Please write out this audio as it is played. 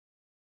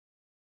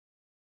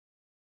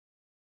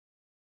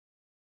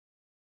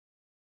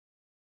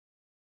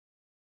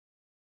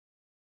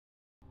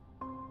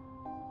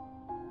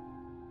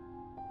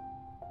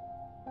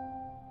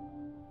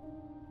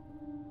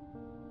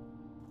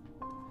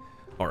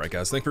Alright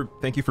guys,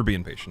 thank you for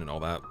being patient and all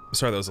that.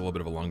 Sorry that was a little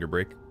bit of a longer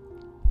break.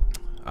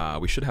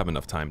 We should have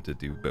enough time to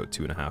do about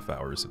 2.5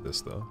 hours of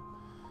this though.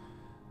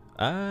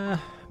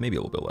 Maybe a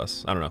little bit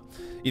less. I don't know.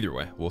 Either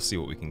way, we'll see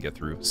what we can get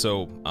through.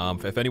 So,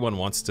 if anyone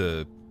wants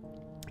to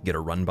get a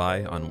run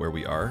by on where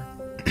we are,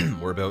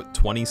 we're about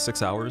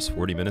 26 hours,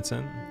 40 minutes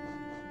in.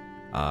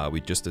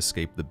 We just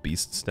escaped the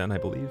Beast's Den, I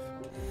believe.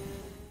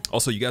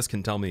 Also, you guys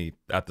can tell me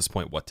at this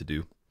point what to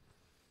do,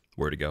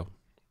 where to go.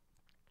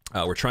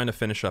 We're trying to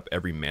finish up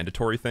every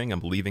mandatory thing. I'm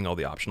leaving all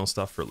the optional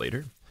stuff for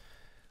later.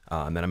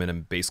 And then I'm going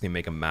to basically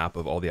make a map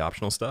of all the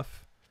optional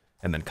stuff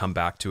and then come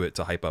back to it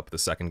to hype up the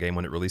second game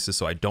when it releases.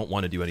 So I don't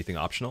want to do anything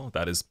optional.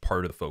 That is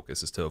part of the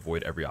focus, is to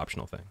avoid every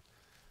optional thing.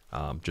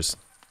 Just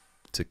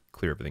to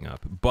clear everything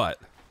up. But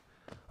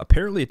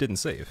apparently it didn't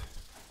save.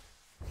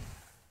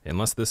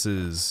 Unless this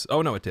is...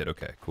 Oh, no, it did.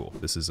 Okay, cool.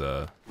 This is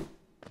I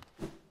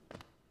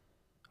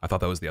thought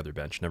that was the other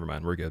bench. Never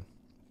mind. We're good.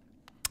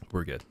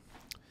 We're good.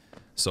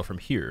 So from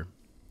here,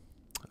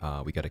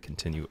 we got to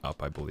continue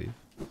up, I believe.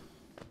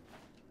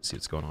 See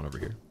what's going on over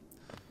here.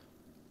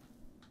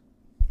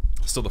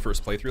 Still the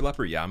first playthrough,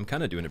 Leper? Yeah, I'm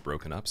kind of doing it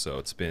broken up, so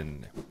it's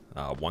been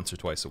once or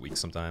twice a week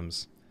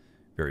sometimes.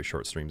 Very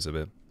short streams of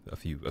it. A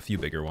few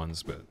bigger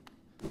ones, but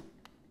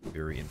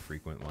very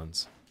infrequent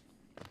ones.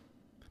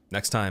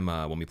 Next time,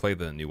 when we play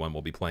the new one,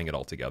 we'll be playing it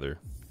all together.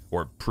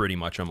 Or pretty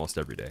much almost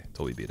every day,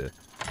 till we beat it.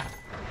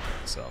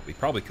 So, we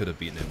probably could have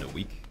beaten it in a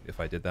week if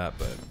I did that,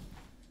 but...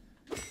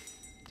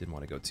 didn't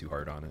want to go too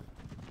hard on it.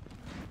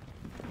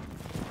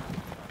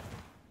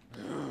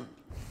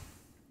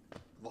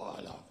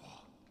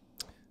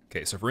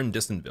 Okay, so if we're in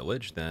Distant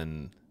Village,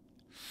 then...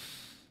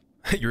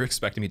 You're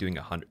expecting me doing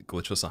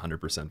glitchless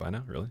 100% by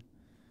now? Really?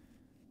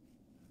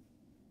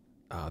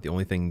 The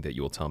only thing that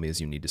you will tell me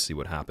is you need to see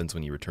what happens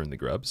when you return the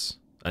grubs.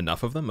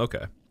 Enough of them?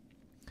 Okay.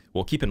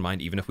 Well, keep in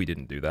mind, even if we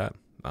didn't do that,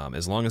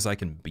 as long as I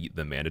can beat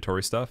the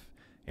mandatory stuff,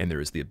 and there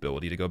is the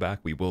ability to go back,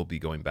 we will be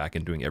going back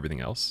and doing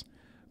everything else.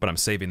 But I'm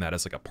saving that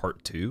as like a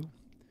part 2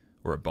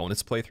 or a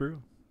bonus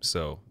playthrough.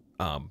 So,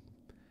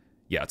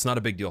 yeah, it's not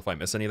a big deal if I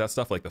miss any of that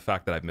stuff. Like the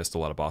fact that I've missed a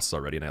lot of bosses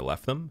already and I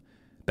left them,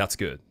 that's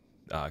good.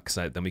 Because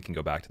then we can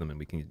go back to them and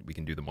we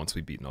can do them once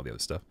we've beaten all the other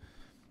stuff.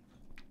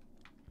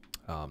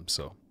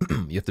 So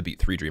you have to beat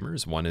 3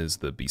 Dreamers. One is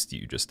the beast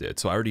you just did.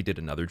 So I already did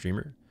another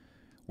Dreamer.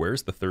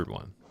 Where's the third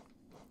one?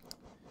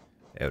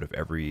 Out of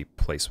every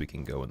place we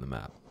can go in the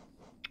map.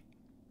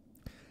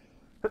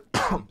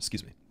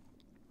 Excuse me.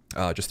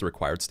 Just the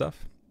required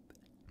stuff.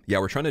 Yeah,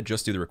 we're trying to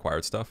just do the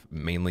required stuff,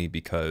 mainly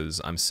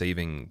because I'm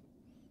saving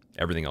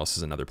everything else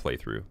as another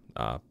playthrough.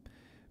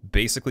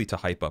 Basically to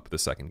hype up the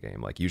second game.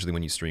 Like usually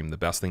when you stream, the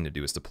best thing to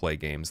do is to play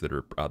games that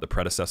are the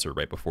predecessor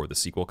right before the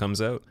sequel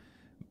comes out.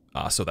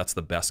 So that's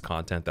the best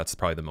content. That's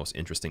probably the most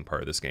interesting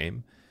part of this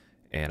game.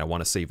 And I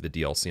want to save the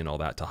DLC and all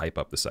that to hype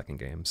up the second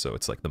game. So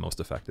it's like the most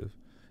effective.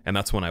 And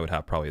that's when I would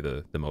have probably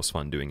the most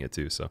fun doing it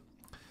too. So,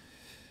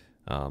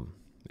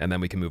 and then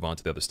we can move on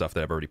to the other stuff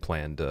that I've already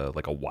planned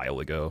like a while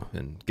ago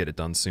and get it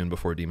done soon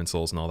before Demon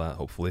Souls and all that,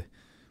 hopefully.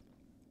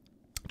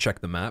 Check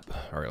the map.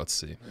 All right, let's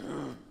see.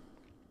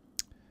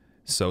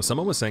 So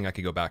someone was saying I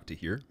could go back to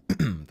here,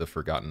 the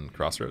Forgotten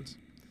Crossroads.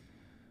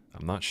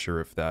 I'm not sure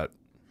if that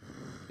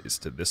is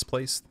to this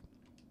place,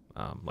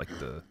 like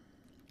the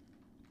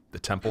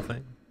temple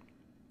thing.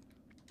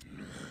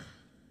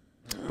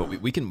 But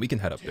we can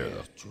head up there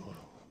though.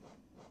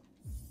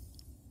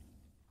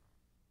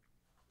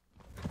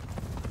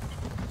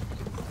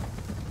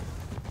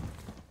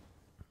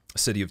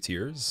 City of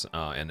Tears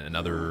and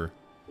another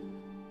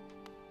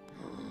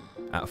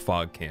at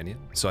Fog Canyon.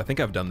 So I think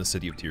I've done the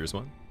City of Tears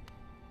one.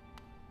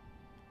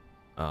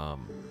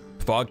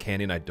 Fog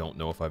Canyon I don't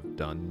know if I've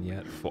done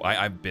yet.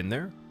 I've been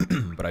there,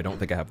 but I don't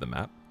think I have the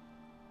map.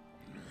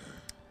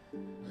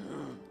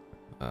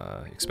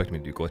 Expect me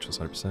to do glitchless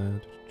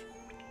 100%.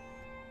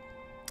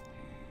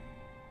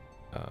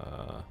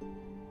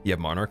 You have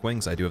Monarch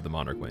Wings? I do have the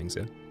Monarch Wings,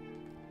 yeah.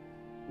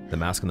 The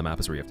mask on the map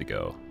is where you have to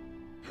go.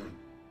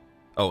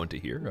 Oh, into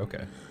here?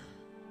 Okay.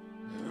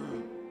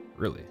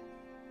 Really?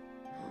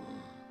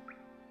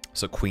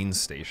 So Queen's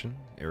Station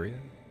area?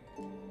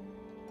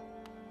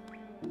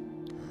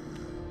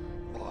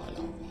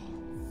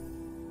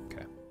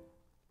 Okay.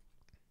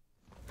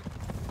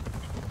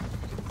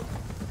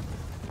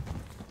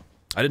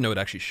 I didn't know it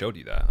actually showed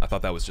you that. I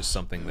thought that was just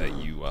something that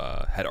you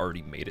had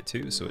already made it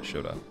to, so it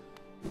showed up.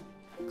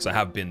 Because I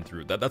have been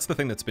through... That's the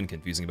thing that's been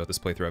confusing about this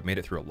playthrough. I've made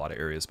it through a lot of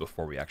areas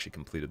before we actually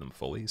completed them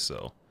fully,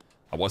 so...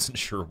 I wasn't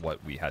sure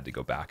what we had to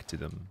go back to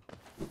them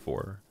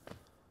for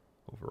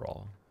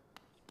overall.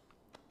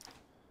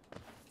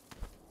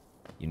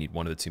 You need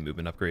one of the 2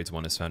 movement upgrades.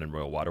 One is found in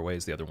Royal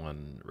Waterways. The other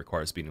one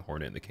requires beating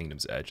Hornet in the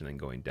Kingdom's Edge and then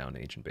going down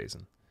Ancient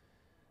Basin.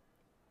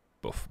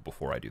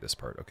 Before I do this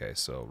part. Okay,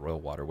 so Royal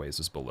Waterways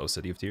is below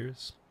City of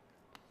Tears.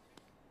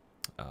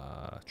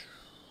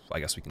 I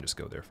guess we can just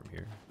go there from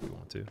here if we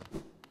want to.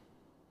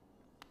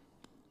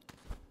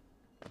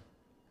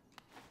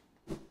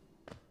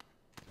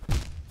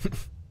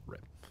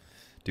 Rip.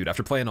 Dude,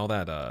 after playing all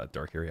that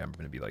dark area, I'm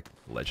gonna be like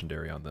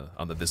legendary on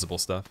the visible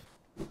stuff.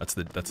 That's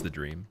the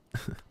dream.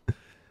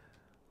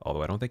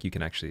 Although I don't think you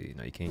can actually,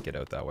 no, you can't get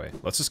out that way.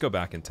 Let's just go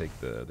back and take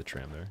the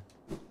tram there.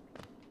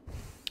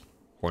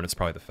 Hornet's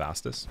probably the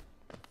fastest.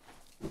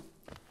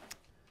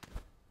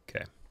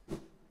 Okay,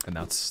 and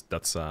that's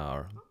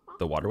the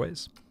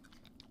waterways.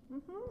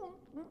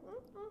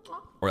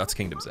 Or that's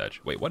Kingdom's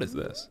Edge. Wait, what is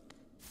this?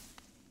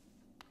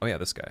 Oh yeah,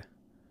 this guy.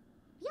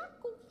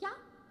 I've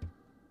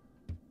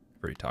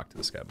already talked to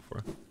this guy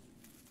before.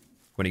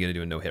 When are you gonna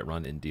do a no-hit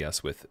run in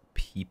DS with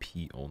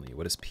PP only?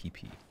 What is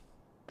PP?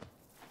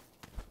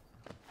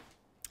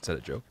 Is that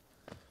a joke?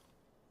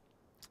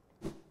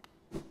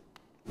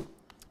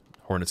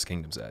 Hornet's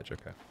Kingdom's Edge,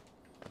 okay.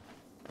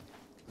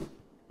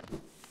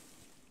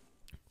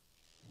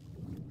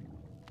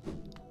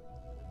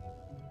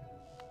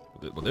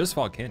 Well, there's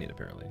Fog Canyon,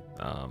 apparently.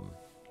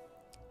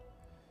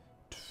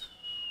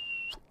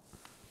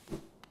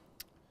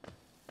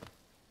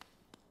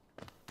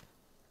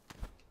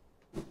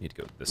 Need to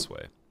go this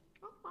way.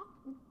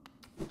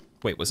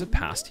 Wait, was it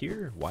past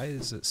here? Why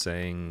is it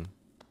saying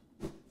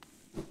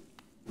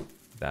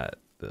that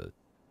the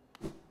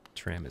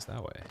tram is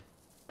that way?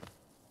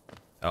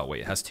 Oh,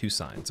 wait, it has two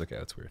signs. Okay,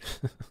 that's weird.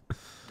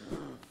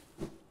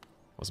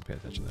 Wasn't paying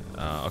attention there.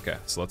 Okay,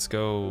 so let's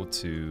go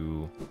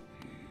to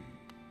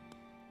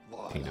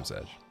Kingdom's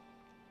Edge,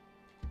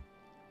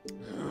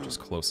 which is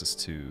closest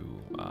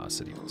to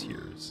City of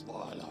Tears.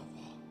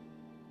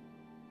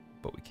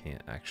 But we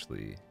can't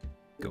actually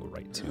go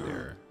right to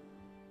there.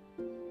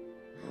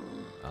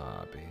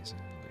 Basin,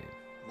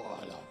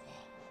 wait.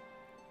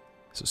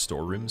 So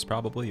storerooms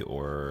probably,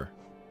 or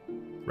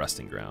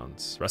resting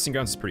grounds. Resting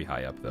grounds is pretty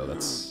high up though.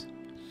 That's.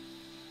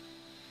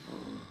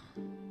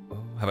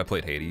 Oh, have I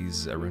played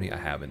Hades, Rooney? I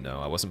haven't. No,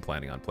 I wasn't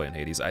planning on playing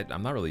Hades.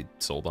 I'm not really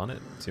sold on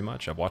it too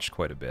much. I've watched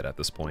quite a bit at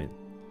this point,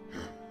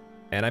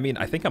 and I mean,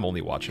 I think I'm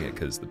only watching it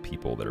because the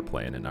people that are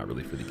playing it, not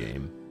really for the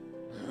game.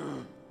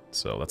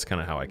 So that's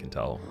kind of how I can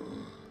tell.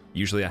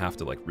 Usually I have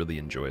to like really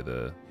enjoy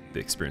the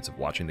experience of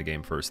watching the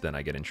game first, then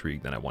I get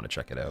intrigued, then I want to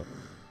check it out.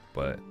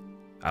 But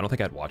I don't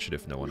think I'd watch it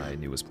if no one I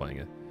knew was playing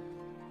it.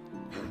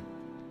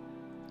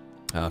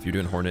 If you're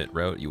doing Hornet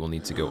route, you will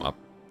need to go up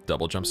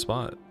double jump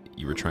spot.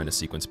 You were trying to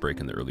sequence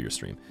break in the earlier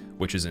stream,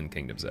 which is in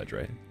Kingdom's Edge,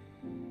 right?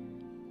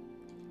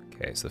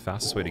 Okay, so the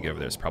fastest way to get over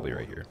there is probably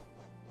right here.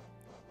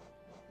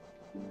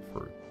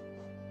 For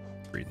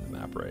reading the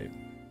map right.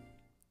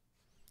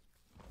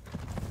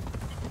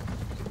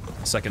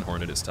 Second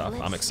Hornet is tough.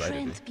 I'm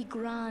excited.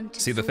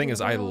 See, the thing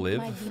is, I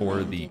live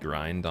for the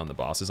grind on the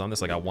bosses on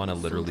this. Like, I want to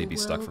literally be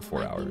stuck for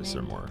 4 hours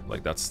or more.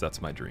 Like,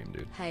 that's my dream,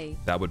 dude. Hey.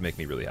 That would make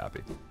me really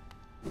happy.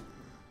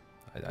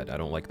 I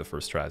don't like the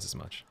first tries as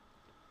much.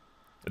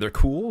 They're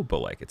cool, but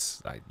like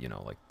it's you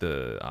know, like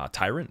the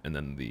Tyrant and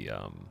then the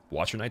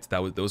Watcher Knights.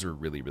 Those are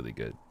really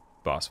good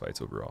boss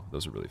fights overall.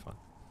 Those are really fun.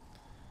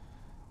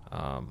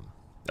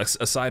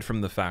 Aside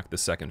from the fact the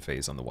second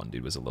phase on the one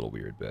dude was a little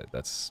weird, but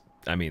that's.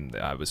 I mean,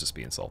 I was just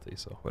being salty,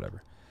 so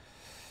whatever.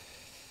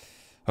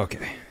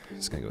 Okay,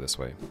 just gonna go this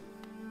way.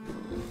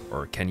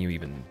 Or can you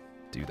even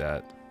do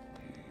that?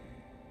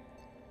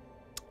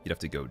 You'd have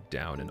to go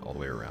down and all the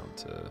way around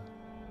to...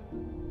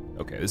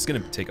 Okay, this is gonna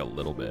take a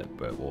little bit,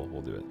 but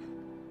we'll do it.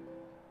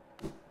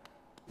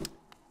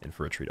 In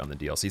for a treat on the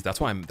DLCs.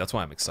 That's why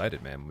I'm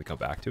excited, man, when we come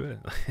back to it.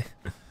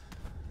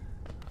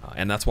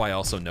 And that's why I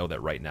also know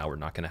that right now we're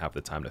not going to have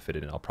the time to fit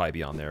it in. I'll probably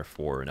be on there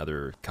for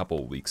another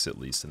couple weeks at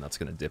least, and that's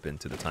going to dip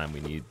into the time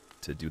we need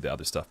to do the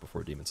other stuff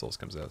before Demon Souls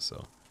comes out.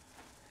 So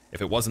if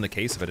it wasn't the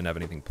case, if I didn't have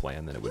anything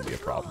planned, then it wouldn't be a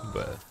problem.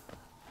 But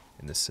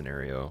in this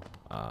scenario,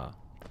 I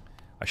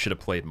should have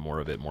played more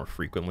of it more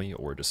frequently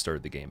or just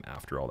started the game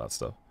after all that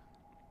stuff.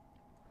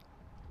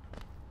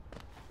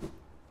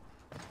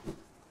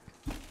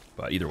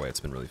 But either way,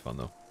 it's been really fun,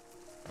 though.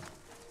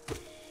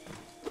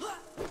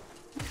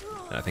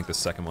 And I think the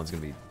second one's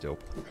gonna be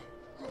dope.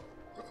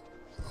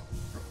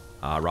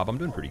 Rob, I'm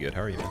doing pretty good.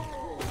 How are you, man?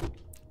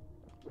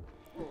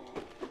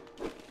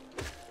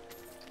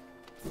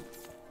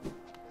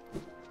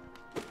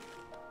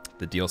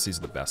 The DLCs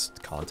are the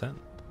best content.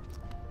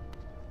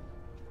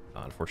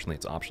 Unfortunately,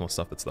 it's optional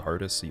stuff that's the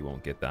hardest, so you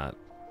won't get that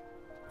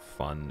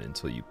fun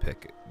until you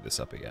pick this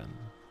up again.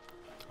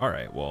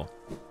 Alright, well,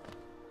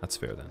 that's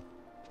fair then.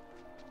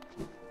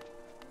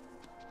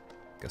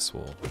 Guess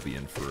we'll be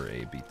in for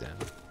a beatdown.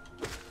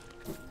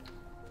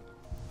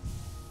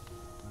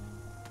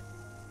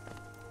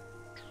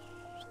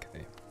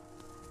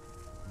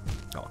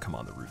 Oh, come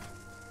on, the roof.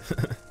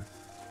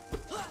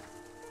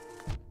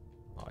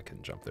 Oh, I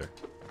couldn't jump there.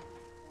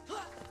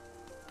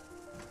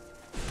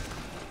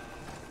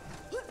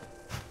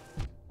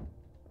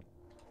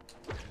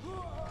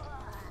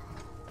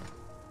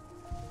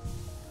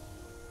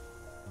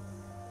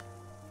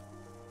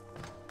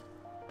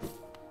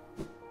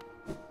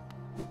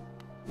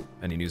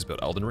 Any news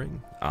about Elden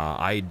Ring?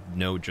 I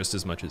know just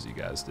as much as you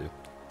guys do.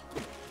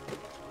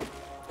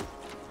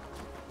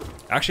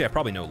 Actually, I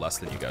probably know less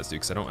than you guys do,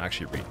 because I don't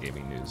actually read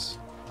gaming news.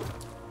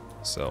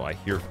 So I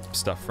hear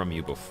stuff from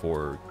you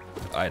before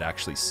I'd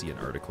actually see an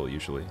article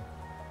usually.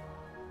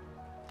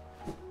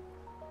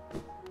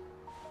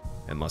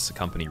 Unless a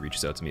company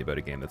reaches out to me about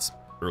a game that's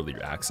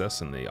earlier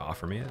access and they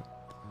offer me it.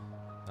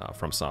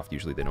 FromSoft,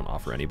 usually they don't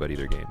offer anybody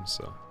their games,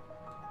 so...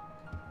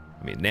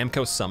 I mean,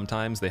 Namco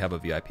sometimes, they have a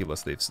VIP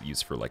list they've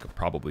used for like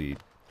probably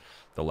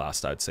the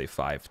last, I'd say,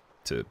 5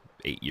 to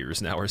 8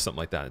 years now or something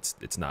like that.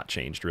 It's not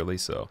changed really,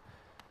 so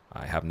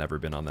I have never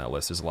been on that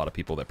list. There's a lot of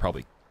people that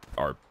probably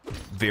are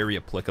very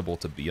applicable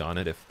to be on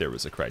it if there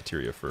was a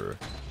criteria for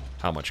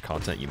how much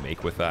content you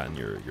make with that and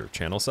your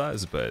channel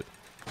size, but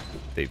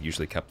they've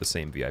usually kept the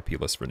same VIP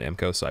list for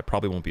Namco, so I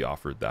probably won't be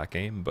offered that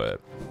game,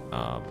 but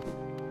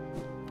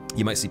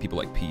you might see people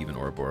like Peeve and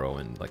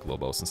Ouroboros and like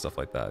Lobos and stuff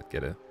like that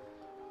get it.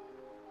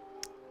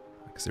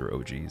 Because they were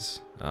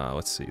OGs.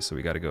 Let's see, so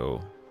we gotta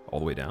go all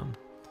the way down.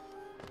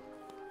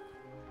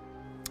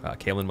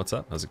 Kaylin, what's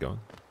up? How's it going?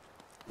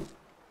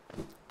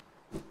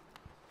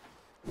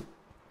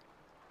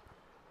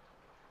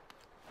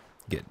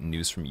 Get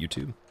news from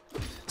YouTube.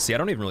 See, I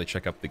don't even really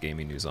check up the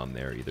gaming news on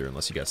there either,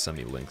 unless you guys send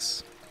me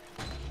links.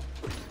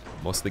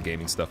 Most of the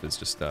gaming stuff is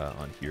just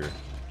on here,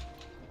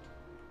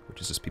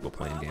 which is just people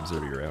playing games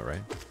that are out,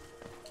 right?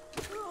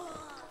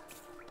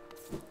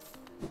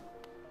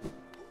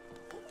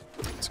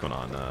 What's going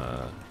on,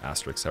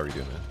 Asterix? How are you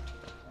doing, man?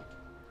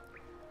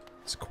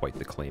 It's quite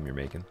the claim you're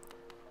making.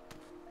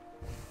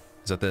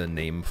 Is that the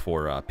name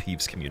for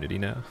Peeves community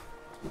now?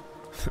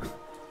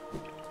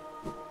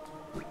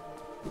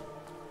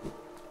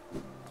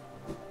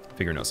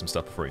 Figuring out some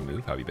stuff before we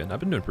move. How have you been?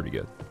 I've been doing pretty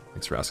good.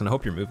 Thanks for asking. I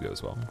hope your move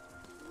goes well.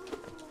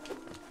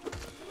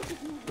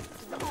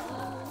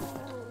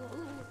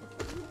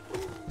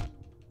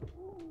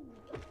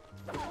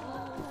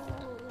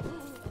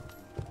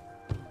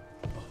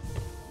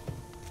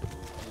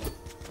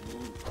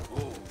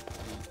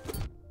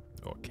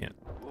 Oh, I can't.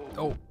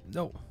 Oh,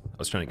 no. I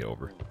was trying to get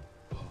over.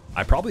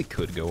 I probably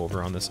could go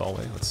over on this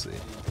hallway. Let's see.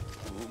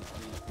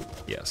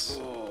 Yes.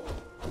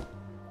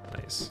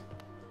 Nice.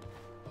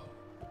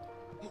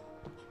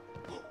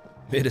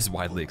 It is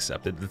widely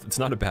accepted. It's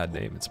not a bad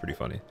name. It's pretty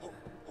funny.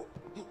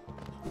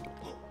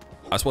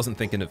 I just wasn't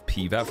thinking of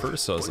Peeve at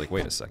first, so I was like,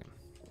 wait a second.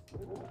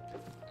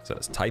 Is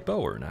that a typo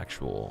or an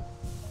actual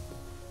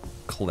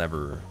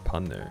clever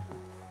pun there?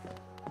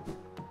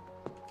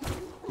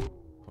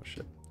 Oh,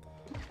 shit.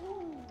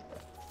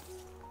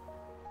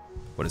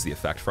 What is the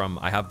effect from?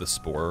 I have the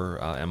Spore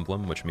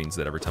emblem, which means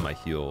that every time I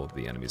heal,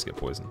 the enemies get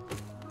poisoned.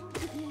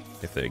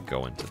 If they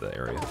go into the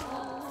area.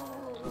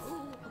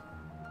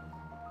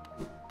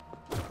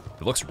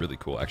 It looks really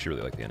cool. I actually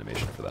really like the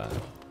animation for that.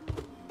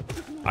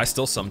 I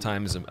still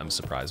sometimes am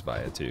surprised by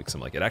it too, because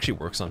I'm like, it actually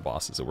works on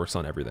bosses. It works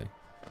on everything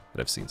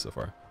that I've seen so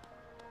far.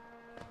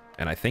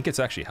 And I think it's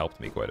actually helped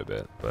me quite a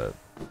bit, but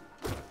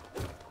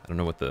I don't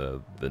know what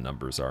the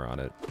numbers are on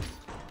it.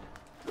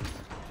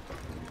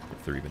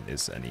 If there even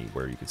is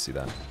anywhere you could see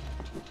that. Do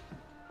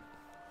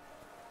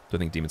I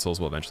think Demon Souls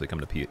will eventually come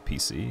to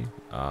PC?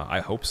 I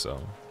hope so.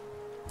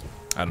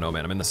 I don't know,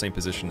 man. I'm in the same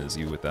position as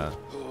you with that.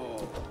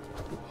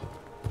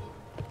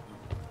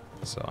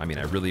 So, I mean,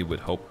 I really would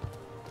hope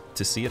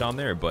to see it on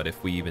there, but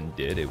if we even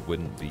did, it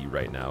wouldn't be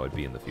right now, it'd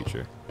be in the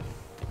future.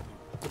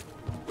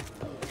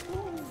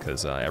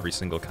 Because every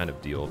single kind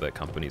of deal that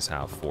companies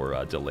have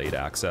for delayed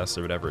access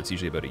or whatever, it's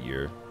usually about a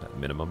year at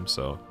minimum,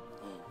 so...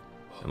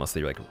 Unless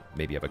they, like,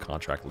 maybe have a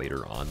contract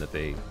later on that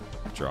they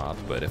drop,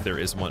 but if there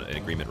is an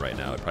agreement right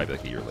now, it'd probably be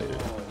like a year later.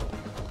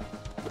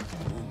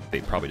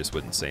 They probably just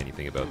wouldn't say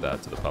anything about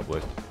that to the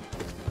public.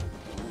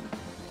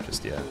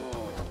 Just yet.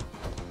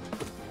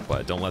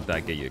 But don't let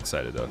that get you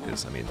excited though,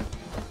 because I mean,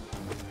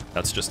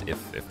 that's just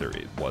if there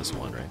was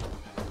one, right?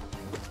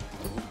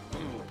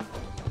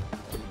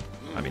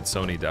 I mean,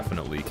 Sony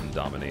definitely can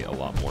dominate a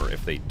lot more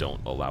if they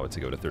don't allow it to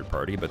go to third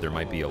party, but there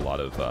might be a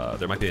lot of,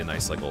 there might be a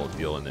nice like little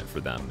deal in it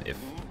for them if,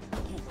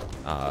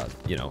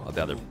 you know,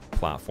 the other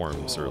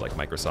platforms or like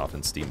Microsoft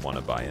and Steam want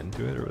to buy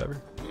into it or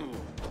whatever.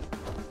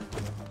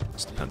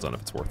 Just depends on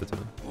if it's worth it to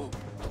them.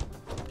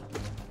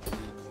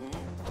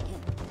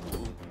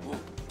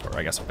 Or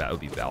I guess that would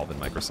be Valve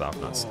and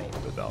Microsoft, not Steam,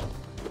 but Valve.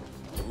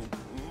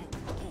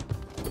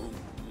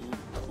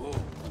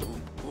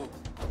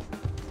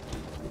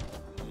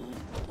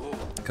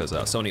 Because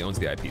Sony owns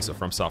the IP, so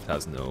FromSoft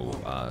has no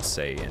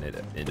say in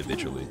it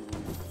individually.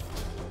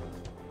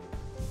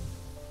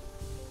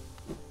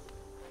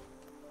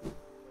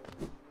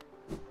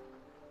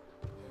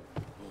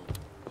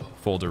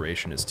 Full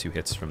duration is 2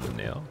 hits from the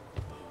nail.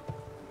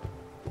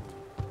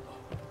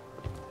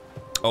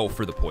 Oh,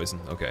 for the poison.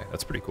 Okay,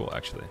 that's pretty cool,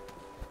 actually.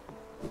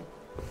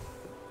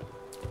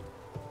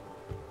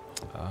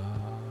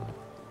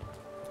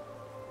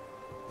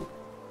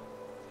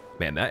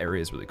 Man, that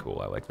area is really cool.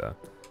 I like that.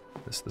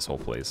 This whole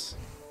place.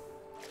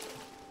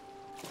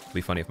 It'd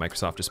be funny if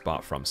Microsoft just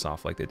bought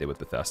FromSoft like they did with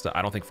Bethesda.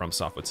 I don't think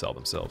FromSoft would sell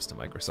themselves to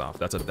Microsoft.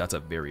 That's a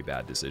very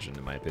bad decision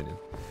in my opinion.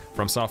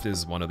 FromSoft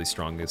is one of the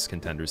strongest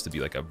contenders to be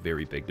like a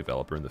very big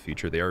developer in the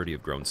future. They already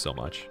have grown so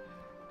much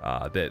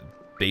that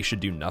they should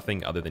do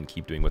nothing other than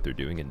keep doing what they're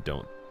doing and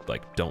don't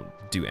like don't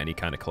do any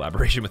kind of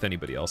collaboration with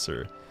anybody else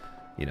or,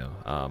 you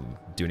know,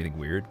 do anything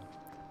weird,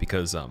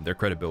 because their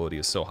credibility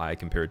is so high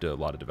compared to a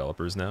lot of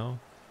developers now,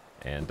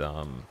 and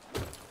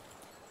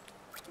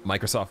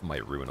Microsoft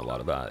might ruin a lot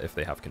of that if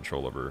they have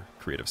control over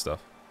creative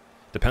stuff.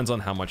 Depends on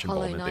how much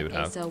involvement they would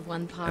have,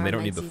 and they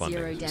don't need the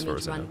funding as far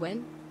as I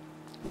know.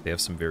 They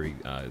have some very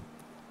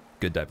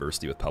good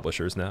diversity with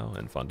publishers now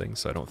and funding,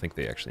 so I don't think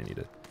they actually need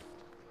it.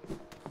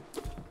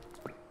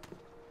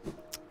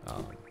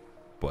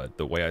 But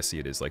the way I see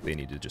it is like they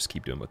need to just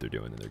keep doing what they're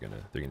doing, and they're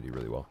gonna do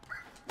really well.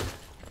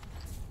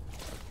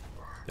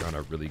 They're on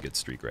a really good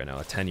streak right now,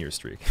 a 10-year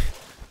streak.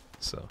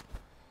 So,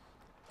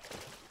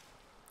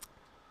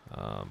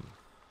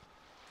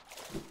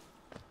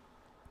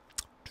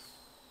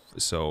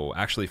 so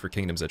actually for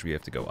Kingdom's Edge we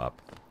have to go up.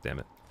 Damn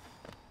it.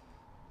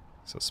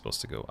 So it's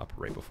supposed to go up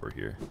right before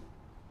here.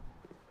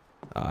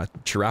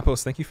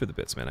 Chirapos, thank you for the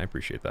bits, man. I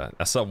appreciate that.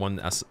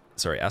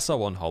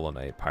 SL1 Hollow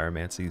Knight,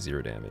 Pyromancy,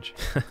 0 damage.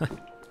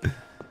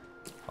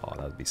 Oh,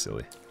 that would be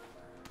silly.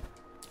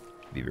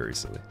 It'd be very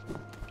silly.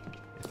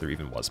 If there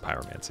even was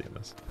Pyromancy in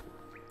this.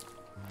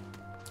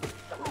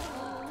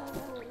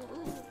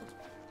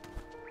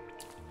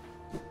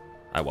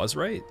 I was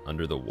right.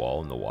 Under the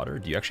wall in the water.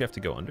 Do you actually have to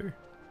go under?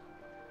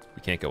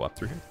 You can't go up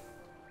through here?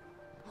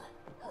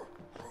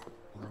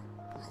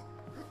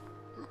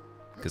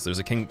 Because there's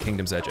a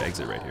Kingdom's Edge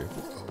exit right here.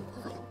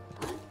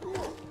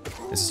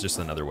 This is just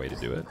another way to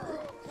do it.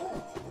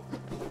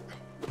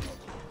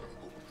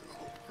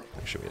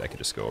 Actually, wait, I could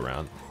just go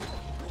around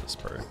this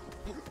part.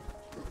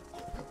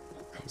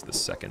 This is the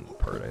second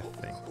part, I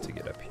think, to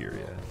get up here,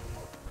 yeah.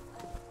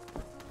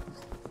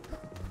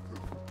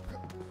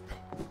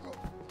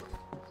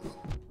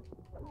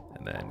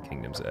 And then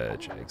Kingdom's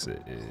Edge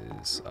exit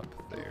is up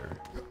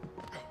there.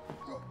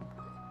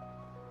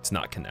 It's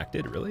not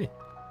connected, really?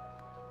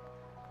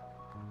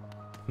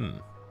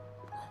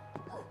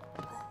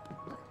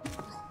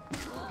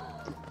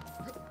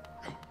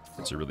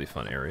 It's a really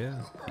fun area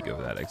if you go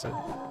for that exit.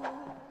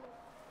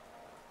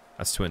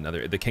 That's to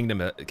another. The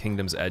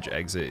Kingdom's Edge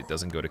exit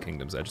doesn't go to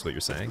Kingdom's Edge, is what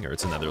you're saying? Or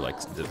it's another, like,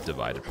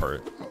 divided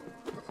part?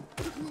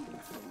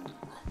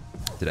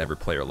 Did I ever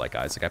play or like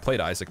Isaac? I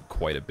played Isaac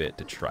quite a bit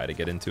to try to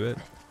get into it.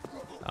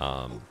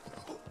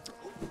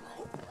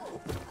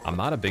 I'm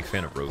not a big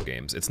fan of rogue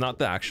games. It's not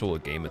the actual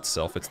game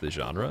itself, it's the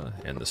genre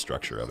and the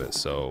structure of it.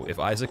 So if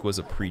Isaac was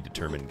a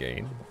predetermined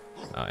game,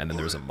 and then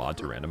there was a mod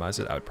to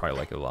randomize it, I would probably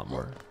like it a lot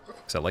more.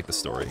 Because I like the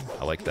story,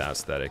 I like the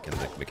aesthetic and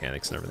the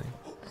mechanics and everything.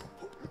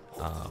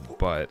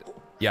 But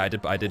yeah, I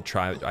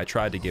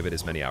tried to give it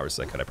as many hours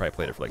as I could. I probably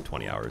played it for like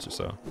 20 hours or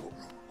so.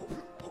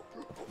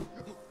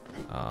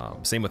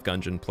 Same with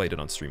Gungeon, played it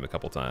on stream a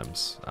couple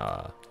times.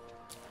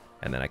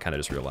 And then I kind of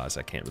just realized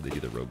I can't really do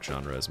the rogue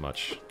genre as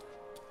much.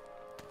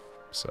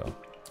 So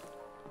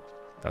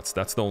that's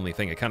the only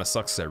thing. It kind of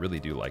sucks 'cause I really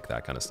do like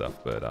that kind of stuff,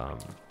 but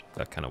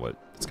that's kind of what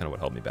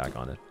held me back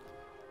on it.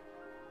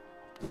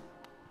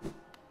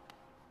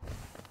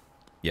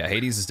 Yeah,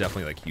 Hades is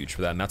definitely like huge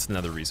for that, and that's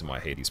another reason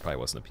why Hades probably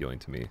wasn't appealing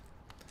to me.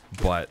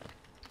 But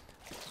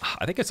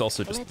I think it's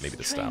also just maybe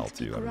the style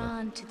too. I don't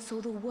know.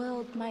 So the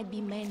world might be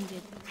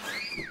mended.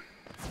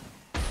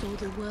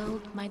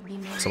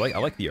 So I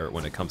like the art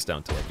when it comes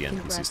down to like the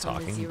NPCs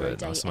talking, but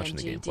not so much in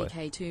the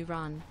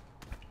gameplay.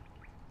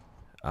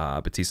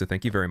 Batista,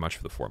 thank you very much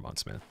for the 4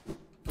 months, man.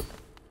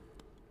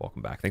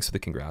 Welcome back. Thanks for the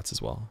congrats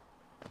as well.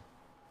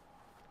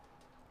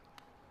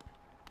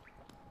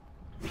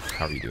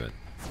 How are you doing?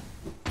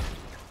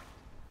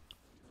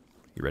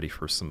 You ready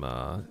for some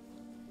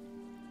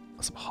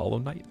Hollow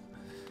Knight?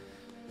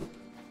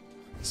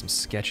 Some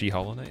sketchy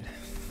Hollow Knight?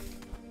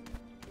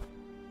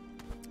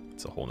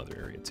 It's a whole nother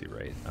area too,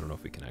 right? I don't know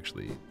if we can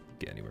actually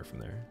get anywhere from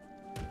there.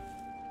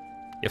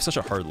 You have such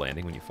a hard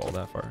landing when you fall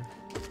that far,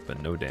 but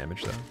no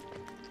damage though.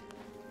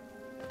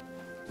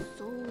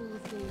 Soul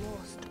of the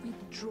lost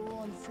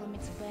withdrawn from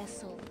its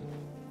vessel.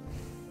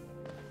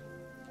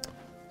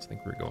 So I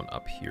think we were going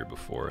up here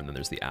before, and then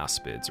there's the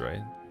Aspids,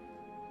 right?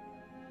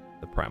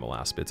 The Primal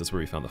Aspids, that's where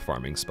we found the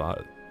farming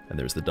spot. And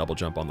there's the double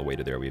jump on the way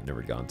to there we've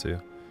never gone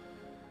to.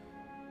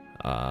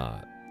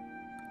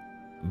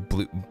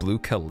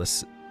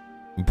 Bluekalicious.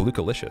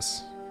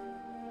 Bluekalicious,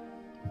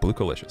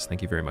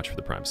 thank you very much for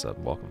the Prime sub.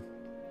 Welcome.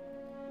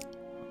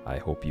 I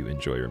hope you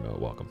enjoy your meal.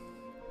 Welcome.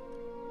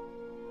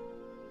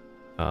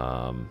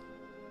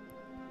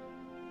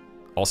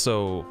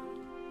 Also,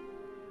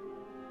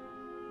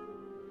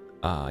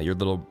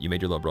 you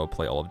made your little bro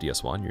play all of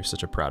DS1. You're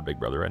such a proud big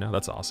brother right now.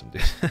 That's awesome,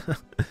 dude.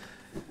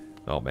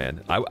 Oh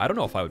man, I don't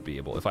know if I would be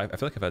able. I feel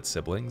like if I had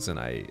siblings and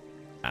I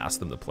asked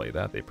them to play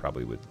that, they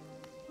probably would.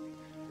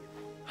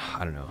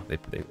 I don't know.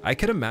 I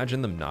could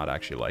imagine them not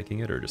actually liking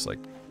it or just like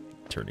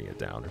turning it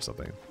down or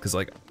something. Because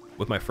like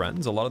with my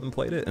friends, a lot of them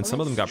played it, and some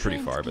of them got pretty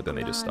far, but then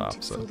they just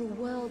stopped. So the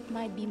world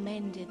might be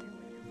mended.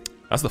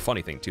 That's the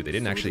funny thing too. They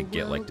didn't actually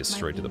get like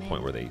destroyed to the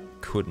point where they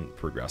couldn't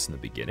progress in the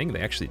beginning.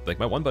 They actually, like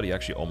my one buddy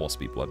actually almost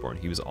beat Bloodborne.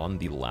 He was on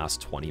the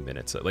last 20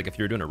 minutes. Like if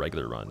you're doing a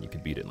regular run, you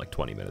could beat it in like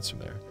 20 minutes from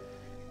there.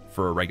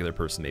 For a regular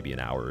person, maybe an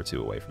hour or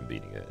two away from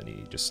beating it, and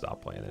he just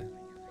stopped playing it.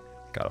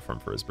 Got it for him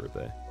for his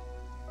birthday.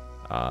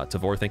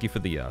 Tavor, thank you for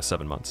the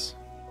 7 months.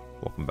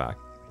 Welcome back.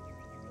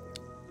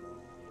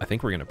 I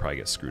think we're gonna probably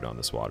get screwed on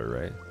this water,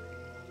 right?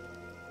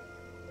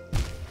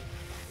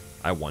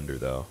 I wonder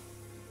though.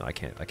 No, I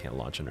can't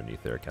launch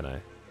underneath there, can I?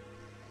 I'll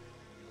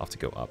have to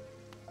go up.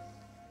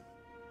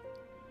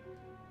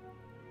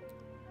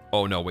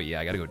 Oh no, wait, yeah,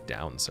 I gotta go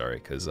down, sorry,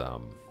 because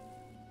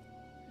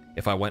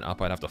if I went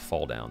up I'd have to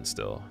fall down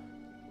still.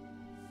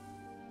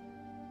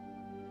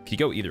 Can you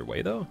go either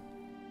way though?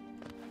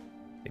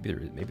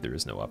 Maybe there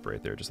is no up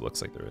right there, it just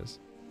looks like there is.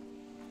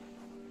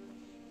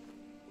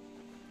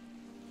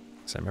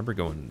 So I remember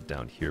going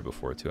down here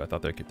before too. I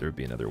thought there would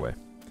be another way.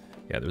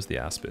 Yeah, there's the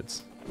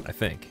aspids, I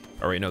think.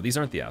 All right, no, these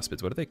aren't the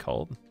aspids. What are they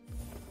called?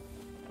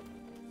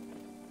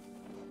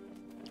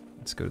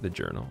 Let's go to the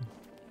journal.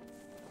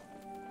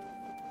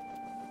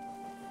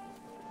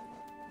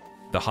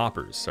 The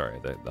hoppers, sorry,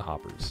 the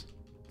hoppers.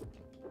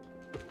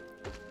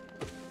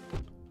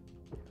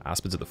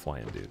 Aspids are the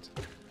flying dudes.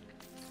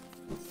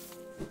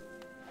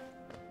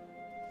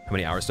 How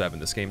many hours do I have in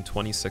this game?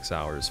 26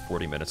 hours,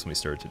 40 minutes when we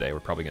started today.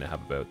 We're probably going to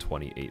have about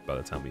 28 by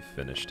the time we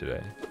finish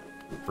today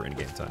for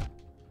in-game time.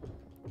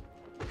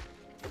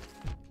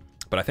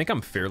 But I think I'm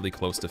fairly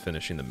close to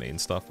finishing the main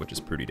stuff, which is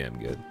pretty damn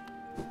good.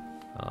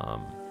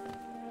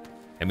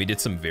 And we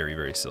did some very,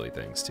 very silly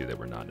things too that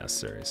were not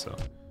necessary, so...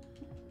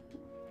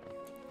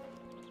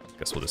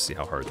 Guess we'll just see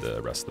how hard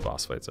the rest of the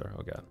boss fights are.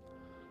 Oh god.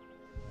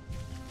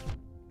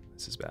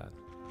 This is bad.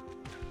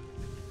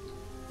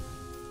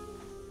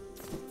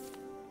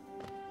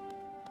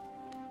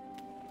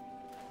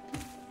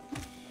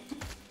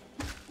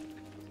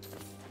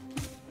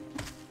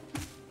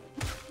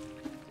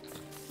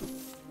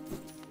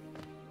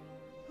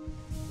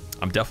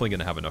 I'm definitely going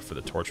to have enough for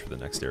the torch for the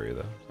next area,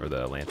 though. Or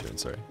the lantern,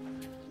 sorry.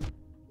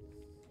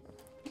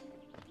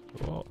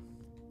 Whoa.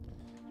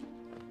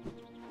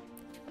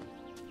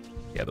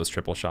 Yeah, those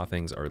triple shot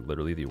things are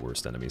literally the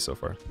worst enemy so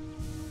far.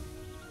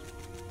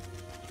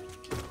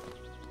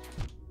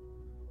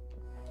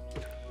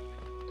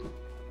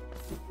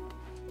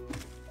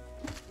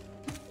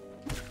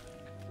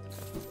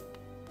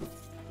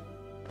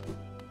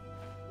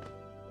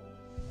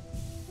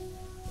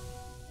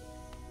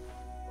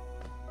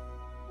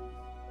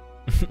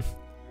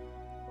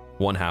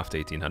 One half to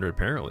 1800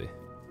 apparently.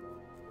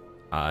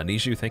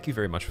 Niju, thank you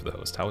very much for the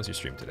host. How was your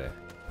stream today?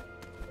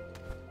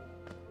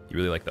 You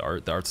really like the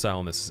art? The art style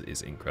in this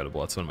is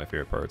incredible. That's one of my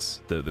favorite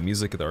parts. The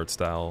music, the art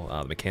style,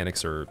 the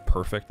mechanics are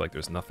perfect. Like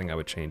there's nothing I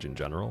would change in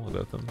general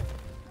about them.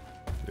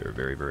 They're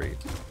very, very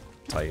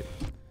tight.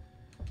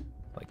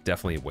 Like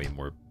definitely way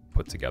more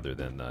put together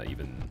than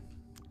even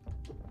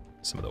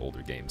some of the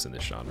older games in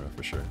this genre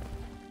for sure.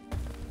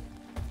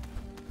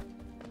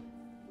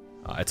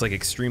 It's like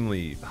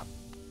extremely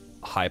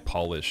high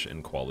polish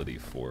and quality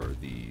for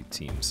the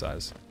team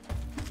size.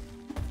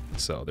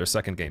 So their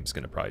second game is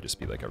going to probably just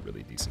be like a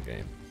really decent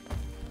game.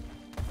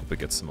 Hope it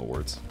gets some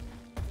awards.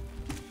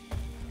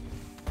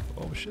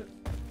 Oh shit.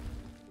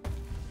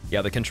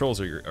 Yeah, the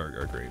controls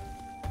are great.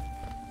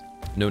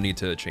 No need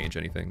to change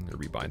anything or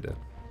rebind it.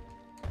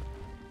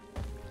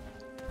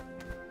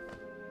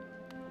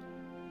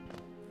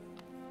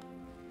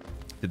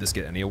 Did this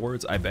get any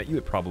awards? I bet you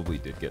it probably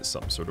did get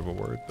some sort of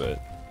award, but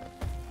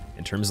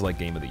in terms of like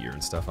game of the year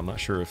and stuff, I'm not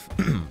sure if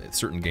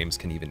certain games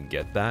can even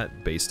get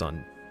that based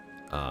on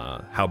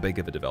how big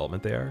of a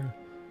development they are,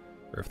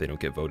 or if they don't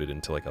get voted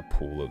into like a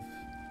pool of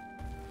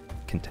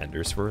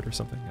contenders for it or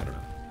something. I don't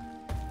know.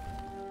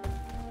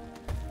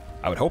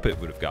 I would hope it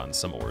would have gotten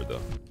some award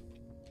though.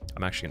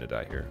 I'm actually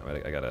gonna die here.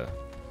 I gotta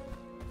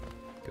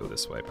go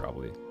this way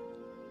probably.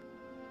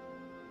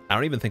 I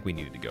don't even think we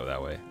needed to go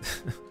that way.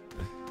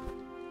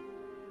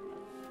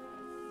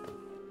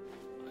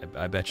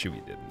 I bet you we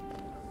didn't.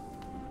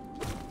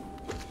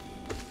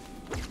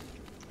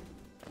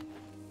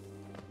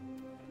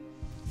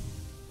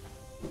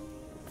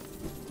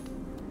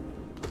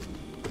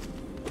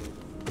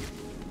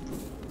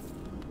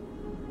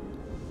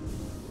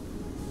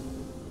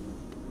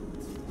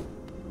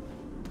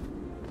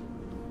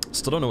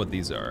 Still don't know what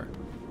these are.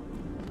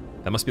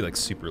 That must be like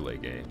super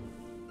late game.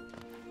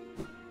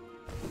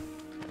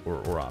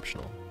 Or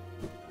optional.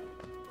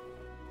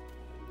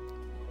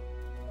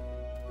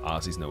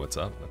 Aussies know what's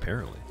up,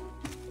 apparently.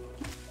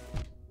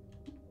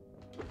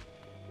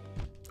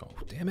 Oh,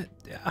 damn it.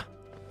 Yeah.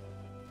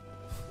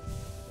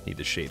 Need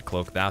the shade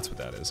cloak. That's what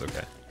that is.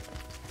 Okay.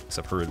 Because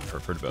I've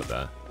heard about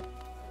that.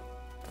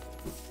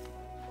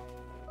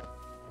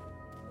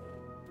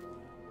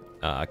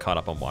 I caught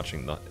up on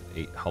watching the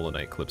 8 Hollow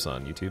Knight clips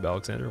on YouTube,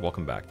 Alexander.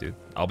 Welcome back, dude.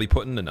 I'll be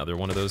putting another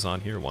one of those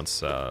on here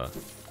once,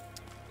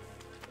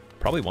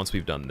 probably once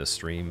we've done this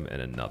stream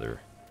and another.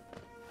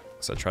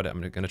 So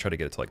I'm gonna try to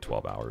get it to like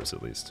 12 hours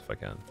at least, if I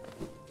can.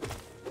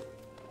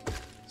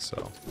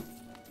 So,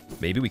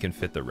 maybe we can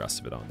fit the rest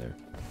of it on there.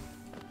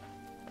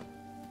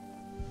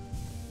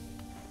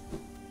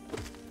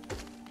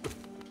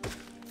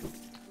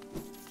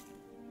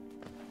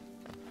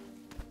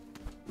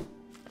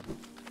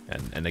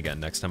 And again,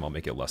 next time I'll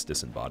make it less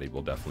disembodied.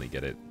 We'll definitely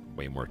get it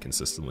way more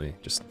consistently,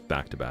 just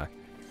back to back.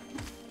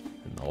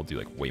 And I'll do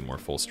like way more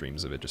full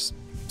streams of it, just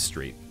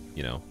straight,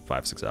 you know,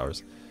 5-6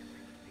 hours.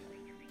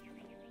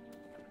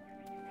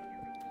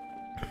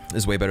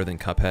 Is way better than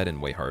Cuphead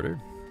and way harder.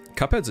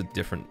 Cuphead's a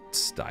different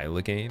style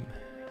of game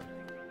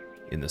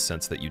in the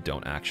sense that you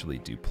don't actually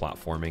do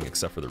platforming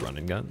except for the run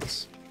and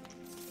guns.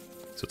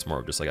 So it's more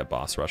of just like a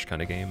boss rush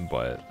kind of game,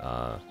 but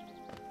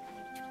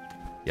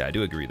yeah, I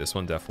do agree. This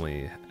one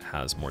definitely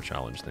has more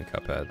challenge than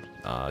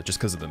Cuphead, just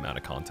because of the amount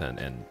of content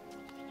and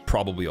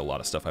probably a lot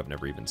of stuff I've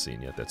never even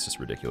seen yet. That's just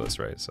ridiculous,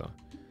 right? So,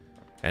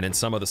 and in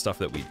some of the stuff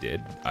that we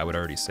did, I would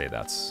already say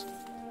that's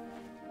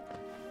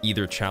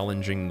either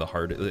challenging the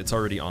hard, it's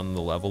already on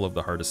the level of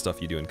the hardest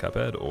stuff you do in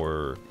Cuphead,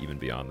 or even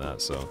beyond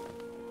that. So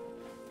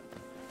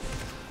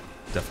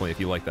definitely, if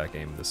you like that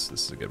game, this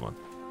is a good one.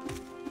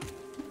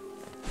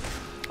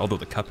 Although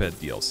the Cuphead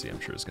DLC, I'm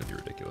sure, is going to be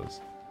ridiculous.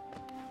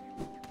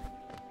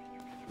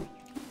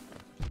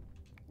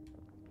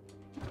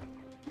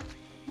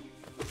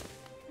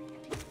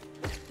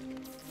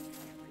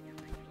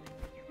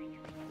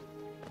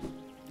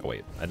 Oh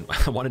wait,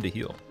 I wanted to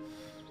heal.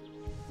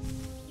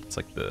 It's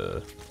like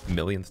the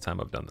millionth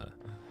time I've done that.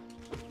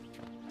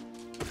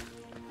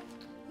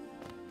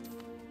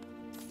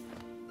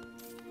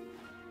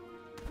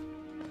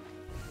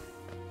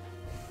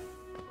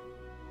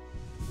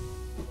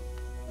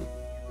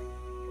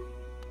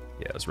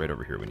 Yeah, it's right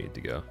over here we need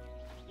to go.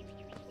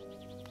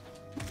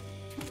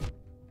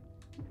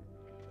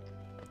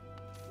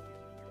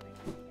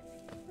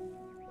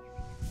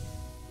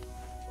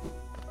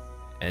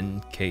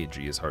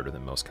 NKG is harder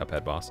than most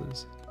Cuphead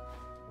bosses.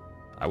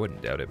 I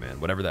wouldn't doubt it, man.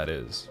 Whatever that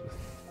is.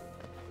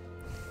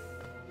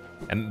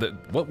 And the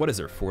what is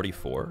there?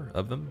 44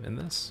 of them in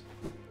this?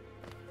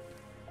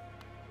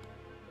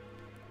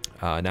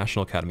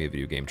 National Academy of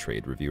Video Game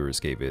Trade reviewers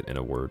gave it an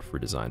award for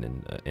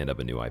design and of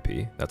a new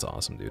IP. That's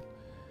awesome, dude.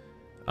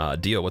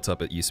 Dio, what's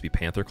up? It used to be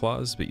Panther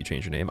Claws, but you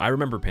changed your name. I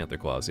remember Panther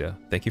Claws, yeah.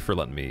 Thank you for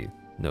letting me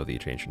know that you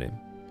changed your name.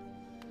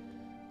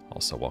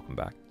 Also, welcome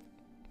back.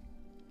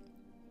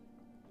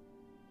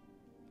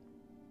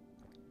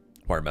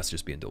 Why are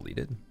messages being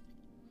deleted?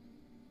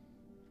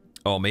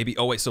 Oh, maybe.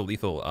 Oh, wait. So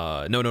Lethal.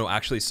 No.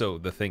 Actually, so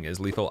the thing is,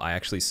 Lethal, I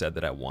actually said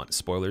that I want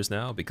spoilers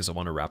now because I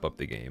want to wrap up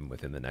the game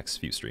within the next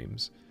few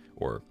streams.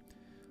 Or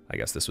I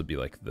guess this would be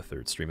like the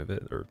third stream of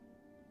it, or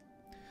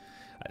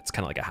it's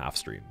kind of like a half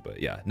stream.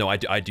 But yeah, no, I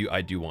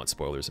do want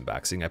spoilers and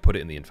backseating. I put it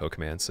in the info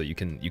command, so you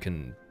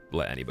can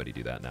let anybody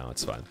do that now.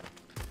 It's fine.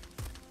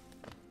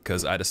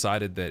 Because I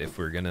decided that if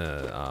we're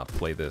gonna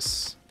play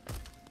this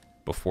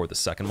before the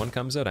second one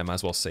comes out, I might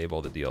as well save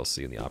all the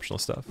DLC and the optional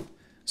stuff.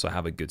 So I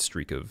have a good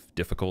streak of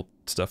difficult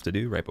stuff to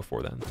do right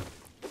before then.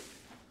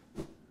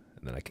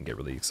 And then I can get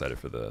really excited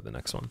for the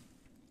next one.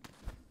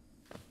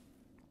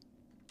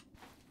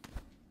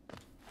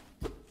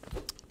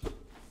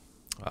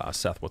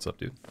 Seth, what's up,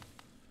 dude?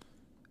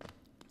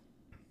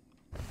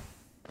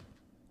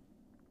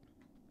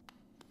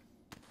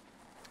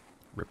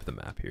 Rip the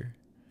map here.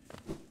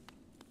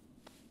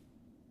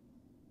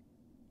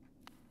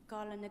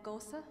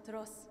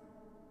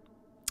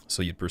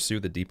 So you'd pursue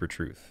the deeper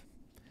truth.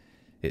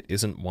 It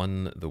isn't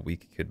one the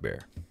weak could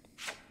bear.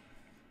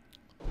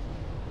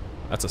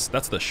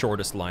 That's the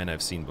shortest line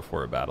I've seen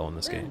before a battle in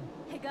this game.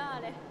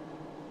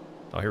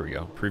 Oh, here we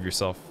go. Prove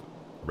yourself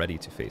ready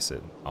to face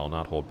it. I'll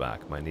not hold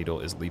back. My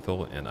needle is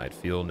lethal, and I'd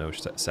feel no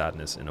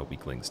sadness in a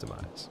weakling's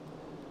demise.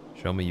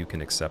 Show me you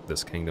can accept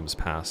this kingdom's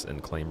past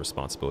and claim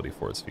responsibility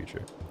for its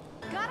future.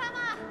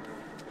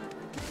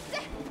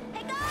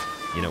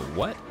 You know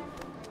what?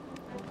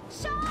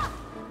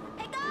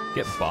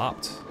 Get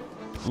bopped.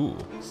 Ooh.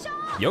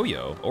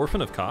 Yo-Yo.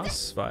 Orphan of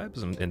Kos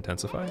vibes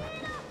intensify.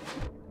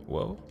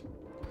 Whoa.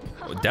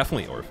 Oh,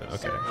 definitely Orphan.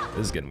 Okay.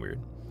 This is getting weird.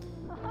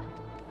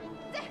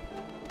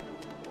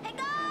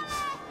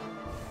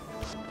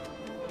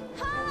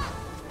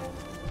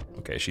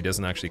 Okay, she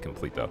doesn't actually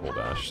complete that whole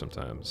dash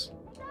sometimes.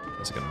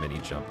 It's like a mini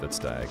jump that's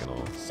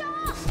diagonal.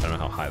 I don't know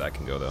how high that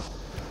can go, though.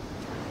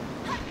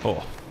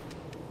 Oh.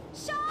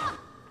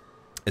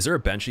 Is there a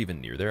bench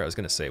even near there? I was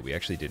going to say, we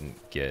actually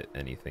didn't get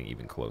anything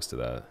even close to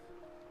that.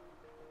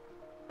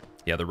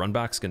 Yeah, the run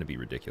back's going to be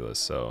ridiculous,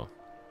 so...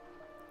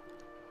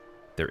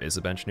 There is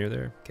a bench near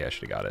there? Okay, I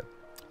should have got it.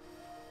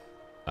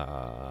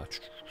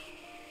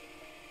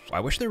 I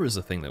wish there was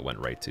a thing that went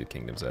right to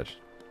Kingdom's Edge.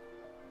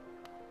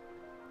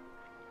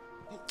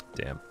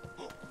 Damn.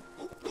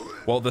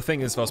 Well, the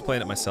thing is, if I was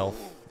playing it myself,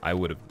 I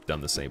would have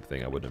done the same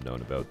thing. I wouldn't have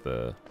known about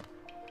the...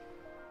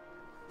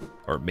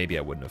 Or maybe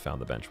I wouldn't have found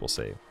the bench, we'll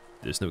say.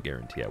 There's no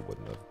guarantee I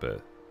wouldn't have,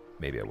 but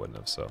maybe I wouldn't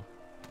have, so...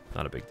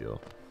 Not a big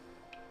deal.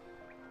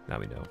 Now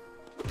we know.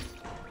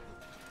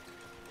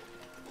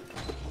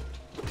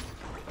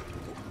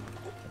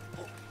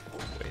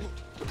 Wait.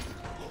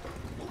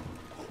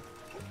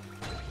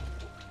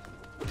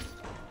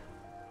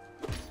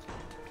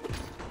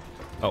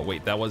 Oh,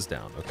 wait, that was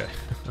down. Okay.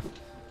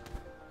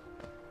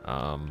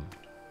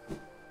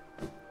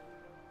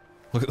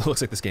 It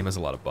looks like this game has a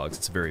lot of bugs.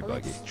 It's very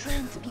Let buggy.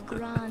 strength be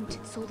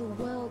granted, so the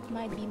world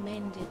might be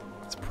mended.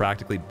 It's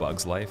practically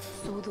Bug's Life.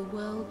 So the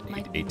world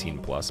might be 18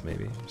 mended. plus,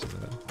 maybe. Or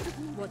something like that.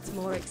 What's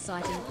more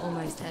exciting,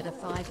 almost had a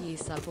 5-year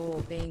sub or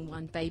being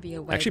one baby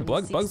away Actually,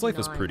 from Bug's Life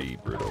was 69. pretty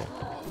brutal,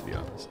 to be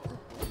honest.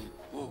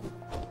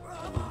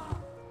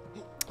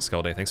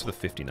 Skull Day, thanks for the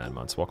 59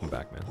 months. Welcome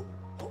back, man.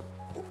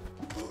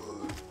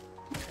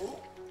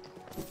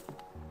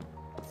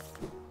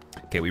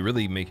 Okay, we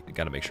really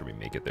gotta make sure we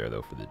make it there,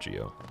 though, for the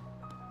Geo.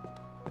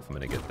 If I'm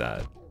gonna get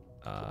that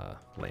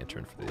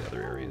lantern for the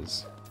other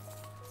areas.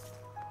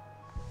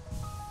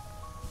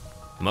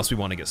 Unless we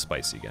want to get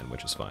spicy again,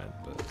 which is fine,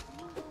 but...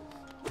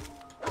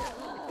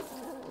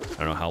 I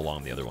don't know how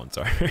long the other ones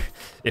are.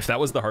 If that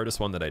was the hardest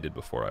one that I did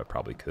before, I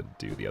probably could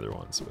do the other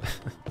ones, but...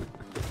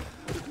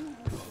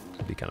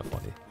 It'd be kind of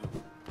funny.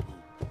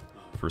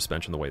 First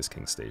bench in the way is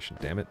King Station.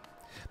 Damn it.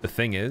 The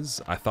thing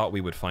is, I thought we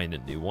would find a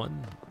new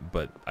one,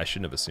 but I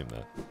shouldn't have assumed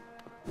that.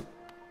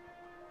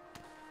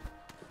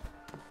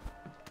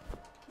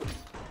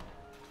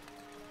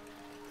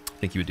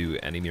 Think you would do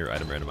enemy or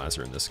item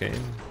randomizer in this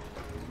game?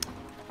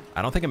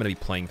 I don't think I'm going to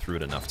be playing through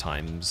it enough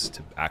times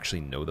to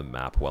actually know the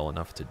map well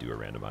enough to do a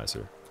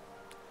randomizer.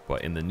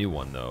 But in the new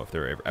one, though, if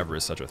there ever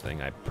is such a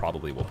thing, I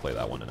probably will play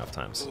that one enough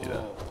times to do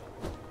that.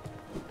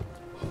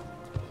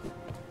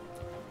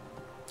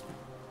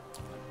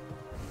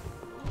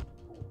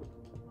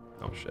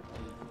 Oh, shit.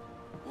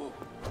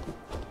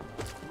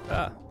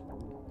 Ah.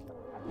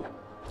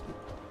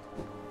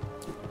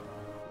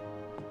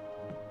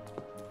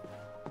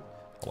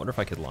 I wonder if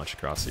I could launch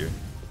across here.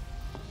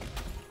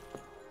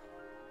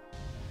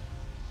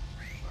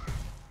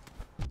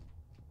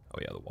 Oh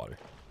yeah, the water.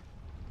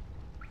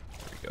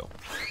 There we go.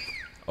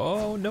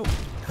 Oh no.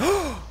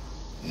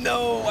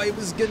 No, I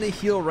was gonna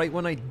heal right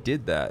when I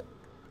did that.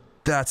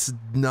 That's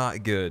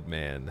not good,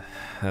 man.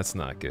 That's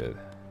not good.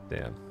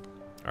 Damn.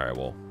 Alright,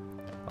 well,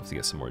 I'll have to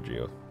get some more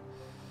Geo.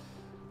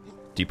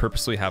 Do you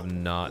purposely have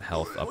not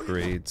health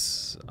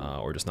upgrades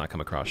or just not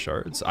come across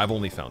shards? I've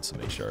only found so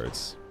many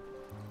shards.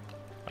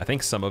 I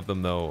think some of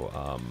them, though,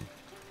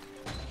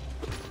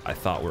 I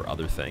thought were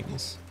other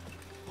things.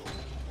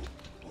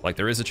 Like,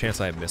 there is a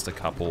chance I have missed a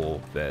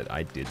couple that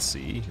I did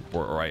see,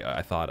 or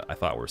I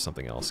thought were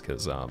something else,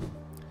 because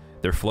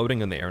they're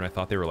floating in the air, and I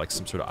thought they were like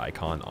some sort of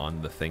icon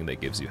on the thing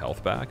that gives you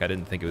health back. I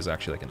didn't think it was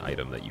actually like an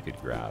item that you could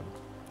grab,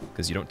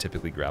 because you don't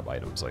typically grab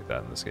items like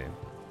that in this game.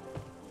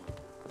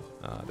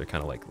 They're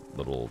kind of like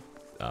little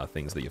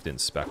things that you have to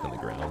inspect on the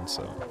ground,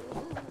 so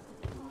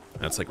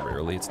that's like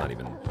rarely. It's not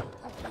even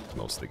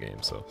most of the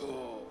game, so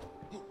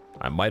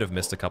I might have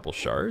missed a couple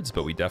shards,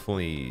 but we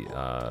definitely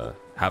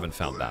haven't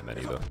found that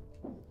many though.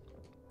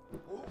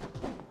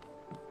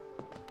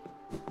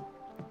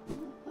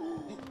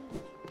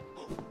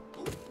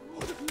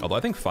 Although I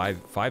think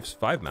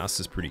five masks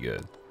is pretty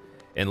good.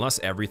 Unless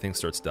everything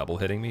starts double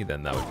hitting me,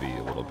 then that would be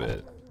a little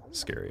bit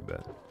scary,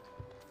 but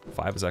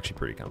 5 is actually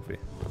pretty comfy.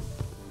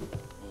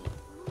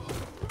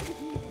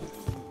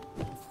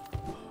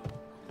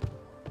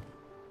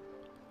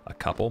 A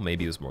couple?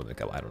 Maybe it was more than a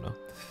couple, I don't know.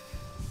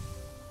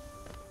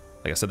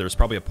 Like I said, there was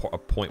probably a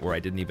point where I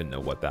didn't even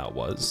know what that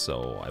was,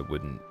 so I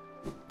wouldn't,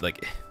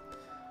 like,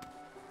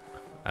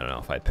 I don't know,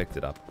 if I picked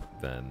it up,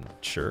 then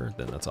sure,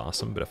 then that's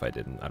awesome, but if I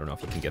didn't, I don't know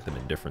if you can get them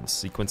in different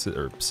sequences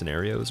or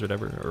scenarios or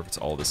whatever, or if it's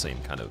all the same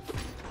kind of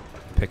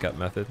pickup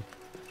method.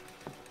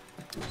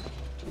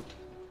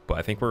 But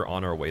I think we're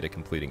on our way to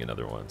completing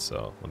another one,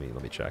 so let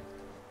me check.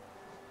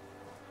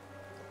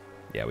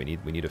 Yeah, we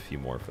need a few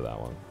more for that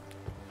one.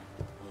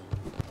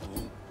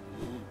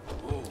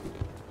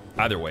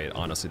 Either way, it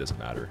honestly doesn't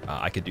matter.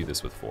 I could do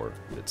this with 4.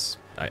 It's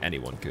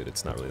anyone could.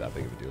 It's not really that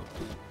big of a deal.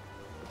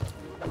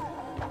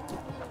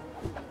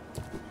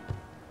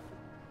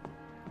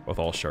 With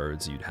all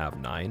shards, you'd have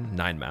 9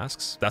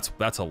 masks. That's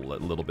a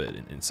little bit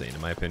insane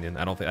in my opinion.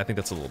 I think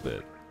that's a little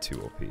bit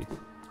too OP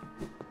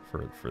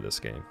for this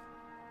game.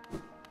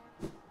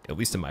 At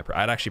least in my,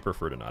 I'd actually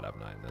prefer to not have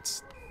 9.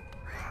 That's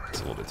a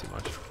little bit too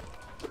much.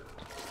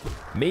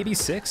 Maybe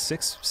 6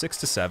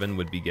 to 7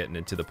 would be getting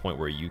into the point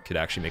where you could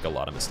actually make a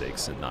lot of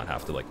mistakes and not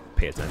have to like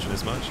pay attention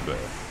as much, but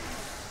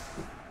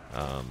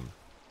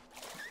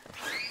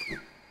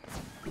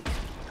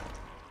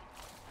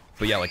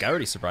yeah, like I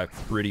already survived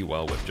pretty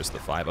well with just the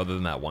 5, other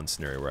than that one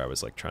scenario where I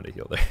was like trying to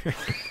heal there.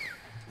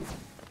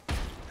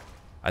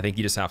 I think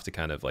you just have to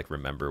kind of like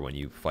remember when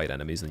you fight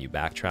enemies and you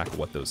backtrack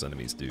what those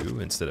enemies do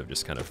instead of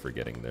just kind of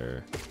forgetting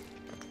their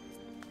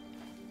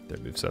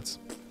movesets.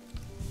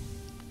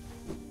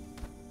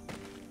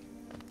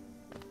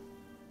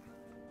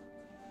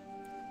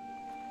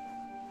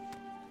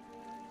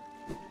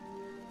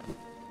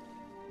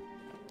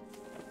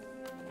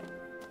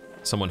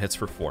 Someone hits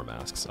for 4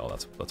 masks. Oh,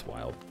 that's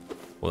wild.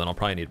 Well, then I'll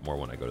probably need more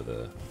when I go to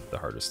the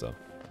harder stuff.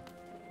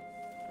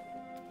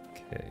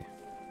 Okay.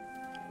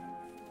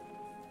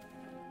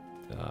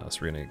 So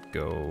we're gonna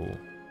go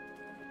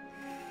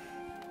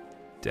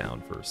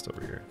down first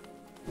over here.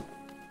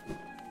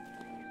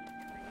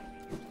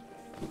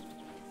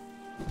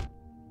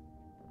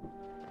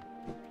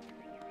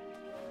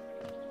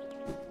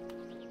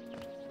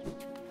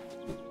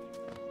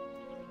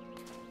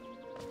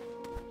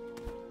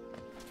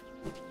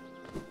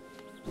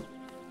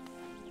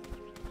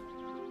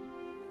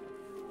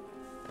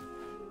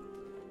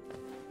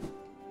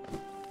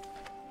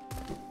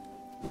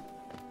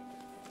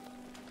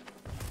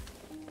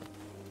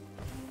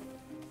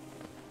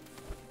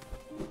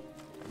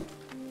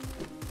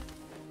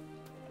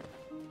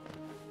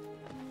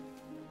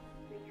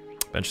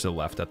 Bench to the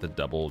left at the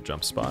double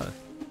jump spot.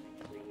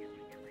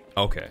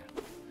 Okay.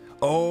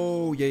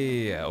 Oh,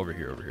 yeah. Over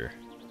here.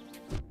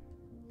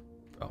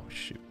 Oh,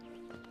 shoot.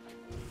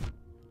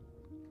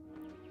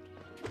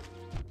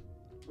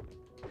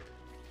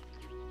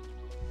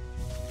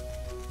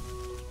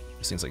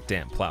 It seems like,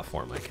 damn,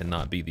 platform. I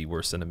cannot be the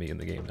worst enemy in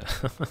the game now.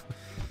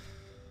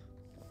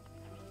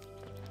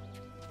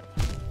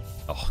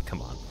 Oh,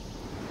 come on.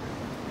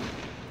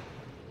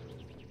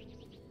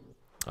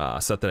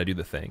 Set that I do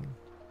the thing.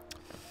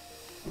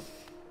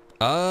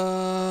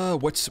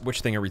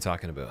 Which thing are we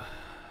talking about?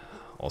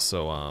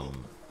 Also,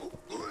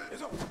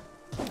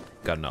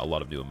 got a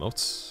lot of new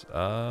emotes.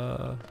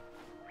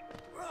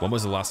 When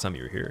was the last time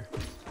you were here?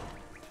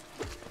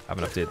 I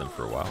haven't updated them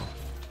for a while.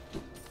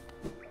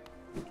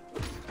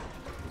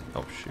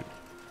 Oh, shoot.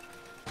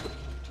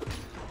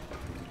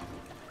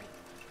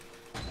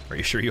 Are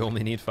you sure you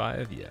only need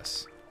 5?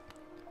 Yes.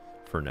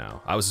 For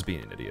now. I was just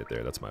being an idiot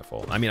there. That's my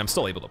fault. I mean, I'm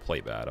still able to play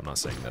bad. I'm not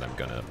saying that I'm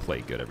gonna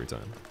play good every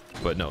time.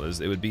 But no,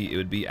 it would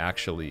be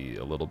actually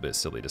a little bit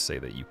silly to say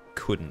that you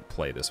couldn't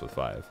play this with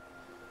 5.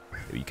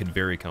 You can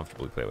very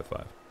comfortably play with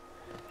 5.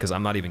 Because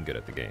I'm not even good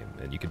at the game,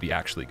 and you could be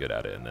actually good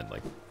at it and then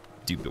like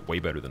do way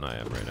better than I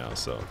am right now.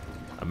 So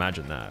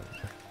imagine that.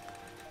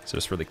 So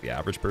just for like the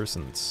average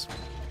person, it's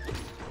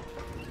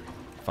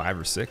 5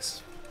 or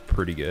 6,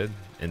 pretty good.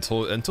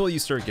 Until you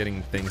start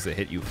getting things that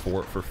hit you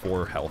for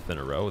 4 health in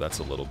a row, that's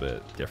a little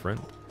bit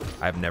different.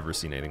 I've never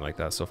seen anything like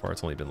that so far.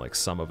 It's only been like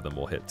some of them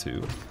will hit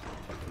 2.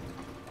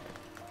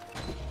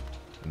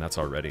 And that's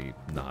already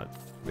not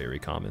very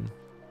common.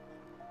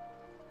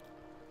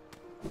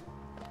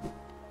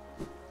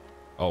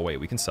 Oh wait,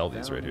 we can sell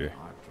these right here.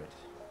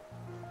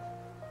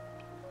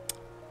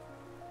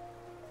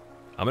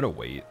 I'm gonna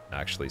wait,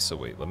 actually, so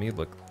wait, let me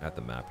look at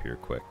the map here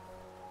quick.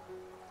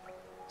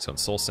 So in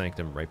Soul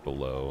Sanctum, right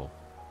below,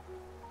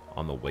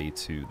 on the way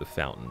to the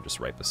fountain, just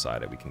right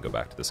beside it, we can go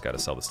back to this guy to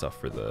sell the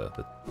stuff for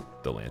the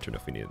lantern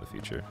if we need it in the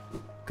future.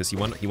 Because he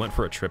went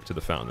for a trip to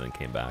the fountain and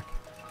came back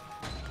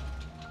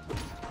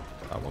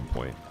at one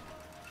point.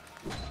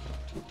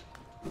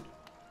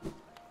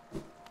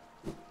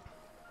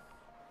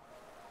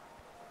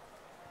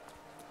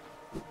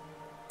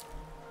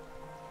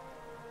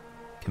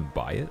 Can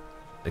buy it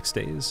next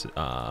days.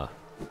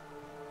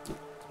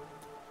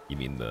 You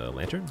mean the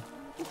lantern?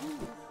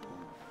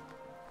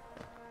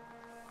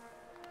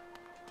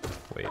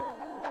 Wait.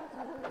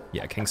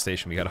 Yeah, King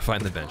Station, we gotta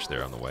find the bench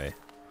there on the way.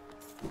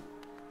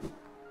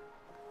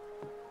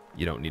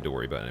 You don't need to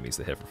worry about enemies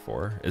that hit for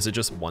 4. Is it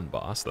just one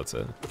boss? That's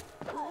it.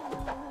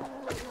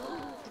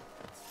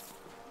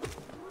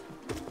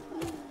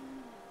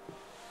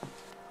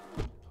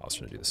 I was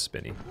trying to do the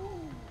spinny.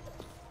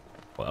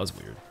 Well, that was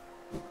weird.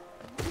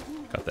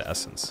 Got the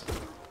essence.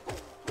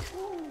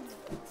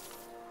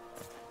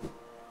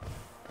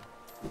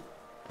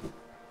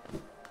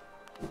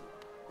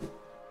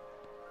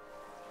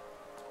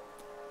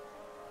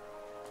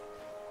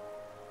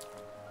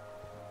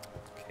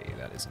 Okay,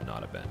 that is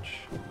not a bench.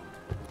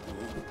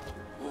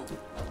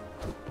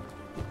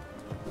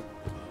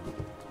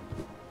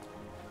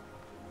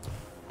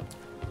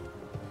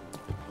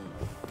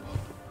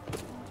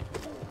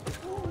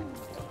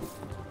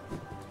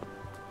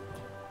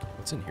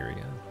 What's in here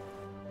again?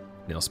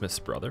 Nailsmith's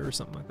brother or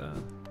something like that?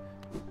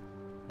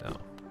 No.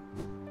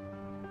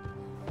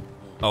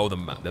 Oh, the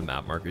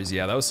map markers.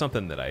 Yeah, that was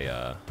something that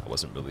I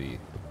wasn't really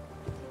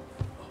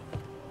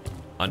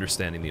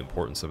understanding the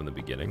importance of in the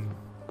beginning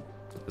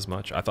as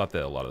much. I thought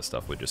that a lot of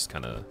stuff would just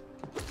kind of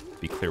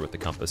be clear with the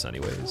compass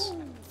anyways.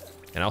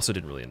 And I also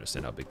didn't really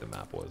understand how big the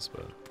map was,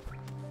 but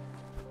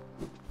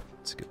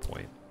it's a good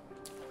point.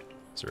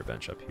 Is there a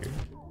bench up here?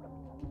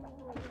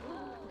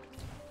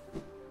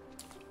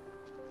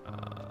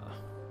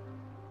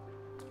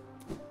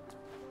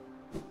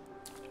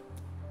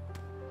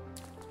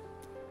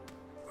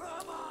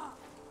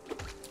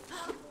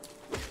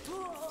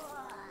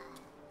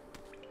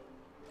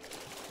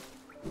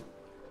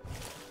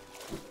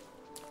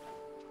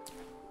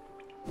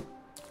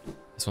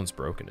 This one's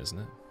broken, isn't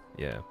it?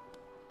 Yeah.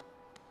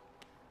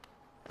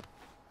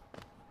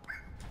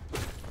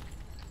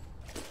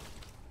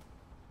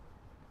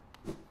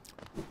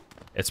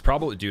 It's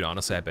probably, dude,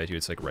 honestly, I bet you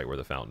it's like right where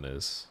the fountain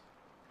is.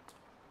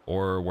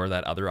 Or where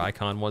that other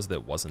icon was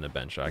that wasn't a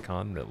bench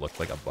icon that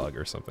looked like a bug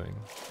or something.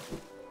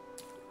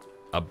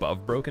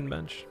 Above broken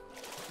bench?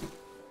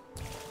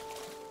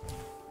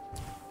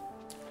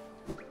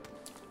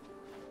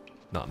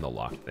 Not in the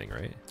locked thing,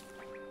 right?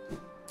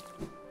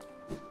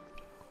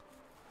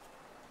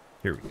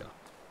 Here we go.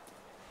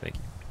 Thank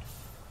you.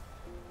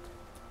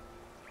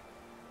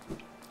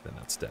 Then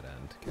that's dead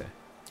end. Okay.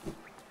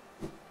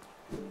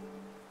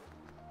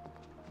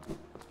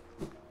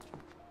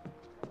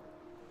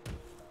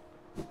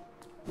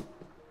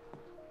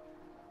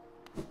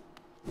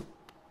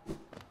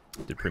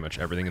 Did pretty much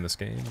everything in this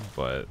game,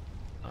 but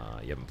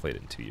you haven't played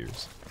it in 2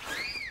 years.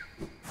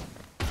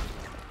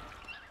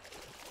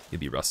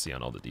 You'd be rusty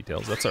on all the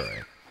details. That's all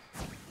right.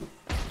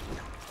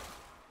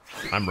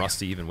 I'm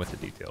rusty even with the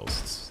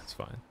details. It's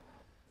fine.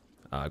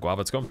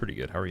 Guava, it's going pretty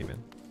good. How are you,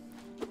 man?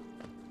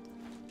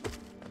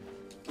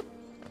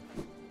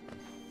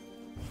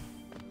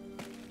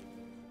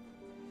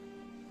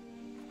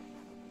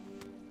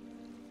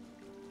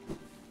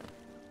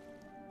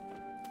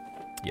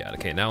 bad.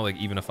 Okay, now like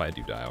even if I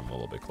do die, I'm a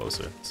little bit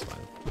closer. It's fine.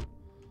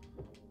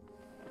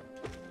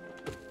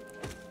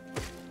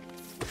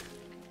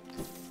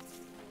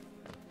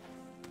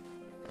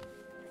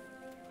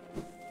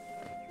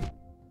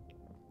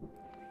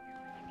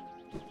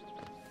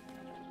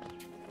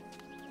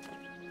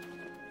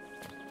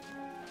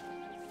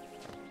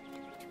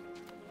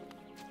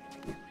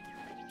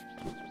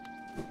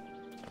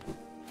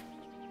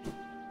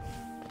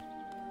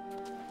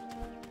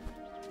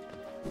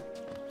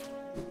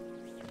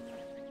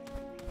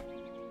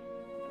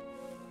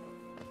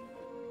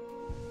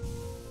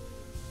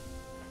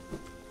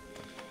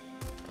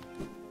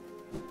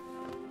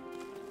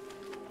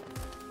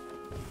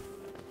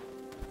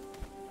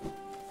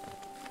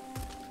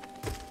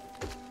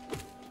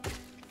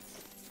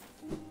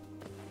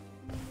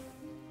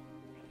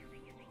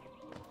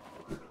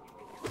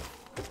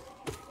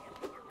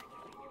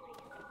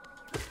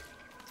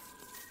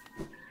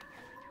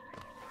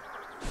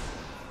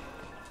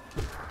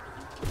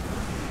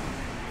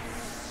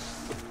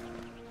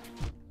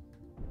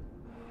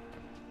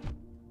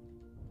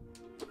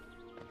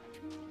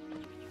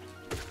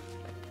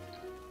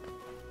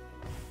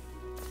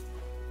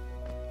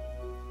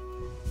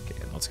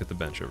 Let's get the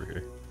bench over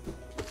here.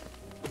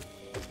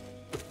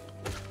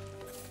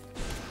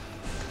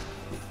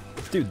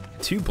 Dude,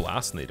 2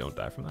 blasts and they don't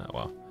die from that?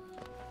 Wow.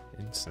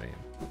 Insane.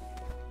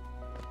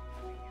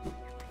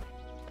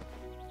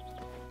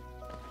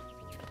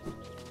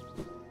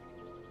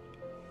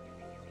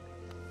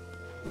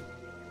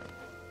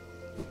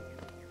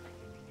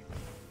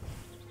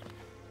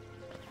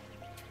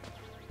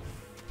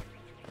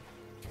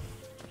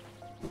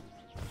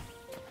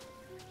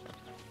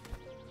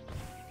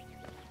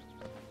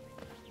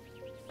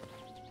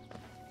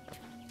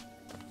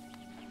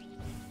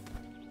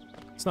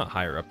 It's not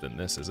higher up than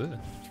this, is it?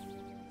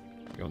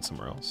 Going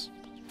somewhere else.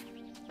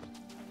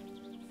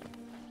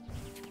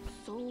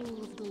 Soul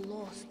of the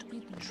lost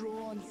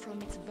withdrawn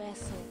from its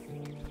vessel.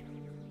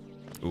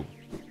 Ooh.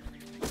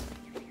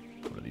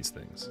 What are these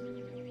things?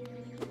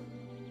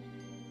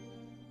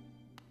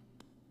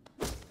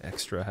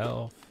 Extra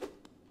health.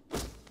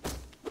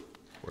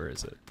 Where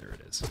is it? There it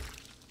is.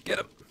 Get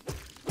him!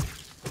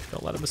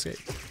 Don't let him escape.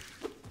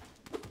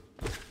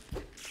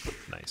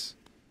 Nice.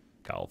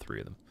 Got all 3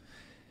 of them.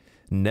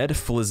 Ned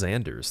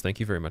Flizanders, thank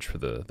you very much for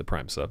the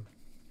Prime sub.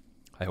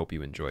 I hope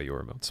you enjoy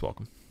your emotes.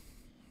 Welcome.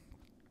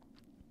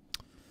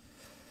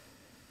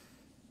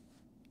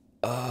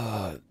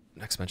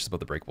 Next mention is about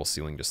the breakable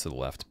ceiling just to the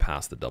left,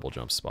 past the double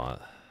jump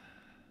spot.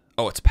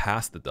 Oh, it's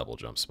past the double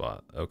jump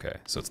spot. Okay,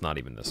 so it's not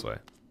even this way.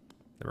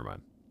 Never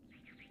mind.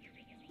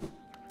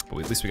 But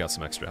at least we got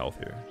some extra health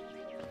here.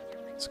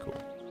 It's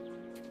cool.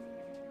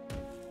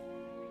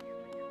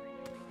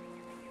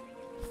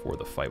 For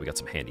the fight, we got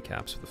some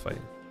handicaps for the fight.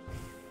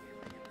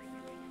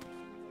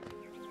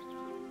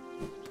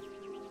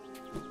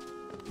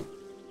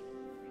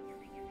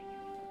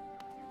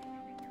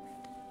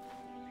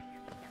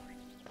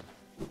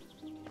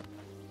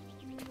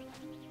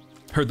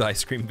 Heard the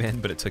ice cream van,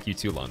 but it took you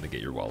too long to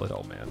get your wallet.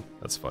 Oh man,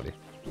 that's funny.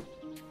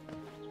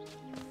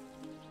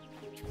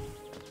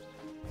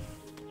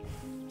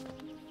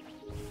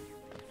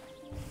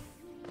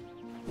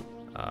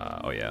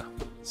 Oh yeah.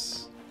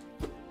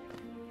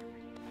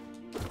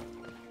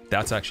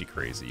 That's actually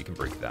crazy. You can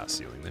break that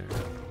ceiling there.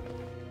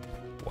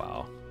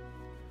 Wow.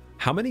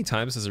 How many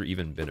times has there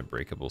even been a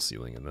breakable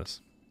ceiling in this?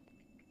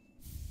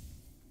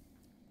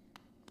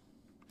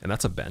 And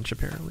that's a bench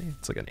apparently.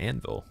 It's like an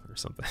anvil or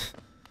something.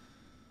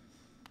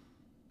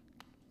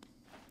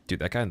 Dude,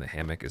 that guy in the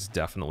hammock is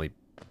definitely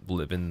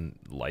living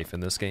life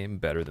in this game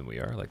better than we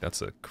are. Like, that's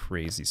a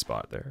crazy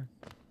spot there.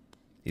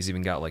 He's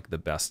even got, like, the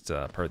best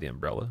part of the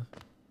umbrella.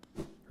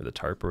 Or the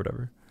tarp or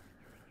whatever.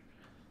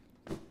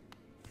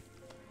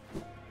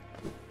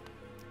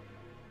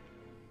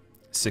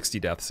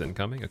 $60 deaths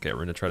incoming? Okay, we're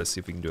going to try to see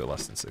if we can do it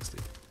less than 60.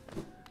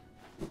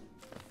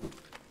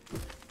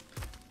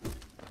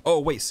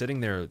 Oh, wait, sitting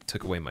there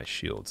took away my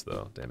shields,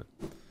 though. Damn it.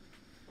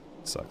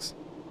 Sucks.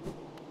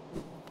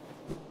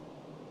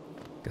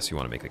 Guess you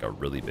want to make like a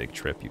really big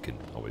trip, you can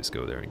always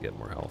go there and get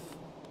more health.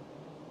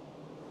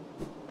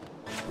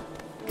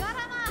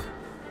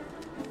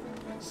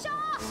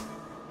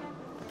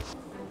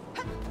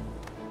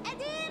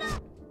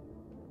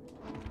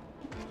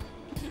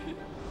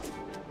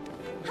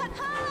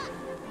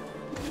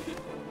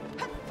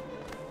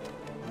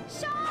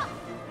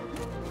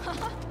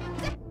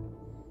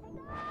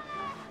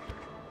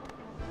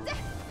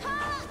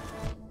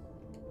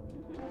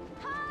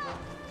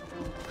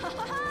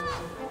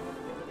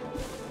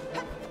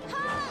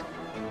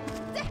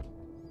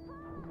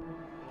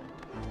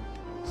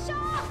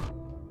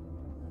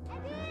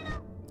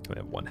 We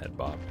have one head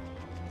bob.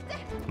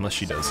 Unless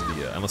she does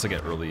the, unless I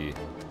get early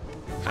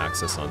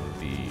access on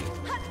the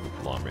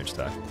long range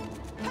attack.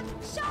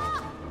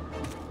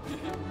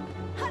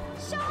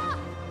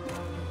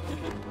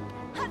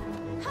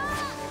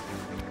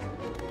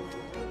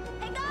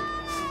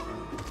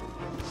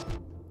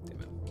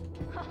 Damn it.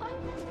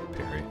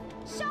 Parry.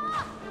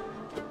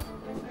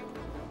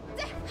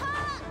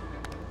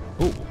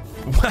 Ooh,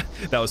 what?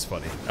 That was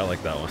funny. I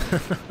like that one.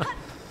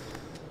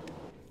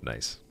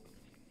 Nice.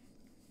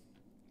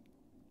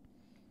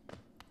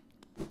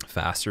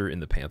 Faster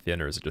in the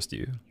Pantheon, or is it just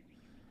you?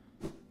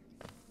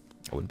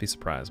 I wouldn't be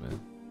surprised, man.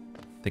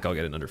 Think I'll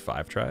get it in under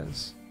 5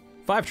 tries?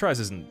 5 tries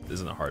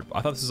isn't a hard...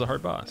 I thought this was a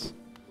hard boss.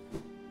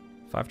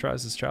 5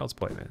 tries is child's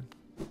play, man.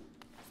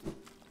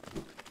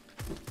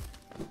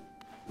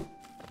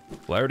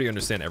 Well, I already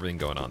understand everything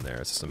going on there.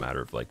 It's just a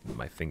matter of, like,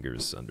 my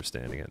fingers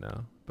understanding it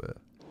now. But,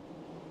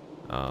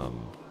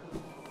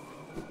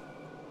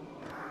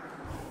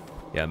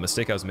 yeah, the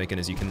mistake I was making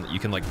is you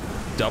can like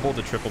double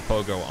the triple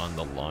pogo on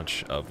the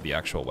launch of the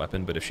actual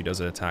weapon, but if she does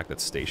an attack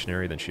that's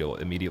stationary, then she'll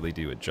immediately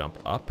do a jump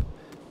up,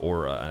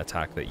 or an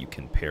attack that you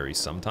can parry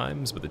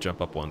sometimes. But the jump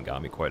up one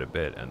got me quite a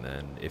bit, and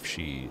then if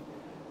she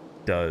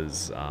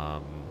does,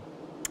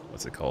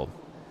 what's it called?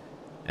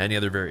 Any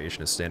other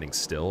variation is standing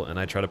still, and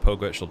I try to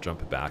pogo it, she'll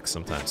jump back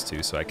sometimes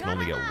too, so I can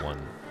only get 1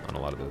 on a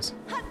lot of those,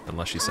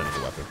 unless she's sending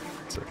the weapon.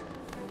 That's it.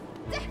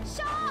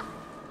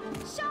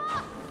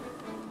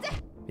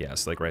 Yeah,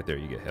 so like right there,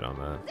 you get hit on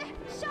that.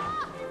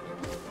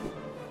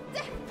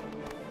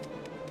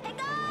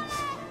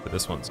 But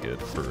this one's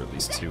good for at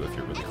least 2 if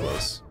you're really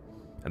close.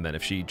 And then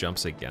if she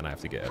jumps again, I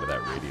have to get out of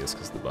that radius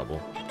because of the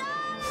bubble.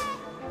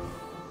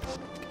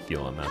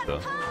 Feel on that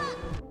though.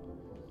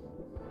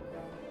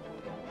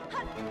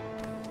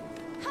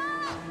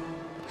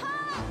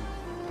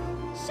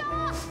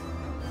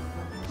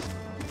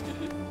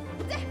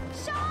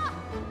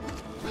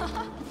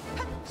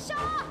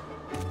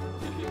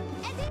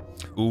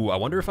 Ooh, I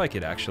wonder if I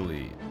could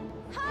actually...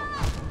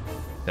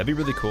 That'd be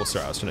really cool.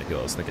 Sorry, I was trying to heal.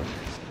 I was thinking...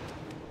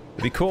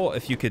 It'd be cool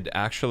if you could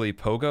actually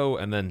pogo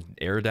and then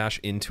air dash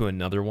into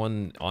another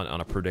one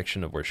on a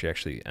prediction of where she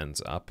actually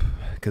ends up.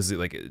 Because,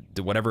 like,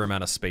 whatever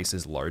amount of space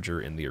is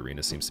larger in the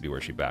arena seems to be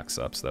where she backs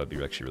up. So that would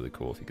be actually really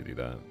cool if you could do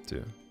that,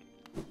 too.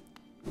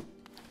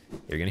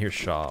 You're going to hear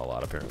Shaw a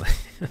lot, apparently.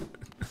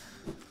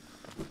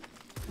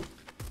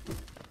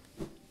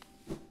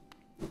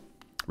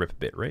 Rip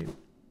bitrate?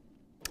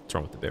 What's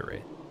wrong with the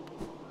bitrate?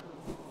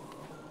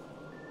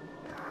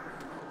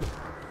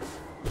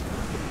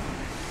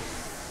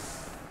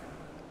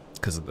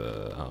 Because of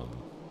the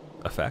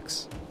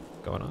effects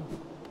going on.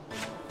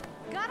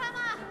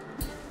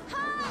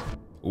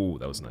 Ooh,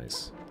 that was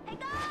nice.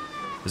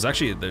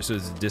 There's a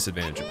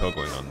disadvantage of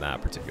pogoing on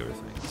that particular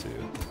thing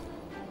too.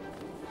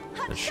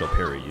 And she'll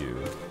parry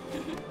you.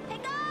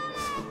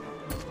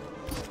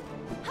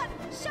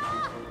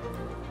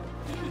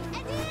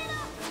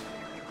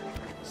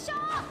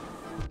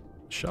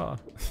 Shaw.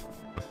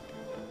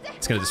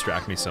 It's gonna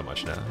distract me so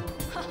much now.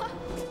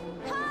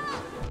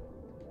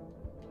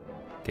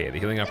 Okay, the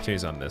healing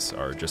opportunities on this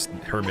are just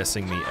her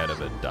missing me out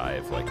of a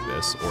dive like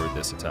this, or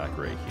this attack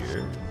right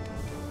here.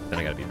 Then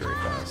I gotta be very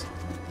fast.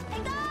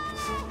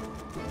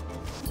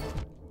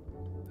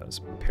 That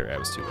was parry. I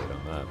was too late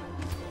on that.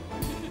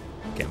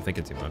 Okay, I'm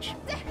thinking too much.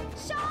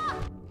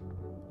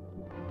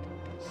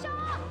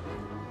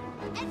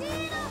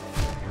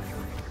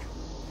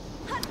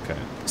 Okay,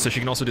 so she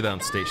can also do that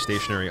on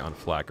stationary on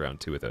flat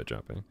ground too without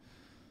jumping.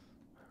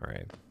 All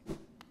right.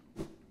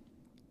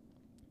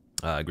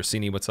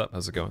 Grassini, what's up?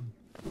 How's it going?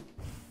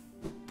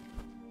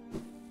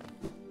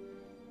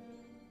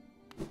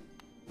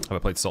 Have I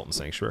played Sultan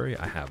Sanctuary?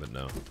 I haven't,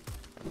 no.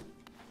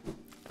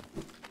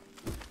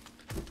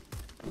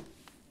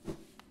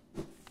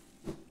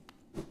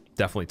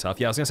 Definitely tough.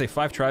 Yeah, I was gonna say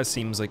 5 tries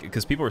seems like,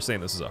 because people were saying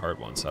this is a hard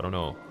one, so I don't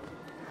know.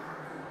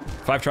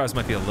 5 tries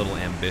might be a little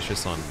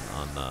ambitious on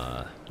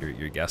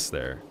your guess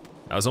there.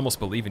 I was almost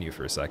believing you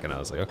for a second. I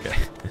was like, okay.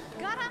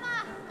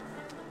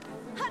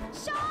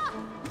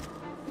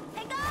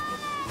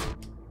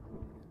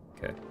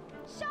 Okay.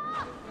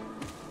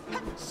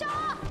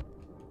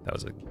 That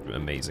was an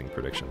amazing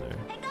prediction there.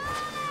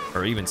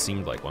 Or even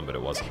seemed like one, but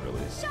it wasn't really.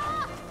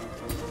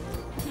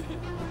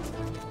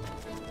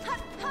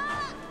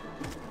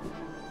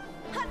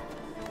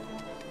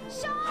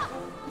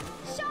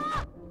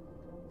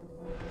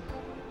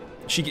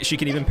 She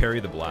can even parry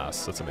the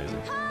blast. That's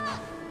amazing.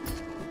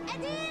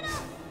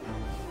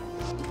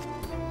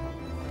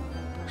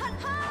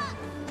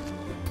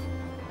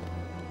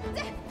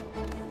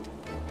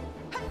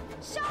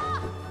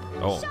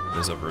 Oh,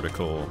 there's a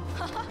vertical.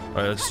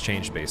 I just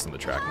changed based on the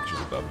tracking because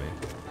she's above me.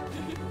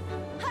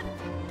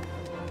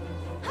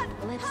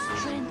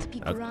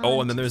 Oh,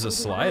 and then there's a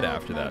slide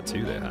after that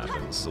too that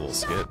happens. It's a little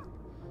skid.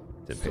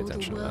 Didn't pay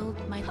attention to that.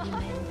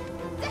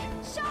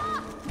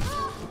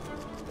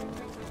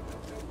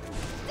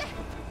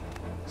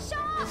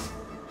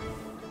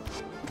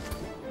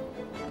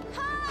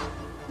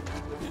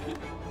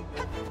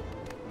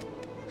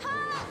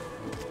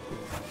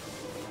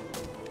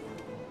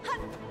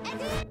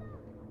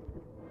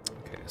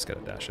 Just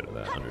gotta dash out of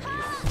that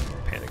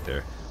underneath. Panic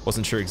there.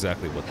 Wasn't sure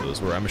exactly what those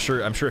were. I'm sure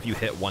if you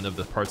hit one of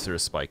the parts that are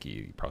spiky,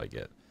 you probably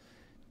get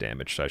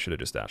damaged. So I should have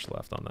just dashed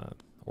left on that,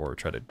 or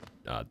try to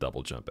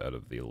double jump out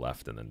of the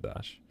left and then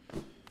dash.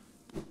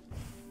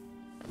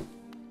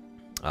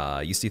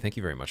 UC, thank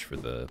you very much for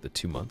the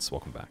 2 months.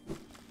 Welcome back.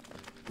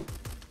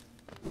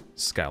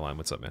 Skyline,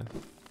 what's up, man?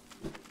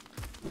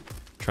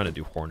 trying to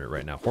do Hornet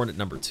right now. Hornet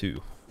number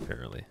 2,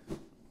 apparently.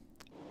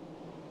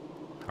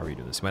 How are you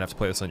doing this? You might have to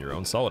play this on your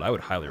own. Solid. I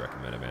would highly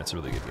recommend it, man. It's a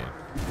really good game.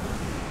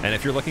 And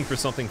if you're looking for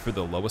something for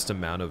the lowest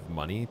amount of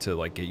money to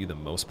like get you the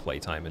most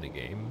playtime in a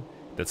game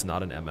that's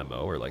not an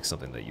MMO or like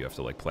something that you have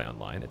to like play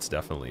online, it's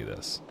definitely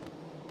this.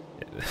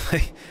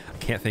 I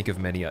can't think of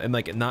many, and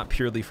like not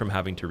purely from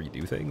having to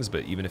redo things,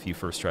 but even if you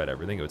first tried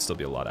everything, it would still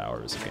be a lot of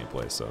hours of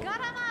gameplay. So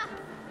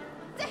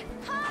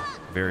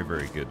very,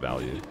 very good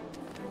value.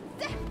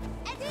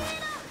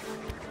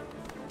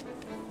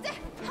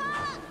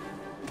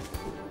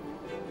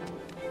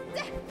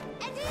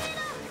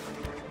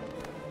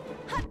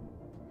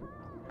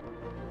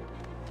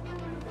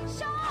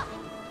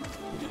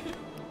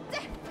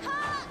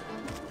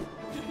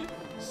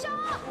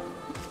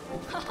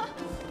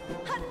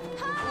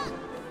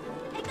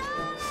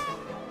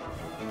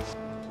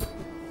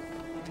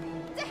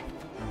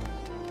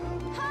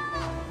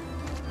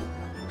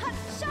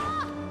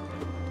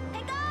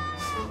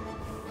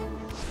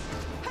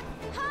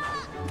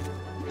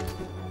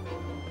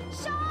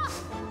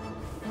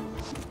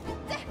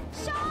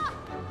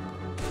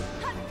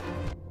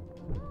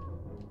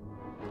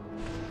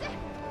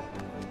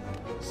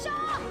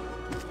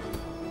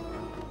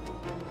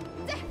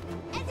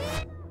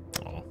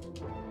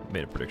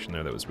 Made a prediction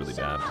there that was really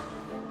bad.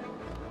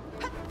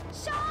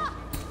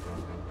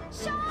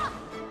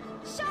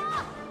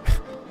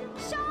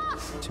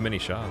 Too many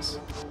shots.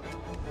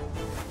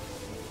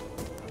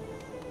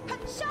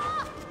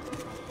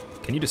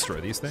 Can you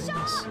destroy these things?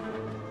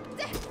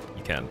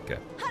 You can, okay.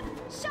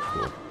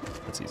 Cool.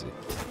 That's easy.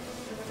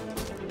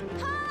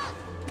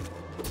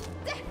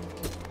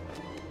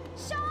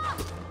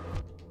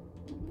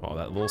 Oh,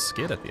 that little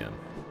skid at the end.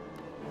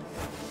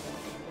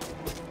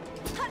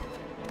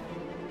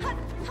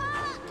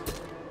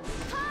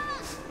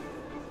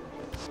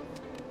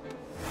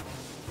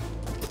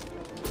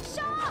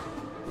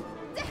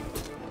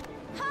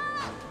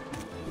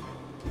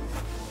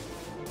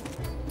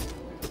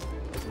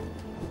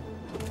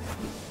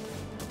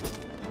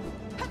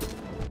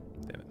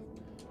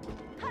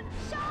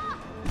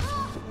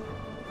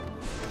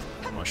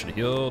 I should have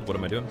healed. What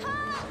am I doing?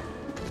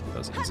 That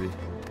was easy.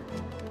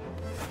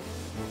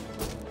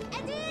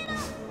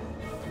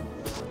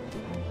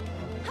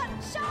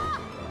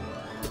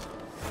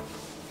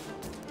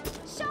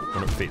 I wonder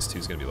what phase 2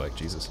 is going to be like.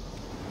 Jesus.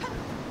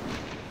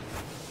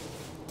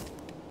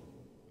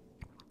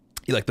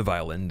 You like the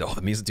violin? Oh,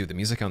 the music, dude. The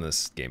music on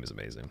this game is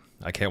amazing.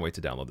 I can't wait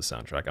to download the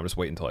soundtrack. I'm just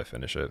waiting until I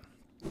finish it,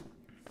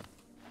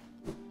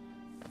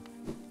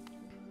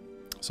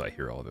 so I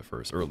hear all of it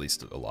first, or at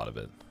least a lot of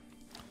it.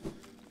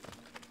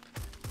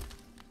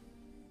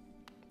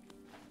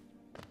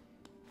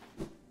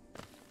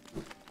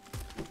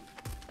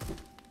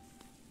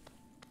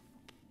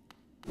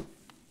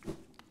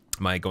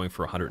 Am I going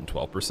for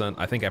 112%?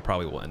 I think I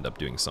probably will end up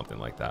doing something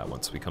like that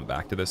once we come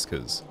back to this,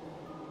 because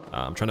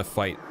I'm trying to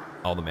fight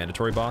all the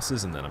mandatory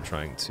bosses, and then I'm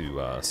trying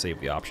to save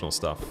the optional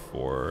stuff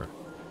for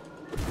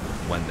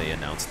when they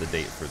announce the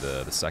date for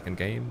the second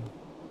game.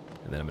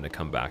 And then I'm going to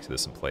come back to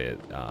this and play it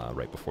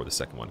right before the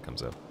second one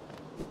comes out,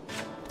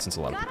 since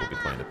a lot of people will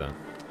be playing it then.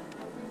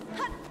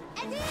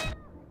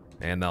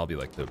 And that'll be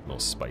like the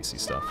most spicy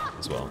stuff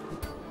as well.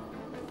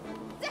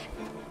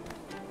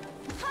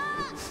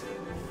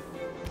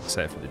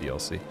 Excited for the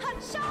DLC.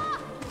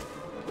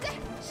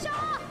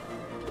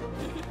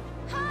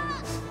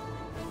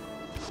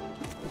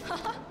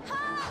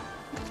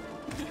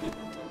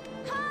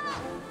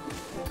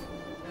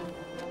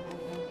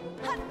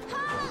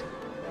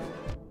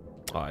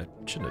 Oh, I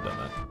shouldn't have done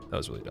that. That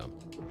was really dumb.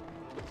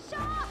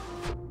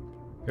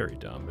 Very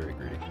dumb, very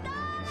greedy.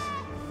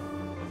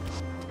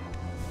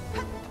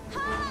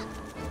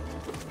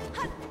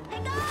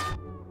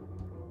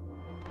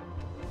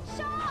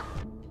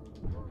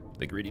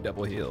 The greedy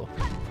double heal.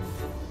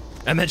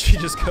 And then she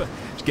just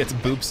gets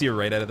boopsy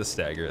right out of the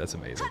stagger. That's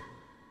amazing.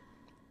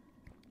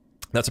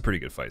 That's a pretty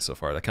good fight so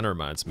far. That kind of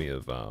reminds me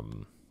of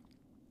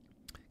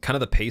kind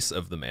of the pace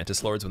of the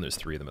Mantis Lords when there's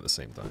 3 of them at the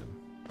same time.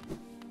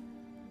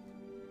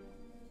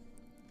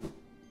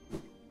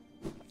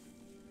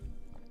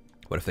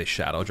 What if they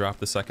shadow drop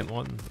the second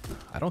one?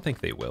 I don't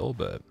think they will,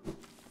 but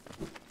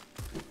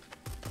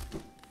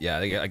yeah,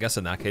 I guess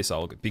in that case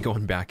I'll be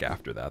going back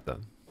after that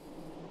then.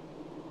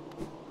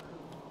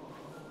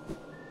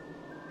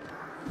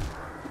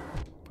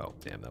 Oh,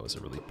 damn, that was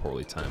a really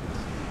poorly timed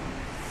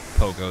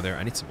pogo there.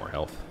 I need some more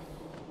health.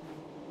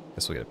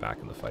 Guess we'll get it back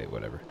in the fight,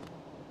 whatever.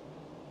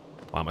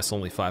 Wow, am I still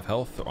only 5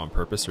 health on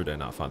purpose, or did I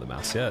not find the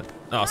mask yet?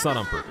 No, it's not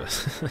on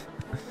purpose.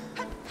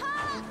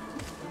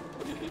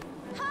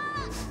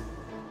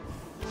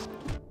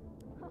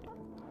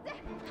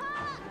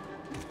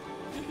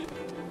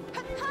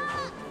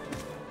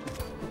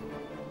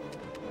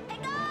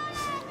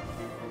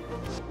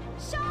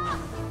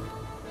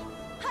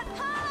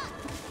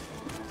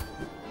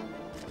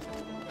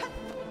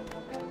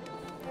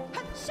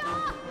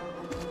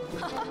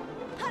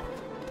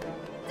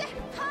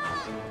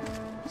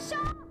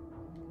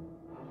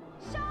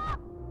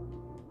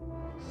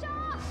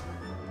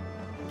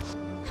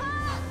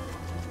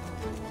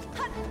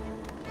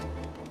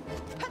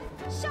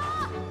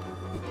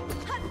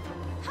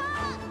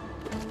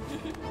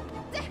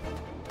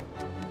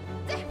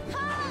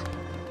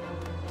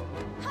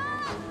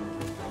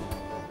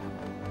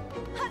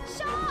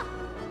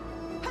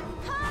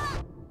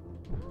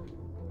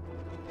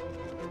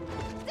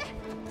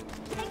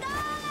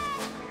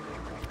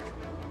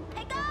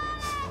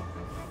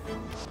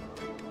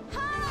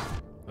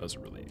 That was a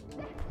really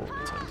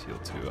poorly timed heal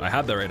too. I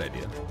had the right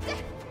idea.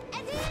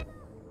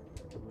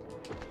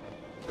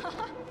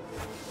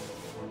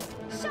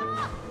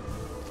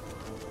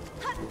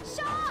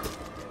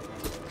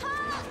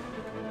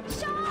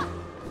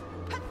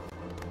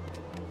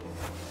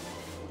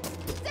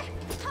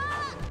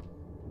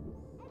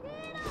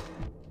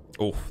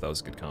 Oh, that was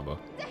a good combo.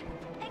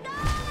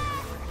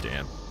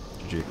 Damn.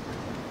 GG.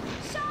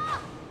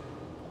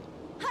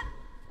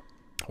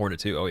 Hornet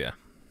too. Oh yeah.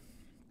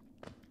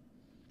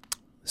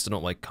 Still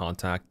don't like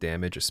contact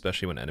damage,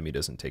 especially when enemy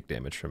doesn't take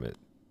damage from it.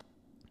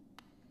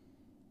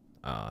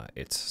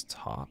 It's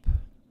top.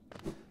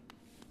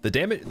 The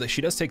damage,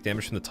 she does take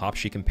damage from the top.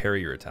 She can parry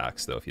your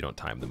attacks though if you don't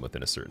time them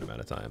within a certain amount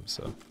of time.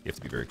 So you have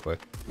to be very quick.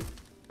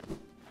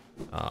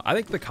 I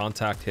think the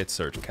contact hits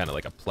are kind of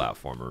like a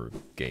platformer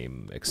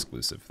game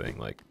exclusive thing.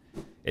 Like,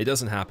 it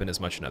doesn't happen as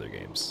much in other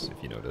games,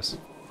 if you notice.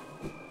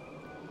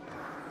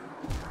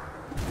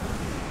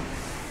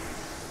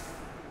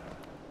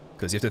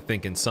 Because you have to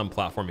think in some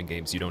platforming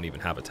games you don't even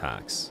have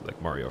attacks,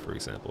 like Mario, for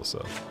example.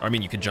 So, I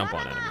mean, you can jump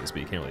on enemies, but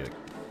you can't really, like,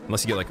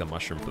 unless you get like a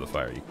mushroom for the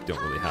fire, you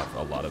don't really have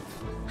a lot of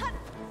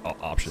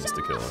options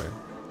to kill, right?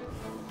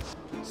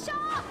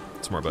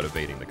 It's more about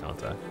evading the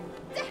contact.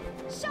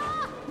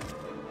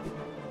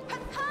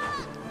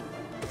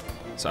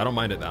 So I don't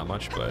mind it that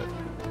much, but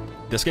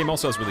this game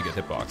also has really good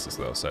hitboxes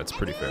though, so it's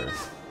pretty fair.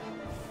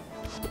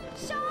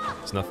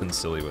 It's nothing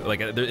silly with, like,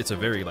 it's a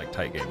very like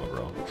tight game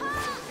overall.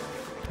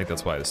 I think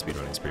that's why the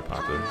speedrunning is pretty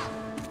popular.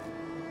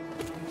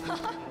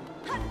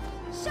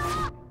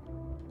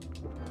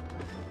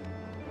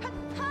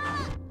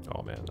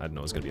 Oh man, I didn't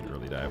know it was gonna be an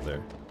early dive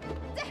there.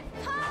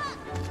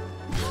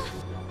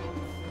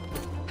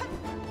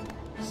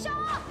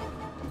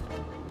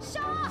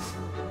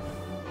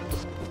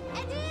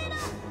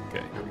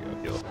 Okay, here we go,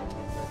 heal.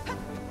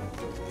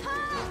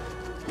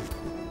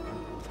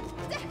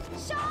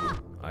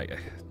 I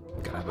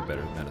gotta have a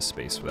better amount of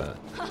space for that.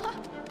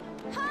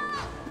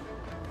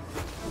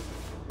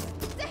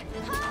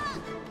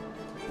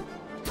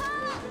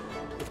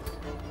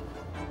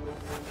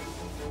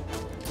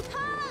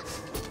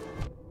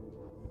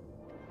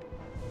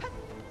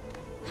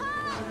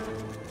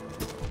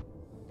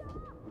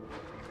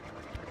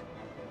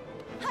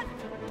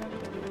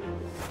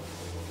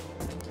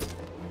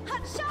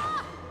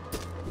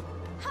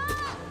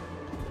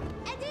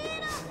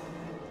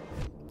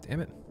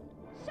 Damn it.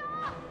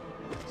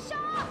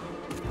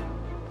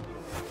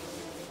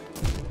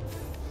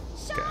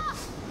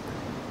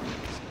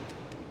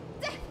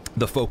 Okay.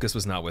 The focus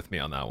was not with me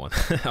on that one.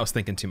 I was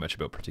thinking too much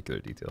about particular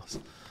details.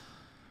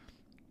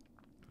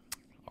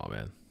 Oh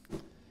man.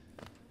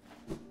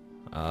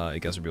 You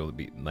guys will be able to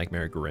beat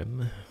Nightmare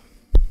Grim.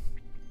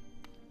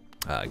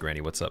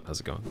 Granny, what's up? How's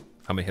it going?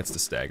 How many hits to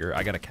stagger?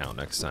 I gotta count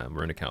next time.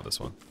 We're gonna count this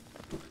one.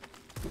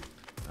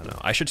 I don't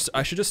know. I should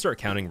just start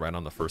counting right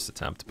on the first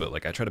attempt, but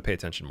like I try to pay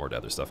attention more to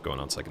other stuff going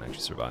on so I can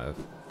actually survive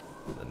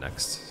the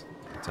next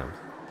attempt.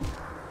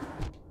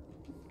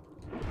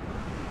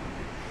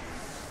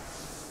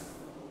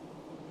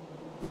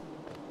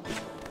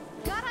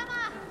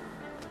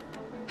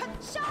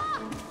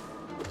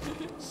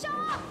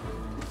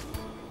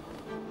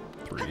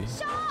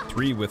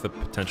 Three with a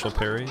potential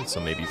parry,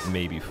 so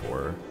maybe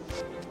 4.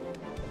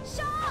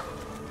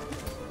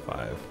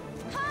 5,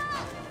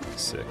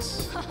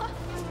 6.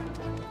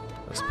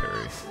 That's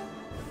parry.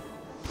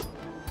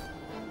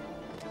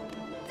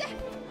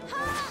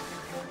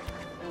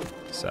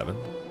 7,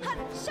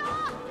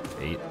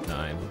 8,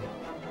 9.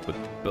 But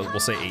we'll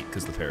say 8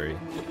 because the parry.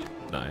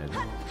 9,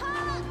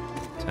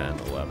 10,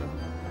 11,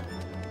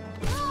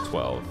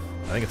 12.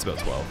 I think it's about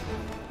 12.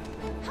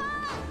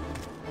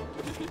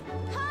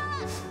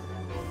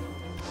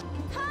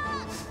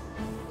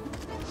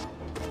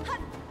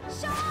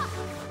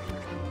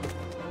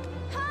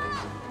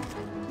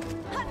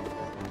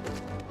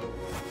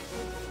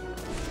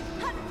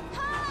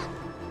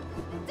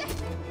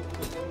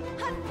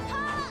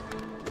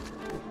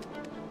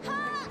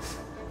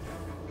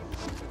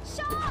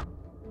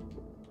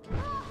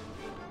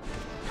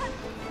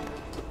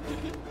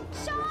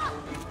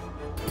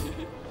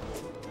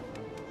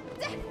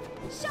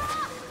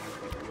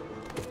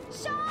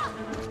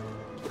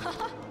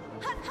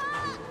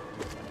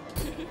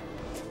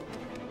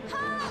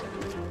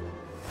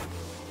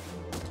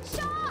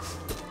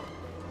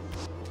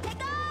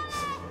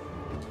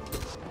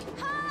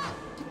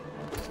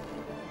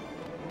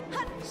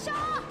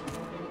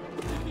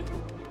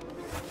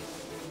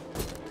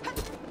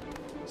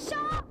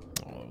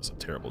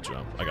 Terrible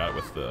jump. I got it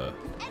with the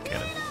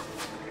cannon.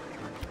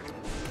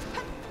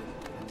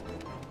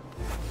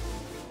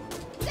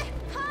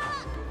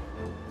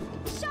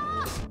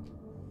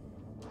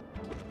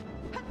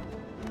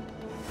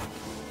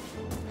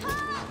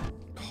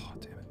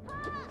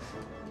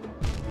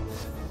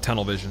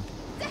 Tunnel vision.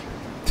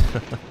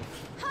 That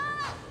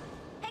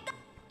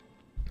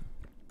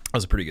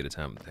was a pretty good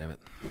attempt, damn it.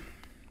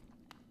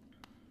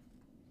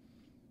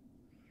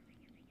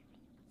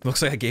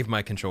 Looks like I gave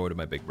my controller to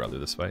my big brother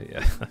this fight.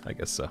 Yeah, I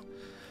guess so.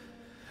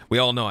 We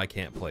all know I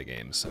can't play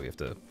games, so we have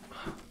to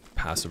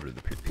pass over to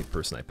the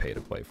person I pay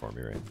to play for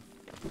me, right?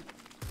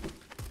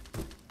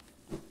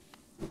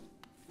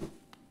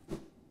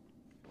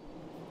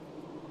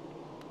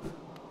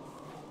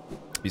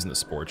 Using the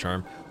Spore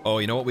Charm. Oh,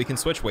 you know what? We can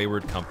switch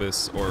Wayward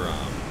Compass or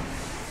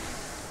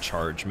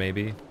Charge,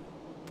 maybe.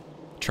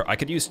 I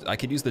could use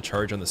the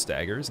Charge on the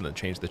Staggers and then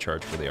change the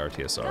Charge for the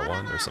RTSR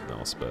one or something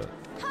else, but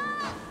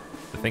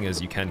the thing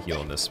is, you can heal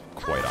on this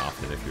quite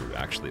often if you're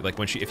actually like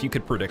if you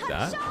could predict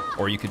that,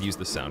 or you could use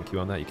the sound cue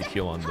on that. You could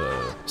heal on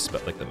the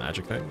like the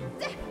magic thing,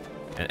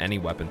 and any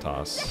weapon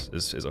toss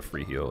is a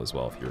free heal as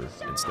well if you're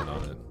instant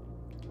on it.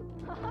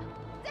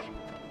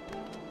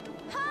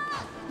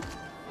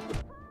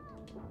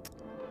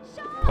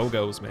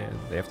 Pogos, man,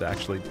 they have to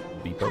actually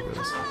be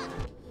pogos.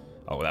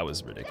 Oh, that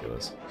was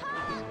ridiculous.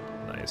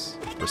 Nice.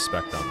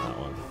 Respect on that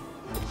one.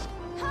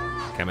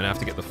 Okay, I'm gonna have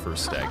to get the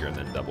first stagger and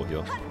then double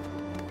heal.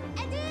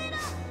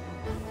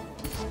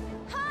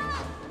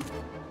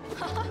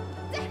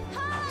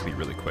 To be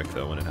really quick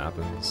though when it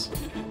happens.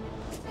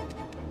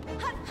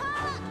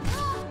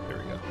 There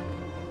we go.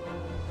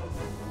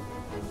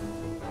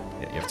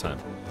 Yeah, you have time.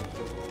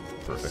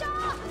 Perfect.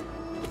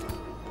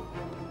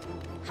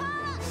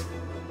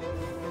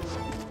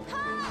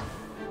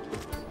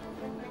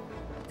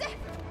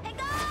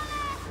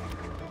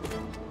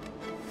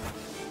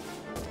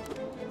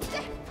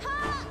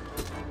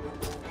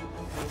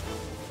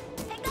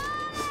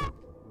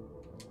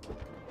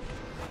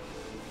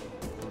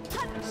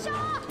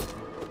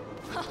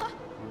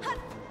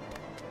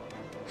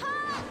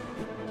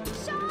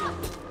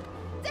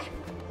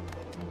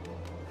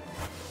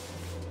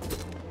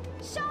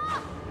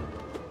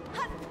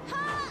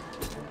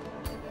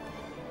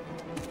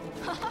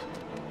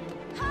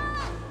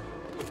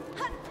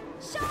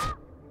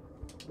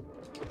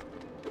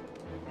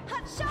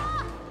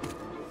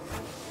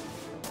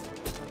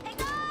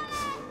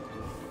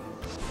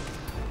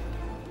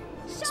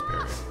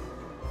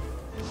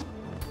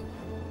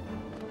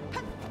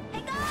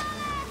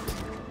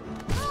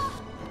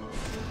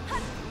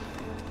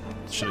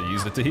 Should have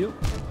used it to heal.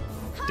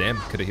 Damn,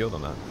 could have healed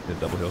on that. Could have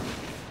double healed.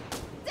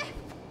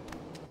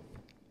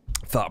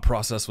 Thought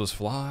process was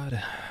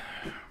flawed.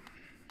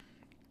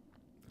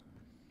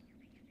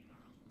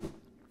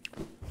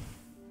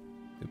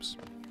 Oops.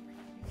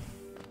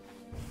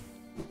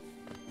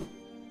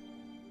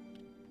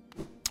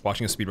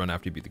 Watching a speedrun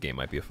after you beat the game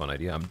might be a fun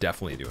idea. I'm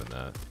definitely doing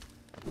that.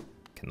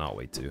 Cannot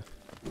wait to.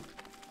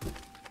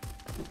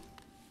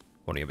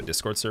 Want to have a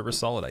Discord server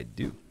solid? I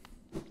do.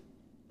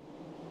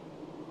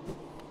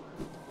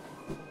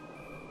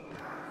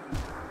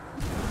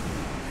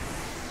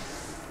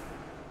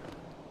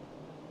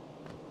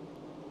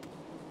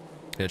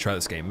 Gonna try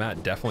this game.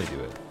 Matt, definitely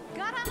do it.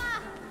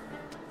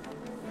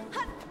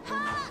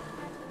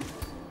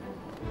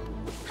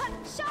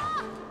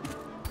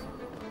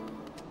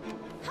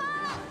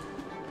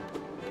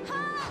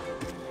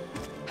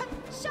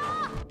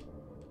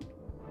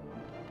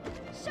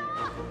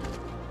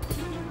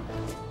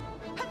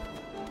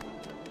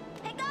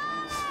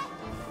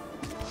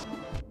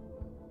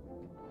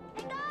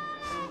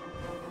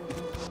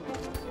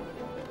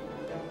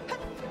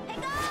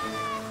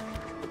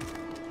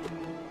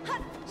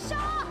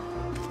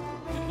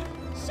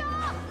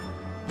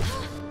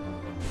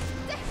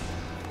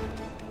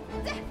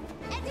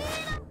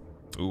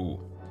 Ooh.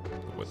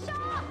 What?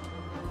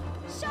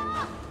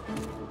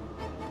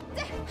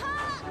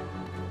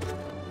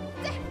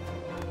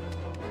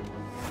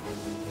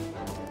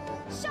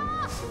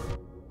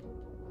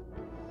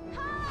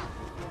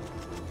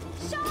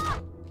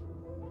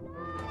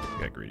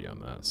 Got greedy on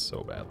that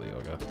so badly,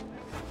 Yoga.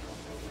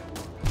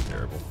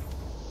 Terrible.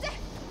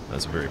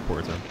 That's a very poor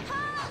attempt.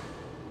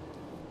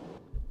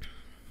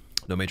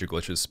 No major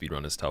glitches,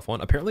 speedrun is a tough one.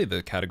 Apparently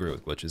the category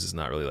with glitches is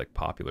not really like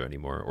popular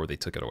anymore, or they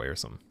took it away or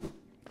something.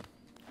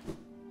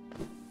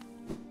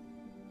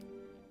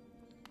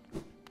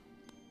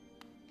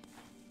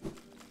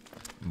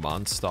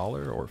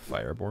 Monstaller or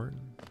Fireborn?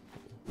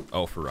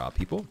 Oh, for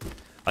people?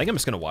 I think I'm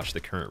just gonna watch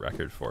the current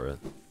record for it.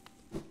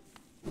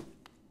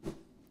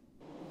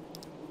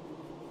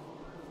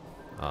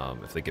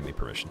 If they give me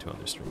permission to on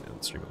their stream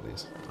at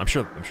least. I'm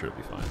sure it'll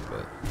be fine,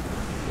 but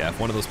yeah, if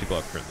one of those people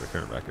have their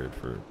current record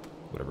for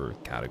whatever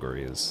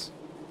category is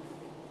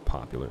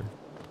popular.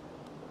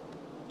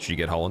 Should you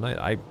get Hollow Knight?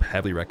 I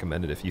heavily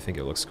recommend it if you think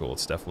it looks cool.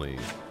 It's definitely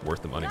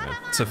worth the money, man.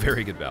 It's a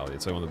very good value.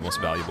 It's like one of the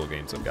most valuable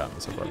games I've gotten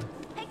so far. Or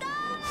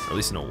at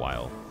least in a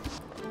while.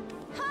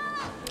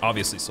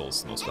 Obviously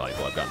Soul's the most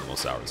valuable. I've gotten the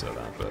most hours out of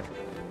that, but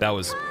that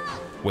was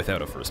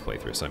without a first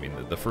playthrough. So I mean,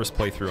 the first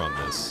playthrough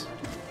on this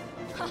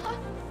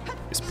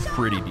is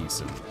pretty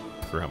decent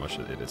for how much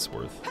it is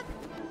worth.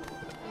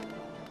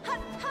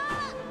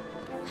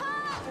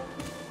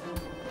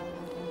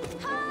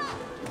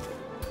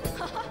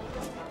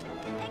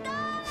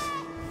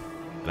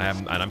 And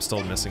and I'm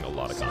still missing a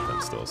lot of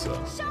content still. So,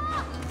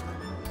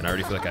 and I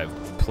already feel like I've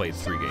played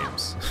 3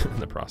 games in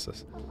the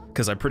process,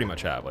 because I pretty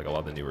much have. Like a lot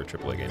of the newer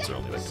AAA games are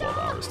only like 12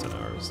 hours, 10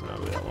 hours, not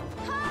really that long,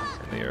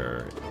 and they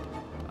are,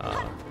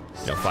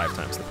 you know, 5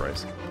 times the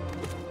price.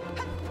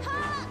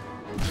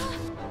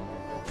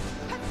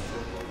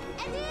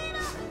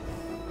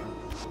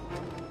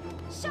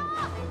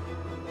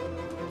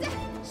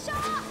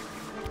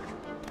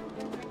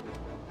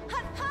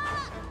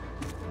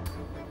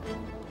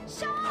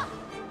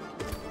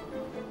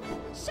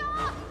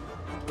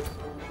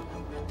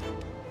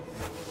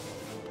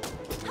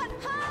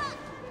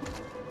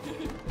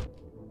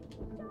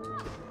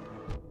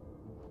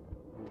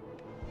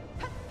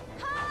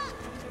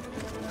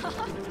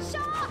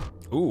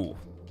 Ooh,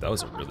 that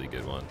was a really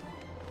good one.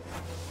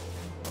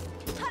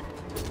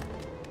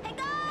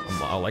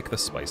 I like the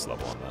spice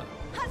level on that.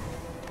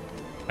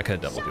 I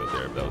could have double killed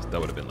there, but that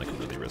would have been like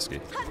really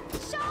risky.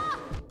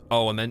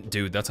 Oh, and then,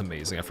 dude, that's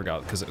amazing. I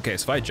forgot. Because, okay,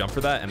 so if I jump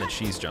for that and then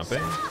she's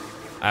jumping,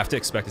 I have to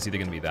expect it's either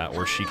going to be that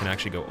or she can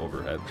actually go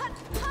overhead.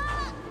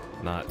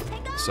 Not,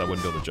 so I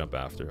wouldn't be able to jump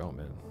after. Oh,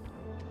 man.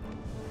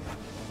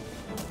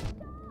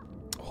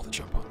 Oh, the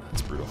jump on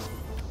that's brutal.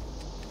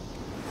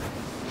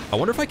 I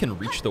wonder if I can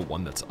reach the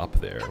one that's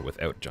up there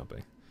without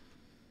jumping.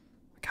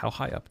 Like, how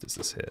high up does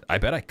this hit? I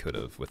bet I could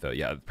have without,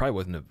 yeah, it probably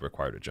wouldn't have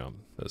required a jump.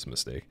 That was a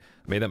mistake.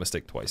 I made that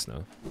mistake twice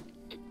now.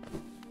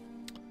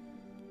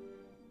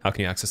 How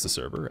can you access the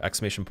server?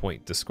 Exclamation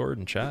point Discord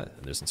and chat,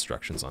 and there's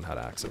instructions on how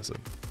to access it.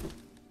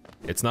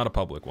 It's not a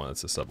public one,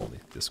 it's a sub-only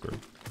Discord.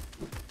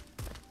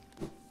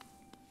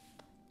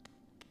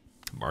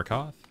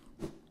 Markov?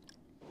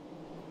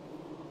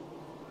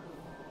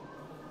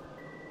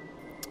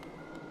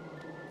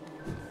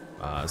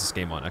 Is this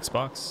game on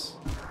Xbox?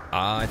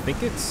 I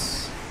think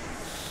it's...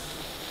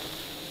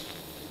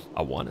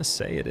 I want to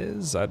say it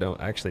is. I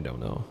actually don't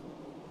know.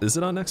 Is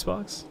it on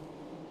Xbox?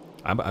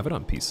 I have it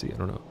on PC. I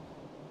don't know.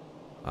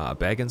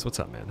 Baggins, what's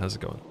up, man? How's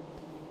it going?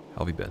 How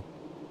have you been?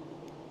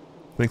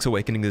 Link's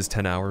Awakening is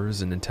 10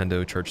 hours and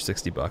Nintendo charged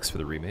 $60 for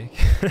the remake.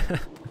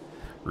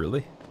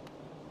 Really?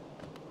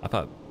 I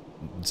thought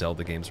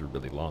Zelda games were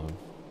really long.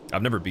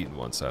 I've never beaten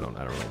one, so I don't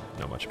really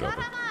know much about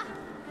them.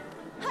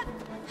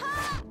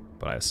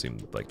 But I assume,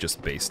 like,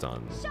 just based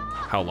on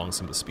how long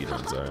some of the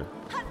speedruns are.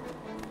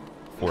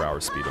 4-hour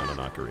speedrun on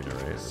Ocarina,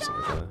 right? Or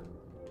something like that.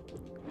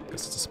 I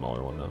guess it's a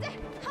smaller one, though.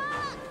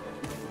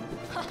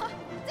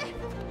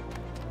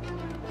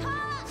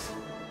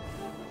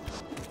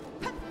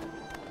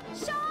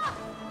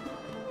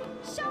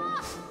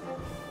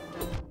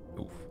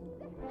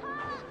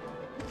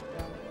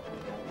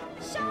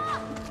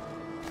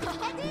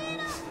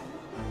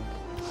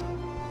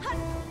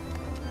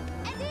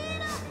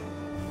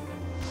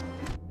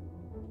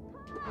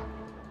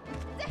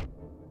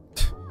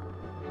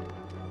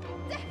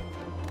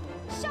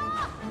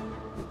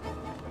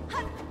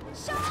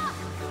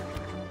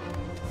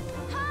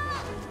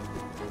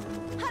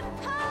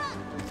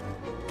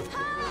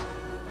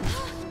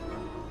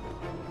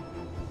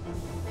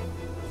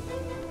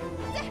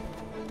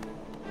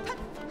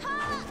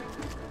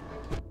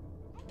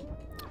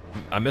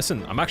 I'm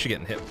actually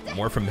getting hit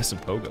more from missing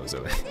pogos, I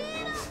think.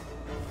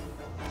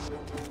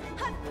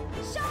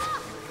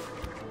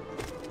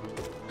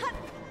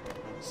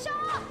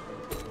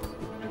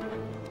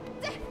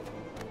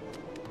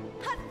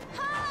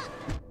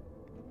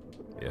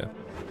 Yeah,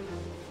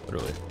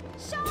 literally.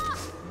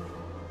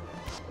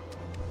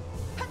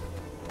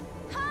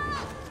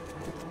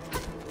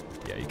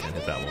 Yeah, you can't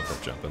hit that one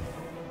without jumping.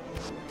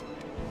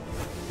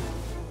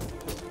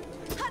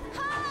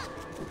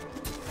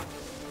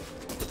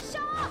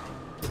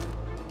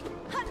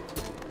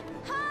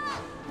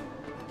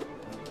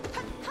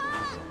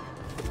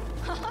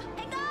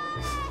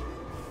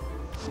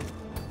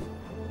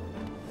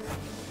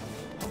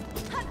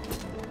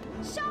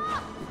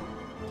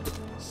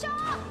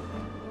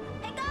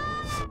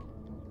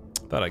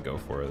 Thought I'd go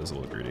for it. It was a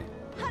little greedy.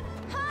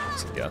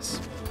 It's a guess.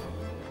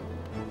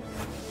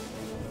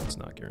 It's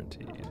not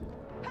guaranteed. Okay,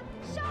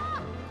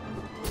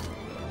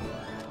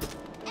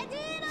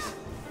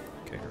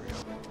 here we go.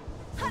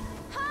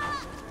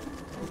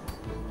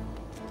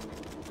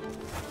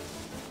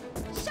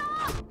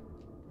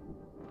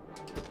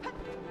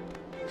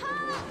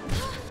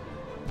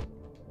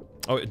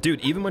 Oh,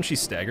 dude, even when she's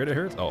staggered, it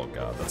hurts? Oh,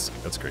 God,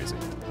 that's crazy.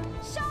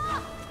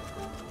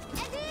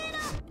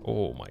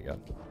 Oh, my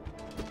God.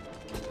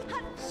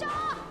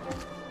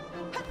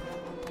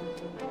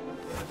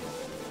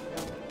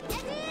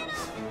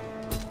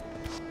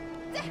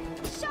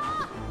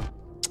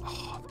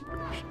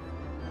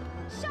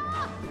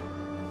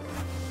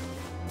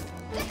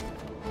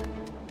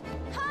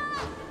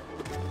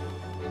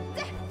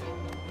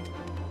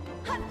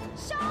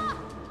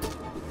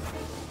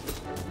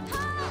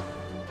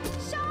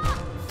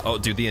 Oh,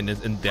 dude, in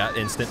that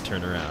instant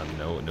turnaround,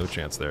 no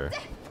chance there.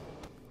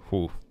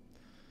 Whew.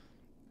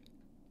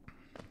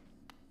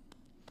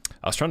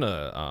 I was trying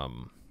to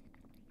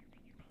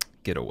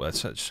get away. I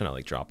was trying to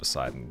like drop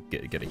aside and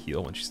get a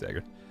heal when she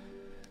staggered.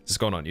 Is this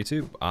going on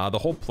YouTube? The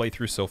whole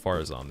playthrough so far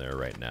is on there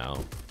right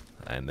now.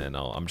 and then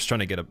I'm just trying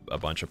to get a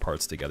bunch of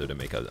parts together to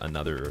make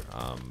another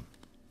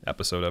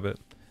episode of it,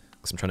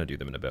 because I'm trying to do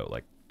them in about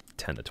like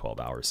 10 to 12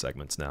 hour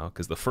segments now,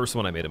 because the first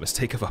one I made a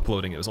mistake of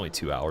uploading. It was only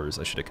 2 hours.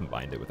 I should have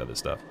combined it with other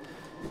stuff.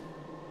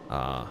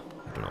 I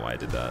don't know why I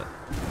did that.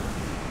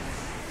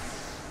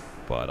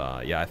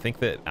 But yeah, I think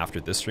that after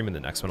this stream and the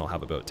next one, I'll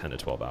have about 10 to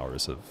 12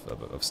 hours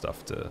of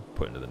stuff to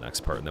put into the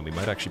next part, and then we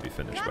might actually be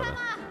finished by then.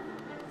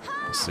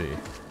 We'll see.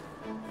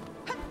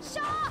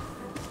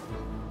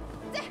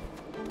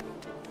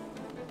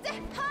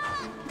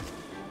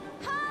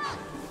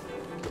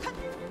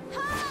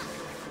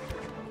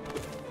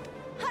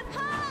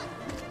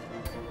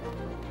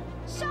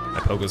 My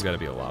Pogo's got to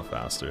be a lot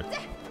faster. I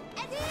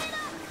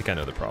think I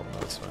know the problem,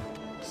 that's fine.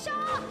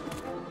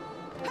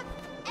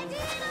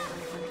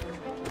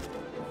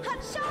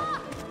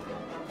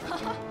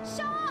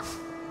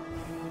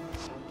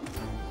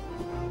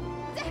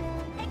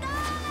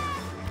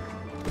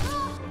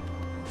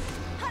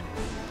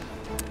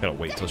 Gotta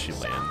wait till she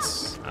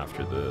lands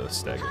after the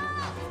stagger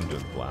from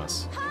doing the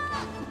blast.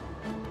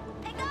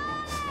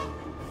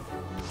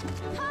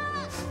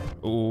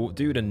 Oh,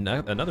 dude,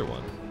 another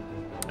one.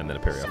 And then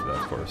a parry after that,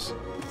 of course.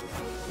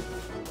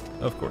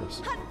 Of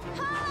course.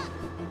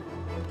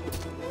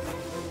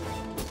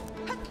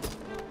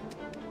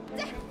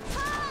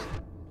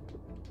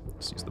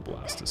 Let's use the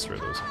blast to destroy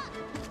those.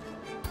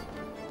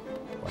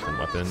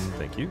 Weapon,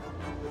 thank you.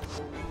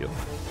 Heal.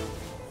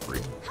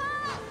 Free.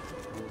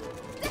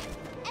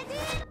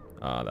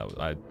 That was,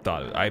 I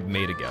thought, I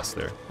made a guess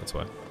there, that's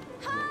why.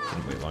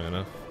 Didn't wait long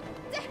enough.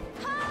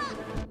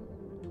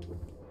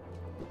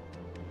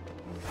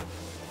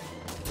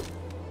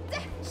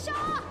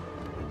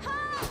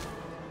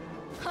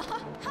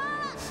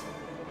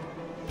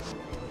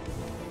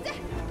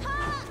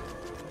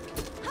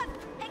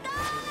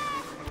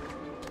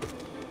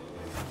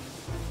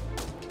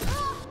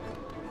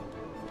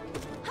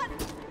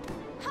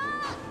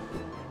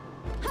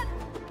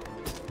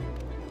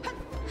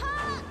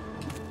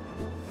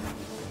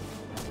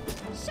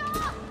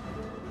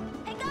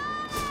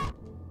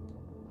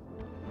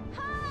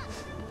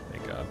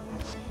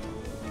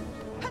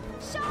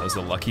 That was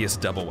the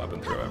luckiest double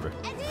weapon throw ever.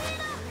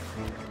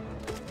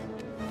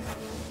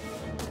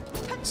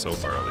 So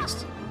far, at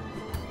least.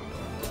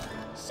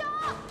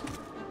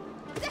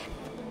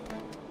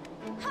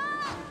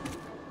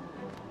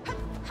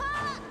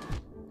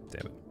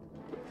 Damn it.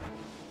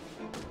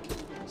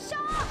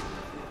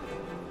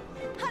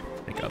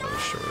 Thank God that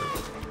was short.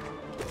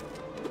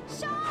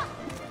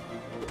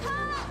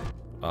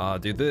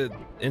 Dude, the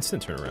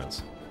instant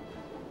turnarounds.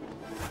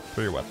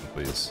 Throw your weapon,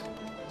 please.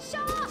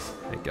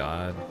 Thank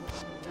God.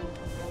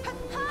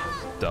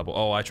 Double.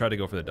 Oh, I tried to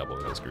go for the double,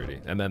 but it was greedy.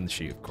 And then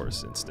she, of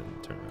course,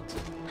 instant turnarounds.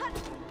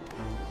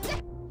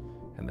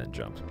 And then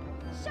jumps.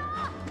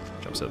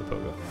 Jumps out of the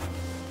pogo.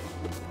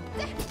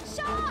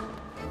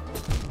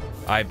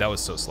 That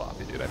was so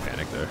sloppy, dude. I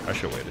panicked there. I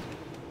should have waited.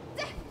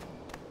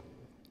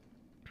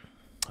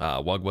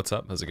 Wug, what's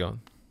up? How's it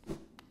going?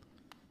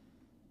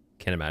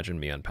 Can't imagine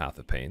me on Path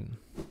of Pain.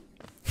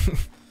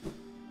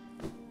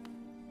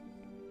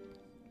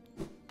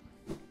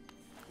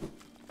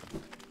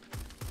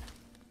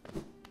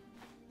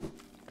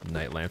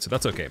 Night Lancer.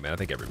 That's okay, man. I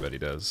think everybody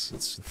does.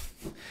 It's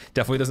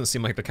definitely doesn't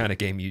seem like the kind of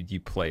game you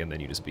play and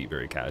then you just beat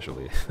very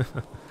casually.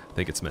 I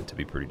think it's meant to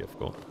be pretty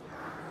difficult.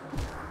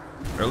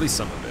 Or at least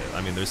some of it.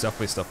 I mean, there's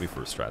definitely stuff we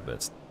first tried,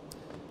 but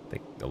I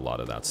think a lot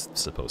of that's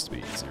supposed to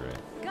be easy, right?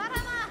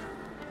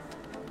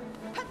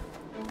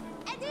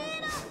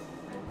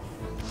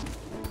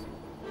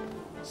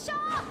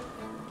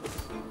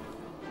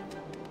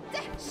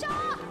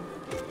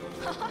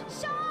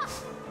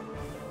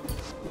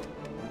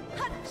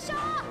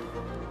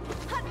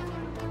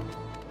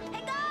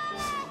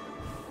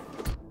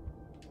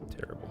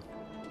 Terrible.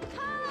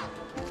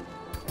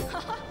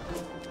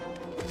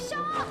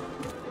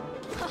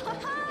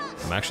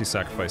 I'm actually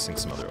sacrificing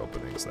some other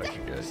openings that I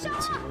can get you to. There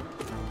we go.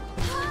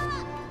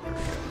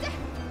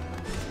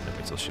 And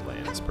wait till she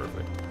lands.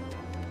 Perfect.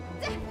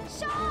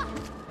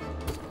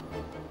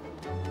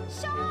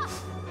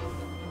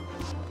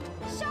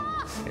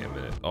 Okay, a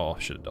minute. Oh,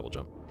 should have double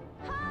jumped.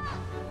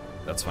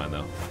 That's fine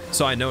though.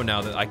 So I know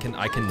now that I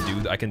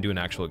can do an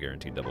actual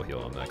guaranteed double heal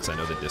on that, because I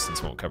know the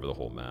distance won't cover the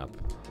whole map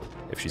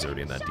if she's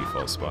already in that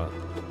default spot.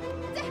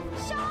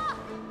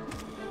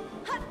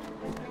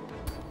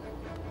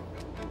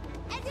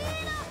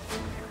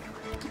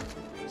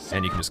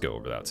 And you can just go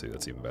over that too.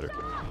 That's even better.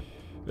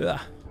 Ugh.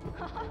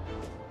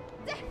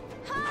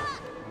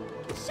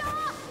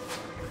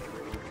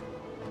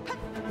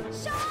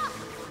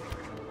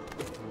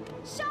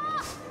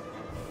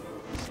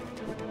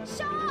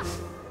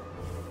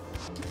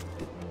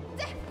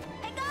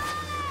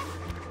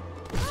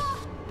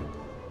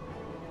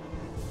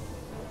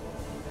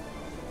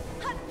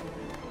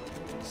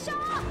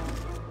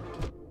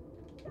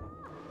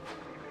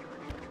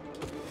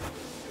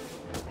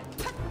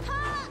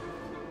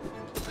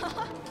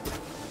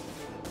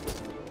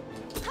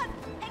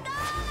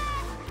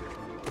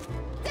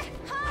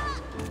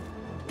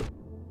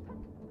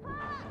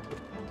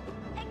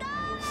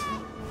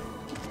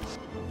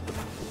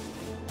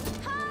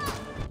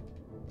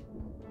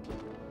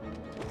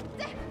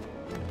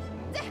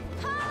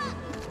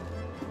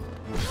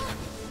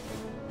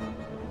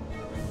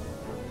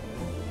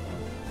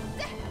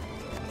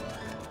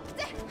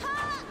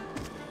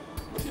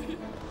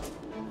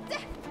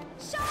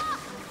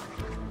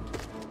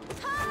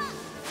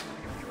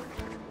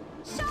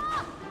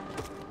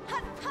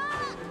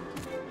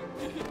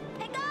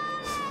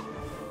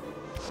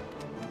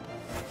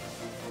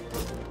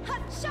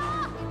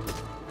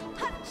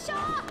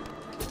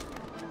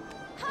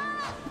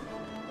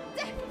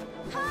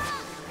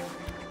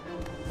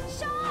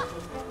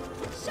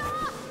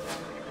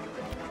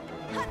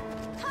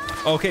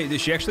 Okay,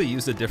 she actually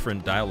used a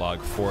different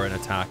dialogue for an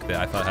attack that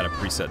I thought had a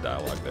preset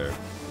dialogue there.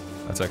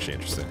 That's actually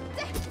interesting.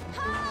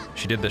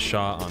 She did the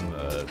shot on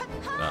the,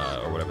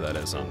 or whatever that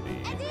is, on the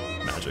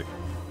magic.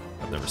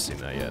 I've never seen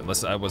that yet,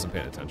 unless I wasn't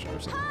paying attention or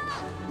something.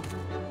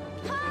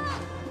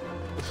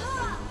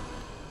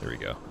 There we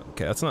go.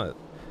 Okay, that's not...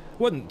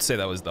 Wouldn't say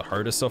that was the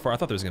hardest so far. I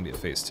thought there was going to be a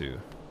phase 2.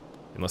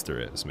 Unless there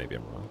is. Maybe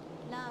I'm wrong.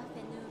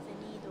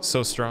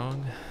 So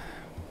strong.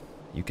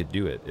 You could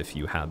do it if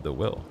you had the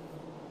will.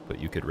 But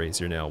you could raise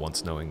your nail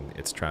once knowing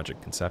its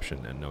tragic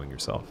conception and knowing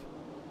yourself.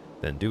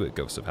 Then do it,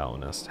 Ghost of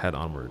Hallownest. Head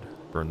onward.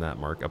 Burn that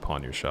mark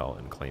upon your shell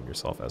and claim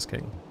yourself as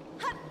king.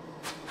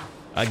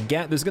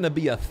 Again, there's going to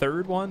be a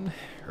third one?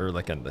 Or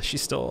like,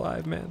 she's still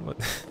alive, man? What?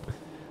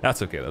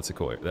 That's okay. That's a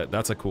cool.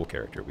 That's a cool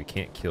character. We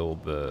can't kill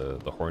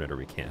the Hornet, or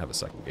we can't have a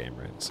second game,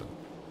 right? So.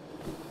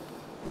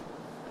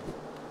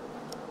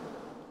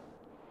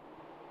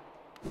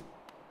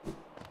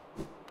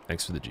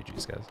 Thanks for the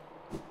GGs, guys.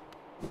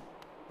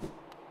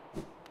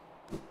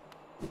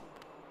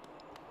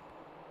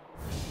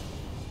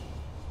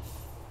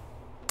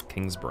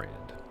 King's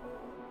Brand.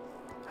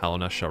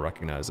 Hallownest shall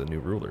recognize a new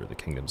ruler. The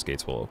kingdom's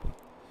gates will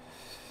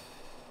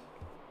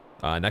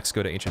open. Next,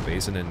 go to Ancient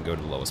Basin and go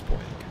to the lowest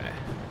point. Okay.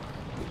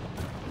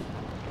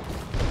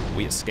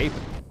 We escape.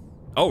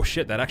 Oh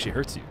shit, that actually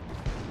hurts you.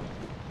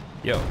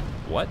 Yo,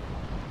 what?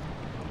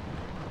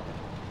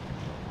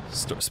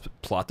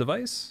 Plot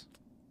device?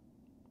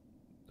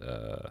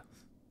 Oh,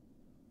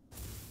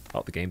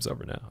 the game's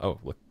over now. Oh,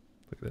 look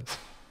at this.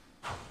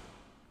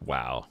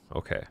 Wow,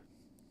 okay.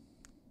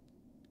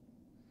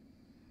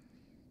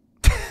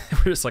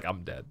 We're just like,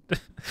 I'm dead. I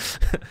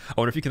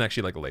wonder if you can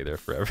actually like lay there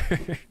forever.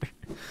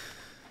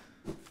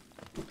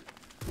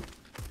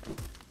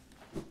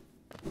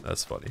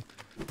 That's funny.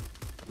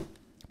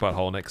 Bought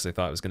Hollow Knight because I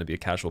thought it was going to be a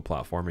casual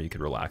platformer you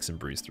could relax and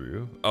breeze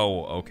through.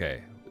 Oh,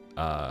 okay.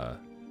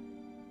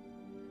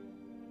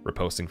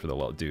 Reposting for the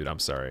lull. Dude, I'm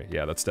sorry.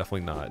 Yeah, that's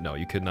definitely not... No,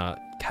 you could not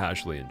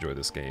casually enjoy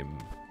this game.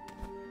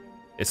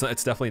 It's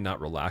definitely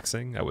not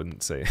relaxing, I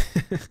wouldn't say.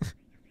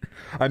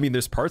 I mean,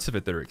 there's parts of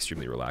it that are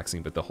extremely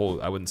relaxing, but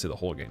I wouldn't say the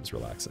whole game's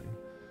relaxing.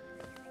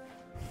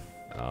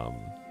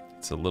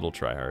 It's a little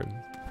try-hard.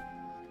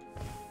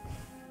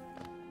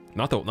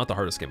 Not the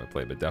hardest game I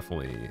played, but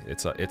definitely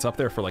it's up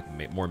there for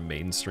like more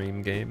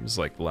mainstream games,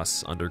 like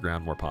less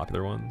underground, more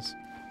popular ones.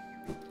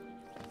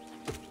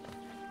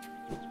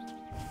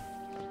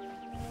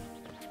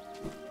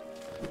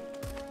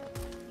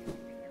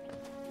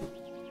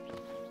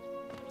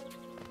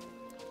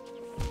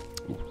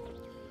 Ooh.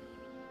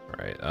 All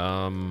right.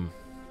 Oh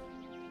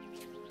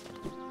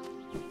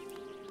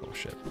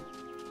shit.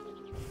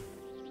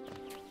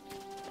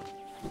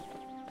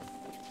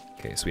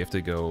 Okay, so we have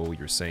to go,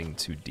 you're saying,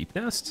 to Deep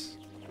Nest?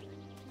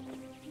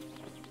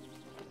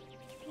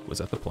 Was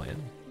that the plan?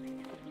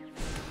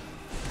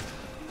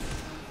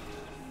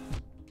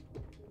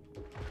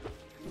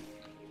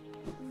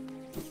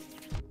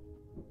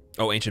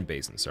 Oh, Ancient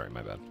Basin, sorry,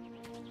 my bad.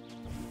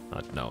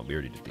 No, we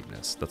already did Deep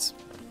Nest. That's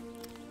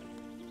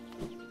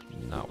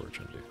not what we're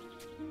trying to do.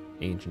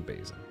 Ancient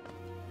Basin.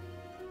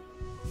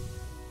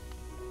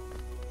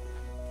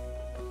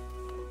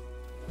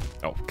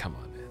 Oh, come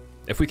on, man.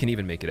 If we can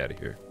even make it out of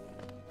here.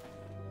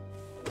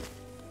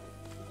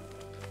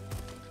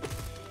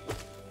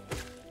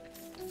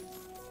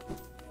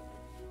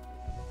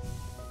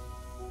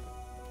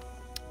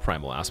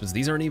 Primal aspids.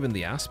 These aren't even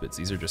the aspids.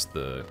 These are just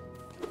the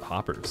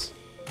hoppers.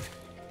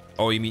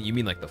 Oh, you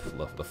mean like the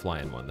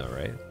flying one though,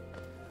 right?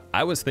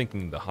 I was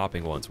thinking the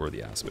hopping ones were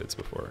the aspids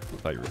before. I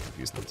thought you were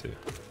confusing them too.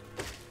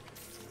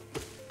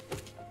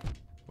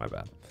 My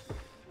bad.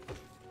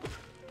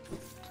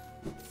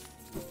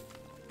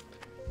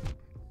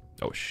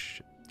 Oh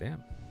shit!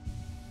 Damn.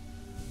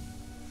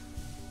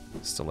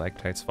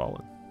 Stalactites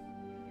fallen.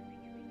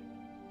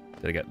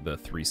 Did I get the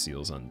 3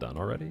 seals undone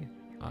already?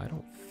 I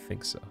don't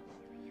think so.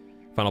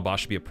 Final boss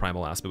should be a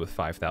primal aspid with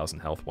 5,000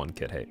 health, one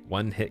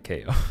hit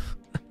KO.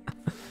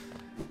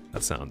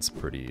 That sounds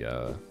pretty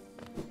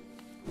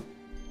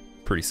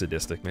pretty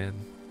sadistic, man.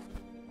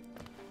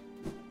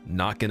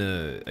 Not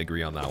gonna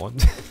agree on that one.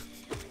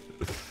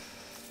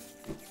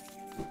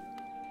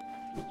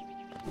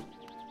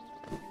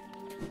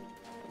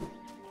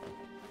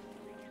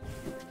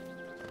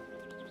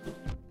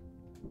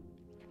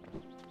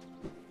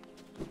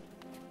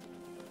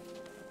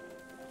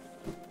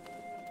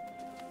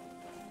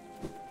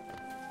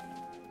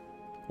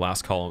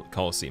 Last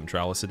Coliseum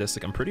trial was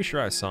sadistic. I'm pretty sure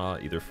I saw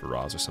either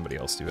Faraz or somebody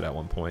else do it at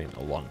one point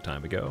a long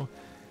time ago.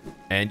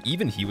 And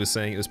even he was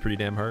saying it was pretty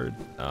damn hard.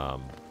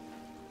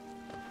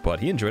 But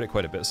he enjoyed it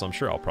quite a bit, so I'm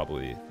sure I'll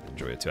probably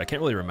enjoy it too. I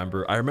can't really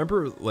remember. I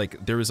remember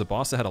like there was a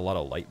boss that had a lot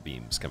of light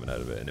beams coming out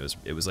of it, and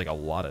it was like a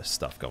lot of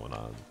stuff going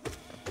on.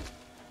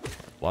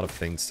 A lot of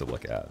things to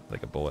look at,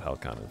 like a bullet hell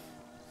kind of.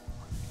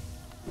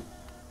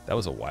 That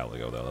was a while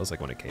ago though. That was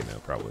like when it came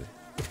out probably.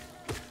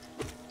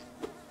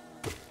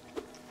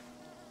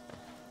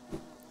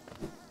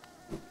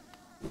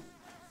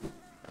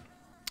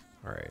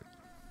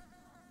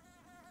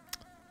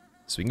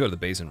 So we can go to the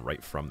basin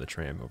right from the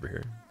tram over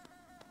here.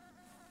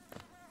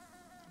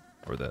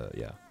 or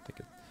yeah, I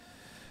think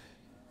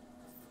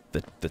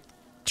the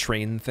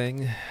train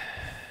thing.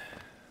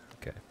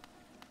 Okay.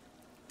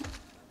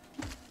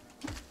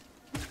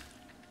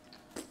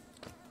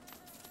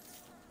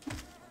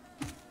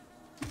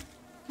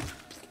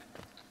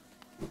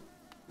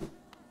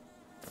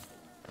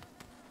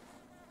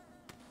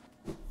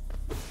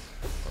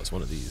 Oh, it's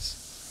one of these.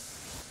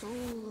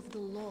 Soul of the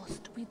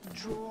lost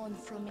withdrawn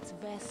from its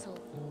vessel.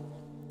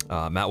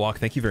 Matt Walk,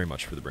 thank you very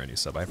much for the brand new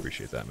sub. I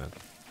appreciate that, man.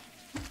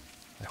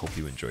 I hope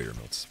you enjoy your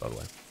emotes, by the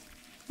way.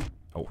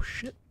 Oh,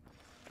 shit.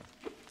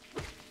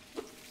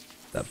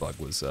 That bug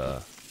was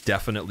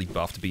definitely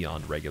buffed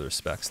beyond regular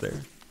specs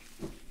there.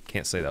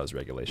 Can't say that was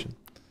regulation.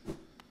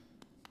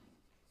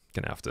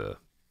 Gonna have to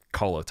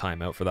call a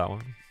timeout for that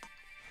one.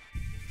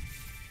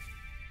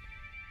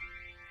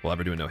 Will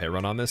ever do a no-hit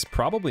run on this?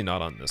 Probably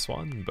not on this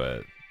one,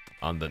 but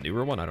on the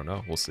newer one, I don't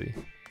know. We'll see.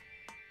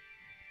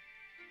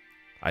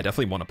 I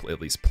definitely want to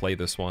at least play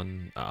this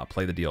one,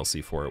 play the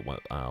DLC for it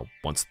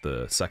once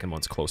the second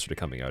one's closer to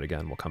coming out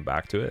again. We'll come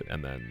back to it,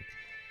 and then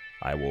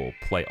I will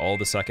play all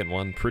the second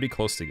one pretty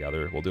close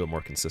together. We'll do it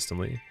more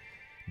consistently.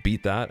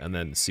 Beat that, and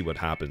then see what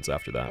happens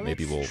after that.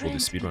 Maybe we'll do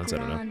speedruns, I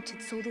don't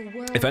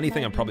know. If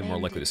anything, I'm probably more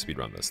likely to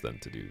speedrun this than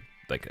to do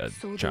like a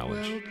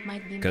challenge.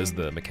 Because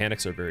the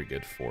mechanics are very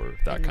good for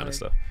that kind of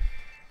stuff.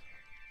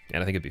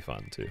 And I think it'd be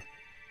fun, too.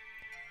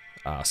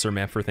 Sir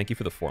Manford, thank you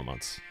for the 4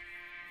 months.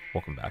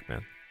 Welcome back,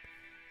 man.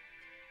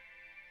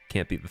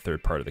 Can't beat the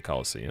third part of the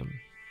Coliseum.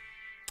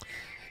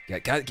 Yeah,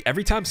 God,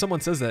 every time someone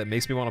says that, it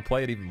makes me want to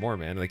play it even more,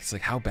 man. Like, it's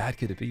like, how bad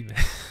could it be,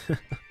 man?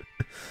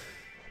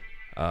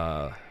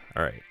 All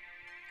right.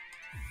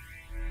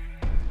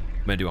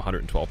 I'm gonna do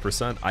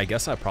 112%. I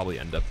guess I probably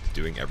end up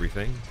doing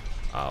everything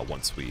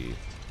once we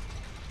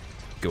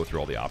go through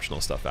all the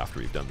optional stuff after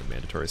we've done the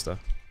mandatory stuff.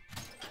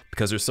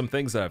 Because there's some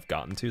things that I've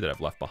gotten to that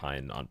I've left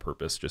behind on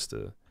purpose just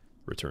to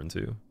return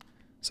to.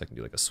 So I can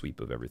do like a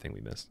sweep of everything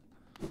we missed.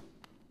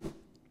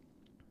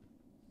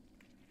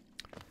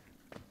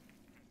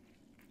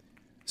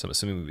 So I'm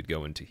assuming we would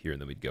go into here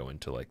and then we'd go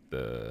into like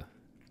the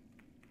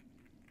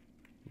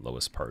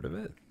lowest part of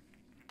it.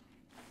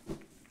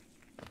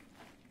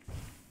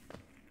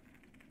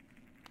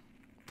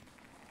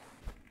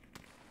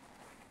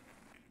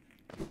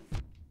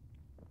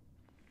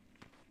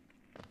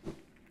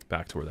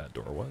 Back to where that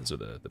door was, or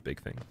the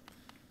big thing.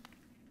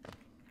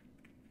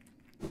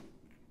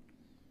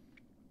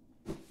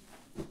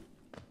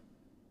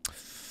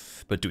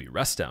 But do we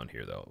rest down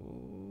here,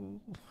 though?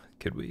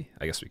 Could we?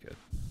 I guess we could.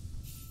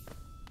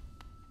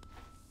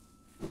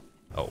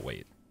 Oh,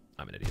 wait.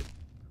 I'm an idiot.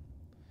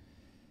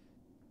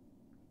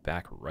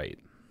 Back right.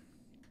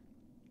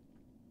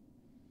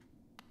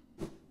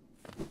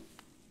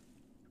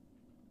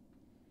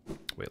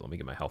 Wait, let me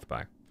get my health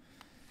back.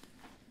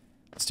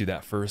 Let's do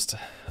that first.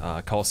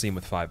 Coliseum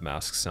with 5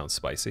 masks sounds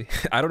spicy.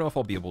 I don't know if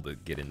I'll be able to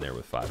get in there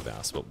with 5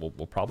 masks, but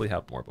we'll probably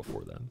have more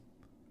before then.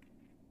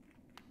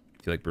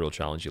 If you like Brutal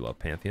Challenge, you love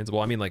Pantheons.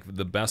 Well, I mean, like,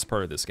 the best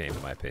part of this game,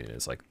 in my opinion,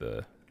 is, like,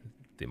 the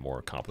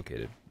more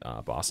complicated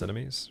boss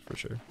enemies, for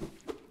sure.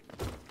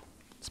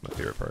 It's my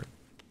favorite part.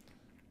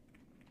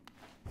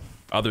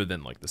 Other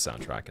than, like, the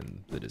soundtrack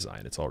and the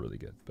design, it's all really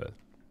good, but...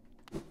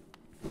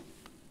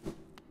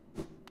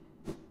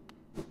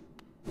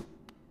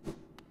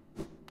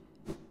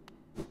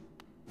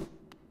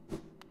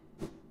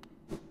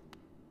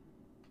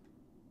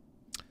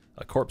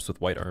 A corpse with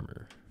white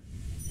armor.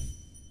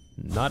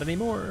 Not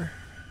anymore.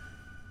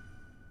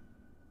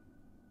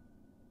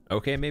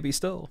 Okay, maybe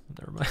still.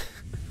 Never mind.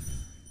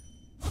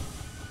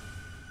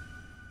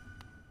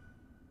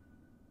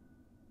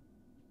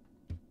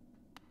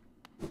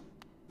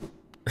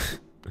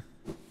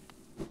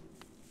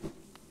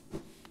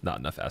 Not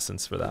enough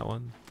essence for that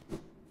one.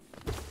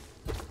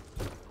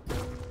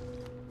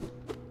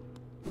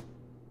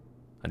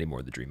 I need more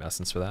of the dream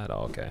essence for that.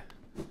 Oh, okay.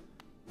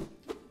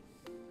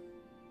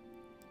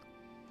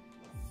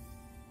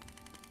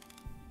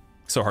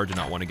 So hard to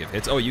not want to give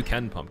hits. Oh, you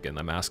can, Pumpkin.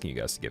 I'm asking you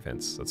guys to give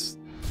hints. That's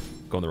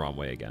going the wrong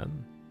way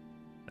again.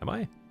 Am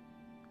I?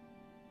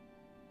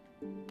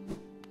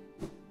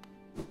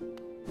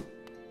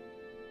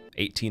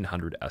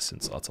 $1,800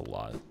 essence. That's a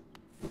lot.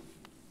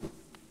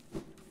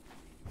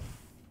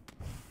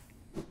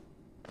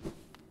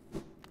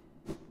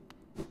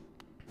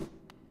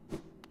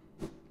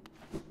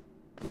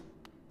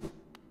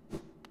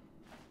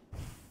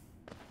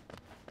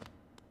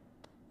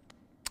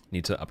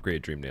 Need to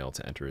upgrade Dream Nail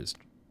to enter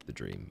the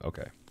dream.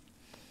 Okay.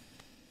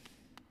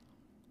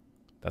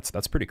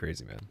 That's pretty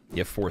crazy, man. You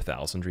have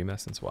 4,000 Dream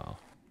Essence? Wow.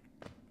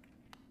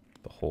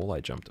 The hole I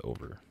jumped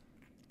over.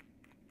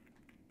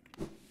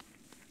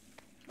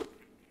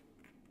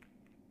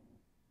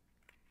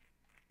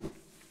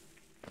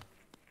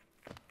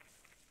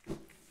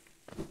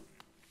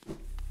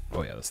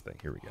 Oh yeah, this thing.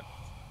 Here we go.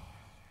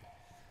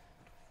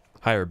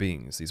 Higher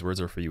beings, these words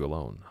are for you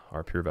alone.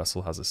 Our pure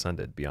vessel has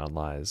ascended. Beyond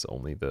lies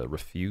only the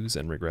refuse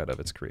and regret of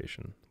its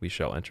creation. We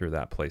shall enter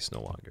that place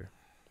no longer.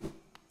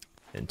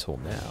 Until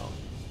now.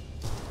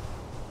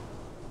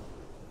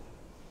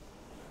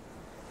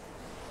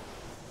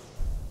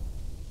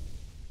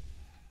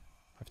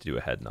 to do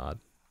a head nod.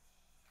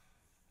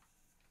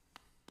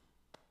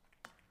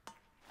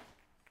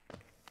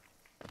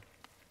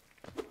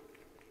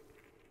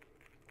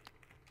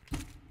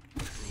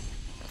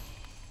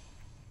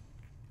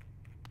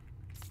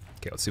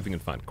 Okay, let's see if we can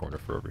find a corner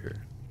for over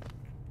here.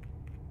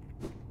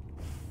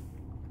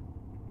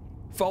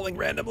 Falling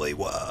randomly,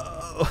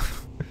 whoa!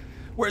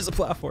 Where's the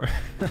platform?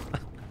 That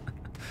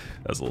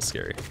was a little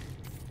scary.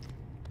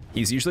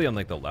 He's usually on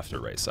like the left or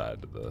right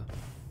side of the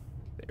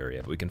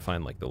area, but we can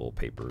find like the little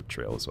paper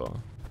trail as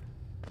well.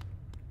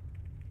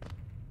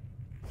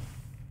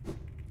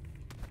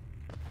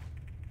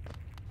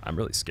 I'm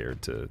really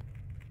scared to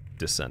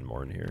descend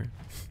more in here.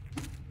 I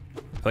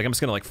feel like I'm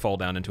just gonna like fall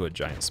down into a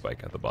giant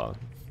spike at the bottom.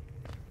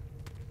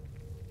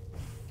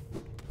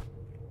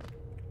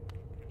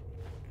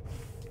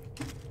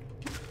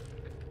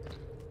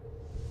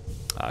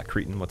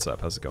 Cretan, what's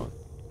up? How's it going?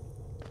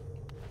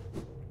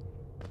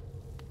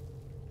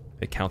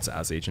 It counts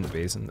as Agent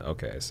Bazin?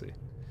 Okay, I see.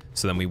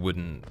 So then we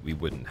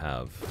wouldn't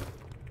have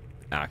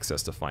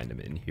access to find him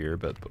in here,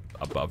 but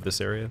above this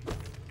area?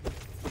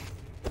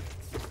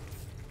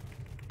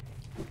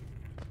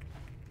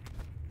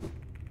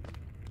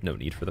 No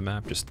need for the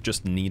map,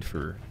 just need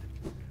for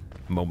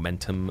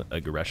momentum,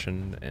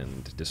 aggression,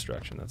 and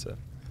distraction, that's it.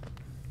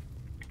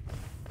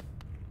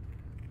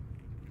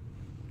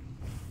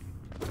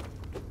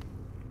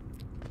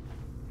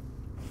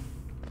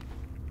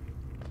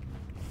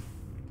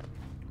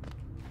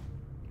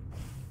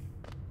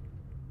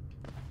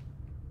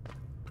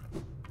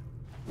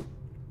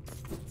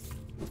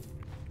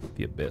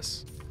 The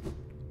Abyss.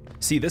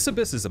 See, this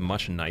Abyss is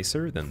much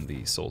nicer than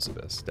the Souls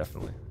Abyss,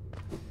 definitely.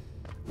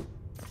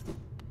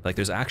 Like,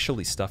 there's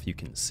actually stuff you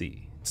can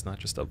see. It's not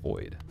just a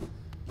void.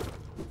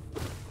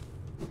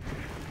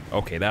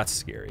 Okay, that's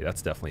scary.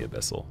 That's definitely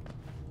abyssal.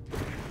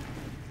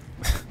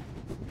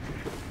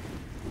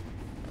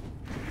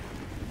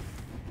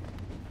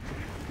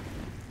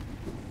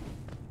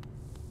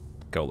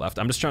 Go left.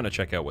 I'm just trying to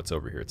check out what's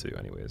over here too,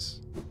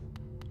 anyways.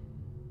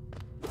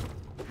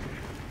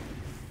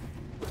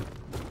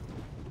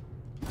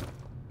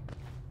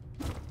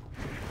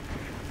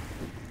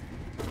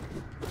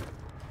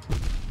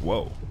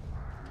 Whoa.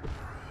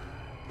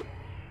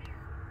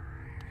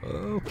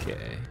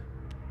 Okay.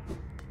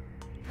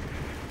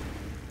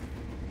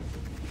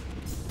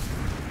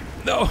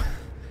 No!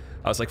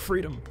 I was like,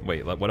 freedom.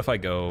 Wait, what if I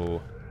go...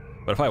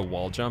 What if I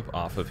wall jump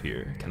off of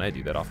here? Can I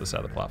do that off the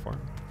side of the platform?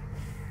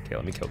 Okay,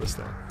 let me kill this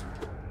thing.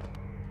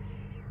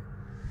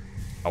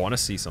 I want to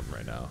see something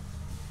right now.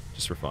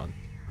 Just for fun.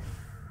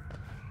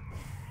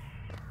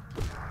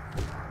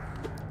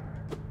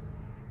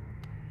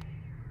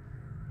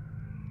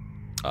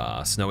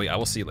 Snowy, I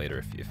will see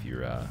later if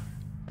you're... Are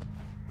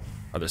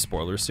there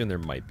spoilers soon? There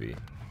might be.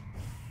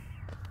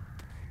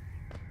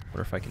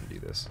 Wonder if I can do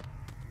this.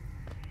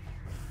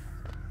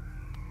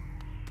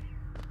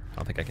 I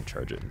don't think I can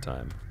charge it in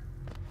time.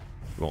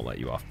 It won't let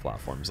you off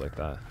platforms like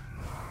that.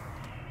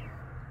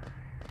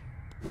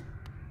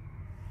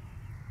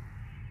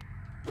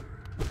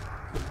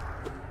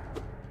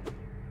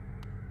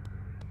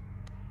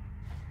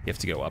 You have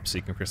to go up so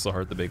you can Crystal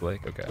Heart the big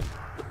lake? Okay.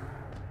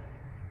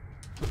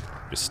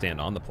 Just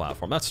stand on the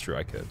platform. That's true,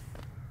 I could.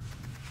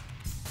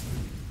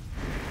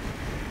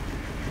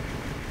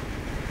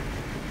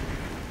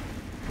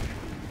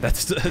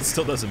 It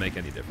still doesn't make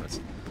any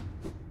difference.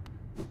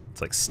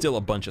 It's like still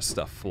a bunch of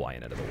stuff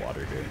flying out of the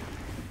water here.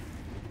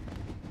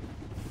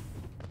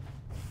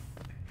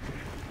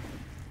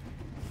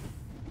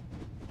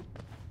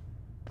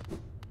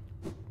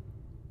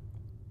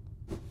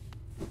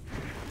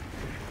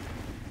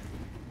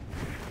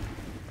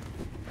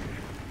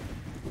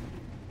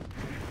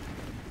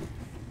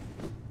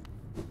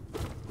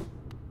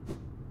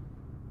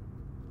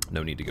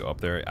 No need to go up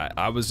there.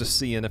 I was just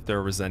seeing if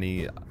there was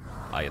any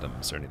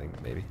items or anything,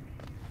 maybe.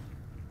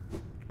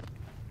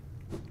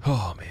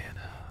 Oh man,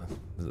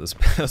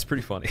 that's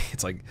pretty funny.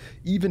 It's like,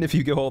 even if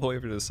you go all the way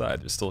over to the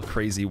side, there's still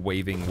crazy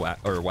waving,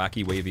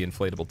 wacky wavy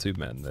inflatable tube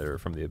men that are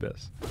from the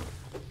Abyss.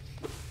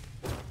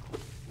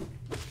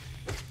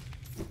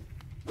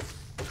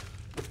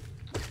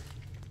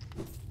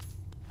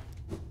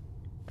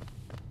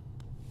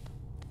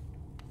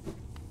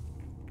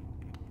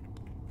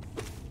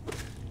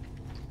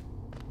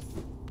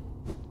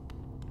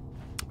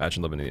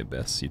 Imagine living in the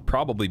Abyss. You'd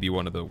probably be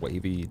one of the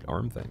wavy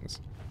arm things.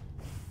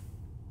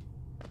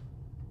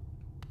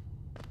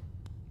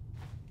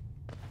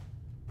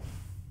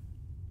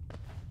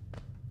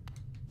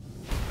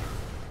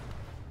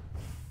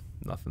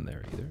 Nothing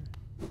there either.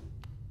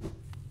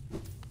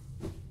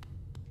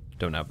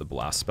 Don't have the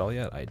blast spell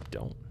yet? I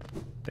don't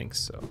think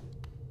so.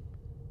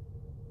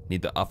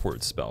 Need the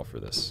upward spell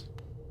for this.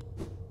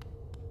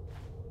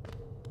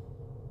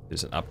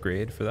 There's an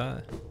upgrade for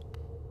that.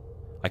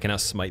 I can now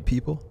smite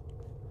people.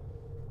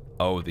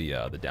 Oh, the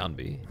down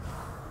B.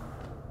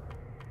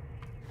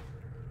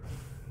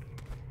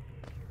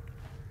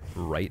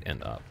 Right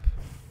and up.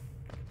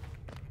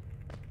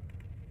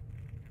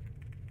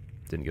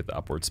 Didn't get the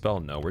upward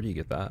spell? No, where do you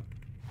get that?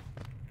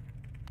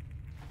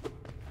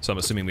 So So I'm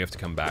assuming we have to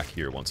come back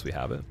here once we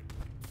have it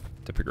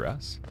to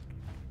progress.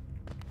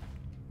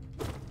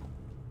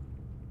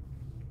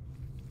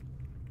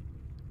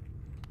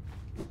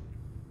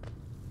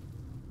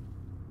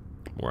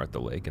 More at the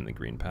lake in the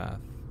green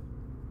path.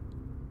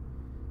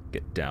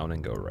 Get down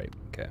and go right.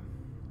 Okay.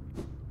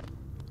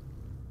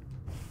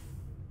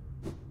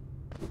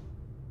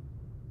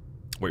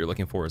 What you're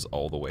looking for is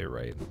all the way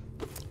right.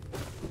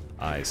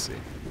 I see.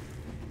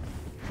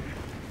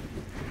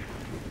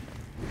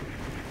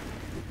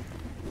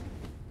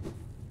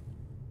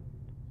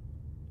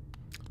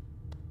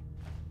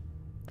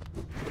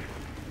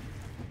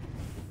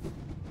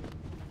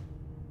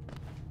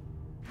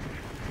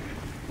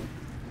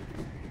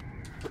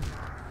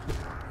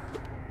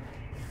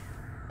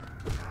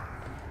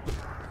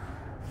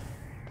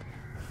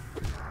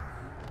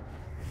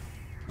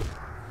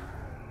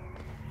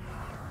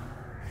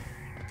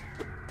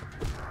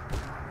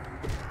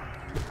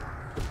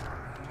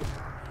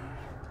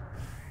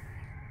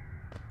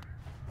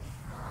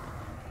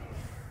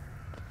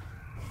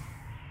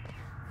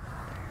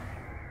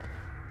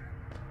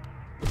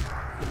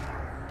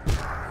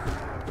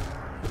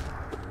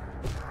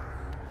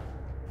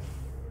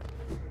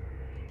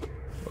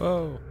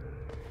 Whoa.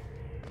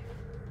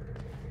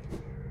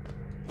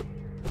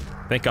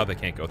 Thank God they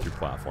can't go through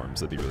platforms.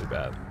 That'd be really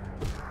bad.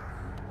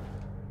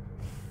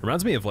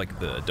 Reminds me of like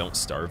the Don't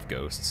Starve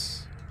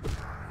ghosts.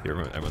 Here,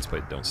 everyone's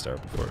played Don't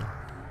Starve before.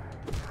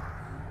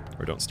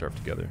 Or Don't Starve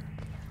Together.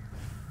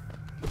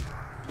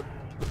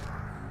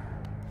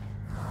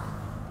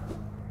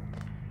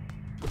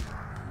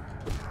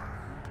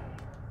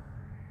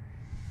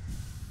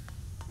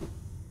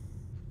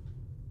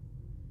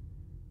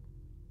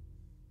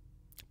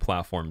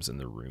 Platforms in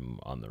the room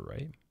on the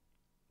right.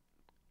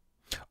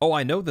 Oh,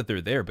 I know that they're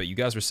there, but you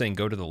guys are saying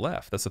go to the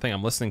left. That's the thing.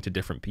 I'm listening to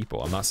different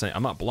people. I'm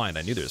not blind.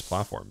 I knew there's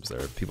platforms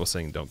there. People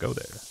saying don't go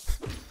there.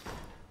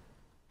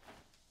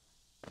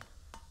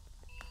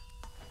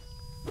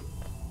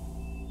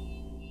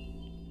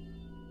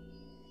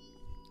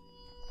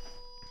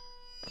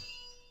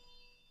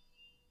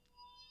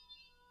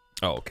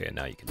 Oh, okay.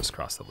 Now you can just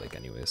cross the lake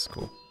anyways.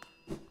 Cool.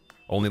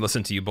 Only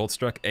listen to you,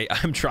 Boltstruck. Hey,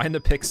 I'm trying to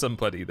pick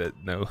somebody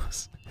that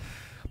knows.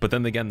 But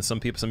then again, some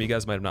of you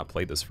guys might have not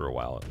played this for a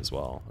while as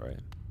well, right?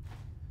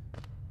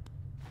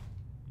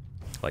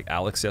 Like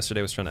Alex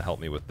yesterday was trying to help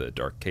me with the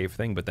Dark Cave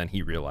thing, but then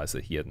he realized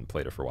that he hadn't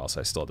played it for a while, so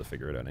I still had to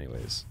figure it out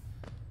anyways.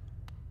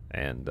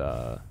 And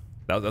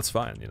that's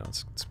fine, you know,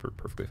 it's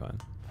perfectly fine.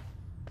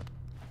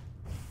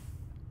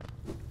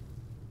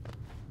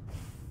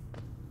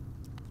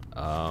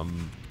 A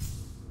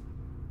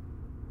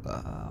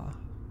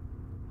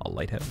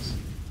lighthouse.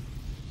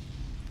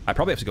 I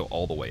probably have to go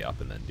all the way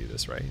up and then do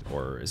this, right?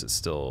 Or is it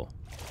still...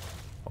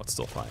 Oh, it's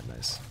still fine.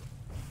 Nice.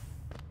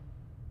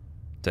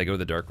 Did I go to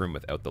the dark room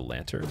without the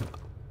lantern?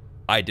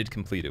 I did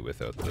complete it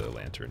without the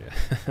lantern,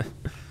 yeah.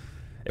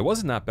 It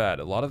wasn't that bad.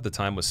 A lot of the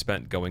time was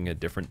spent going a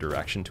different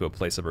direction to a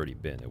place I've already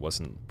been. It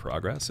wasn't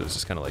progress. It was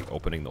just kind of like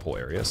opening the whole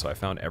area. So I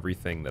found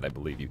everything that I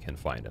believe you can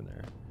find in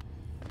there.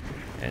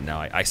 And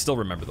now I still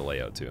remember the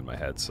layout, too, in my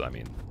head. So, I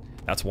mean,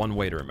 that's one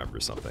way to remember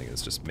something,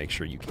 is just make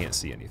sure you can't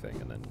see anything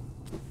and then...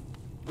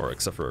 Or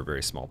except for a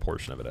very small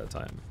portion of it at a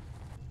time.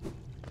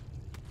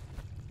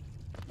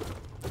 Oh,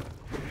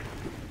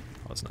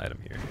 there's an item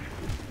here.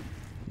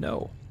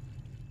 No.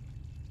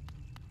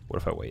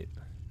 What if I wait?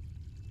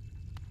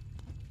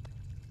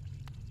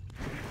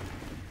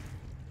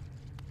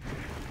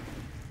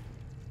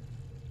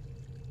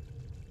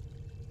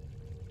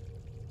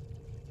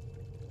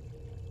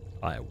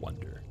 I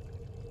wonder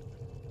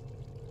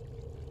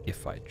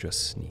if I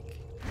just sneak.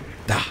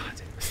 Ah,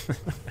 damn.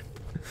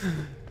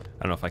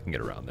 I don't know if I can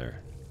get around there.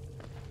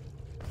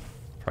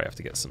 Probably have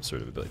to get some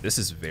sort of ability. This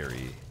is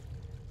very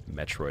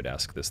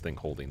Metroid-esque, this thing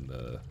holding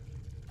the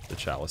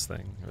chalice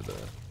thing, or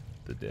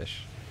the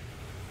dish.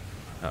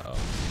 Uh-oh.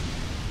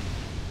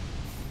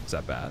 Is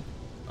that bad?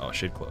 Oh,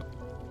 Shade Cloak.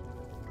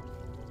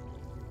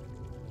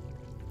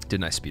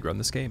 Didn't I speedrun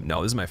this game?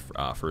 No, this is my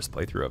first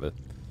playthrough of it.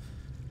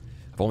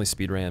 I've only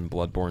speedran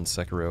Bloodborne,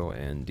 Sekiro,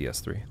 and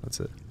DS3. That's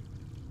it.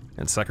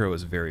 And Sekiro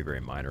is very,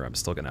 very minor. I'm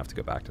still going to have to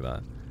go back to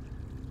that.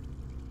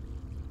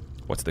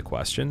 What's the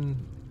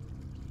question?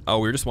 Oh,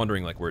 we were just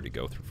wondering like where to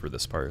go through for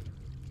this part.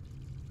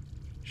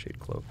 Shade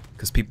Cloak.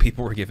 Because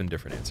people were given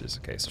different answers.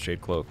 Okay, so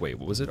Shade Cloak. Wait,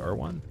 what was it?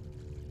 R1?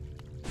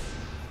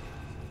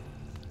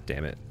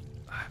 Damn it.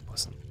 I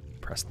wasn't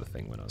pressed the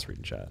thing when I was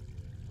reading chat.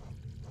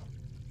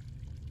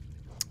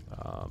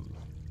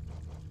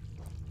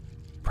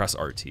 Press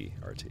RT.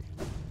 RT.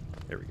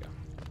 There we go.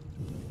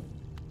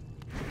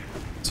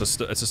 So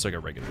it's just like a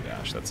regular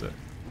dash. That's it.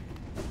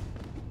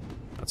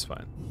 That's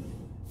fine.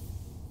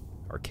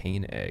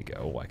 Arcane Egg.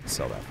 Oh, I can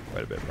sell that for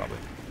quite a bit, probably.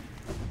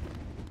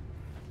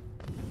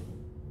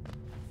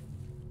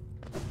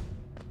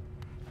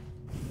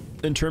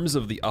 In terms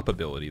of the up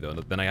ability, though,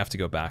 then I have to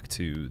go back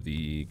to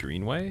the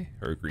Greenway,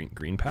 or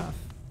green path.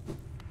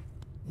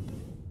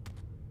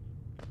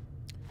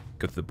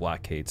 Go to the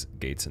Black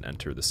Gates and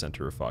enter the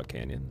center of Fog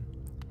Canyon.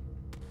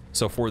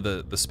 So for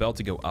the spell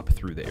to go up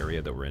through the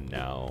area that we're in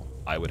now,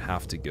 I would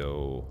have to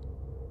go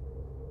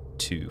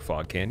to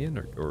Fog Canyon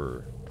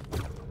or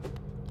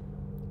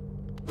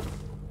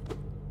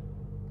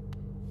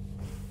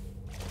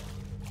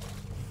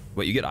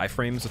Wait, you get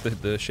iframes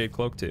with the Shade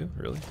Cloak too?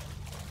 Really?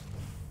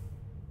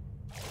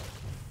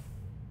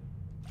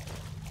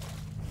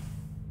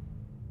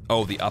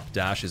 Oh, the up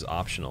dash is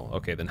optional.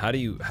 Okay, then how do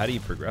you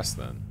progress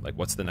then? Like,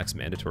 what's the next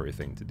mandatory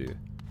thing to do?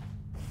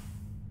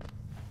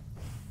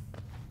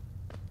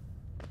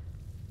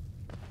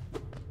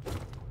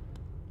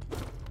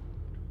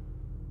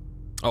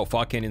 Oh,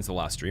 Fog Canyon's the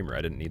last streamer.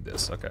 I didn't need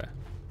this. Okay,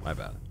 my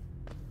bad.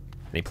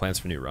 Any plans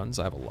for new runs?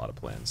 I have a lot of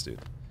plans, dude.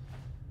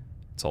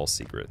 It's all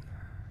secret.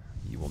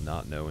 You will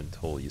not know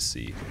until you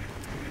see.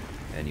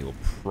 And you will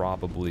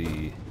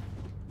probably...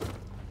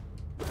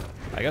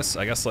 I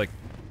guess like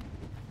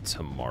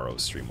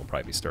tomorrow's stream will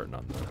probably be starting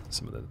on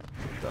some of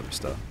the other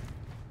stuff.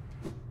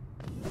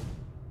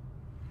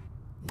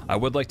 I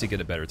would like to get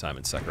a better time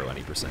in Sekiro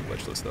any percent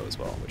glitchless though as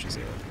well, which is a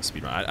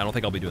speedrun. I don't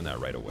think I'll be doing that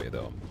right away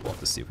though. We'll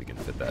have to see if we can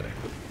fit that in.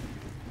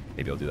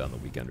 Maybe I'll do that on the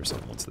weekend or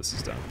something once this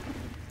is done.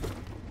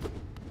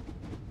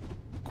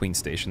 Queen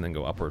Station, then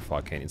go upward.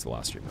 Fog Canyon's the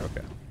last streamer.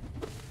 Okay.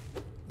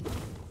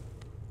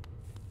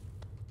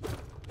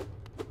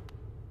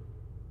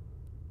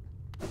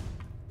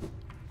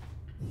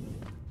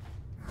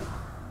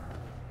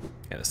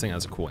 Yeah, this thing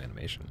has a cool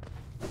animation.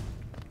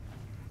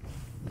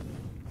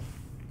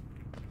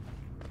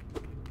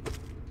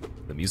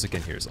 The music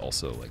in here is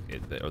also like,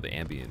 or the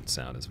ambient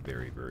sound is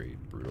very, very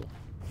brutal.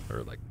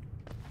 Or like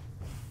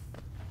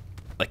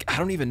I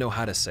don't even know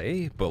how to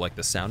say, but like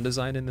the sound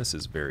design in this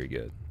is very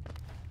good.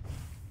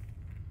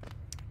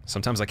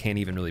 Sometimes I can't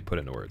even really put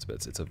it in words,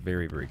 but it's a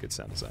very, very good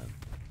sound design.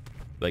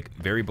 Like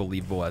very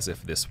believable as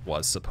if this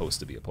was supposed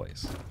to be a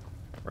place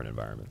or an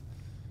environment.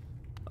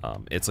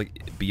 It's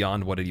like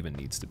beyond what it even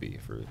needs to be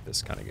for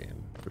this kind of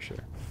game, for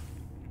sure.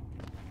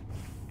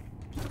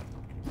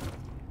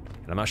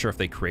 And I'm not sure if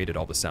they created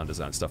all the sound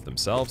design stuff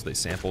themselves, they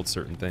sampled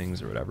certain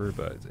things or whatever,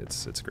 but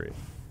it's great.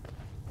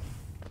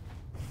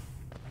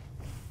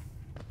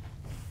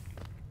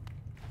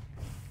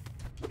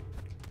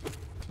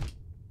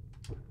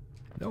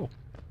 No.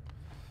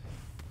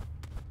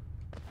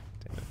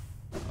 Damn it.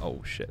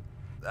 Oh, shit.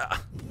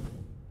 Ah.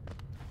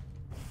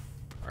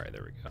 Alright,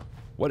 there we go.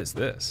 What is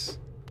this?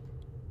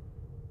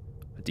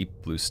 A deep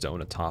blue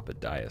stone atop a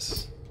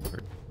dais. Or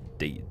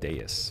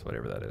dais,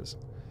 whatever that is.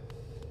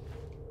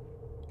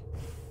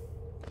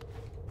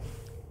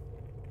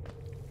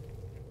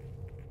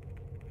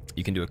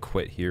 You can do a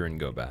quit here and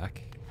go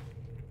back.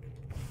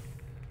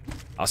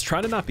 I was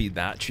trying to not be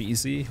that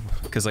cheesy,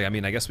 because like, I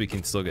mean, I guess we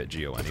can still get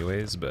Geo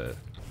anyways, but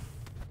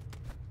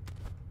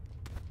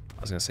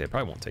I was gonna say it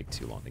probably won't take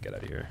too long to get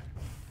out of here.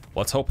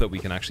 Let's hope that we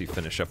can actually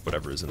finish up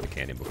whatever is in the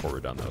canyon before we're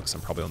done though, because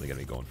I'm probably only gonna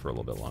be going for a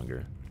little bit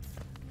longer.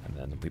 And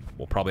then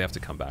we'll probably have to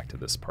come back to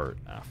this part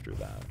after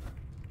that,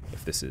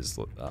 if this is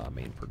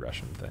main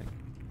progression thing.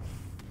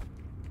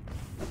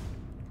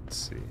 Let's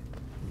see.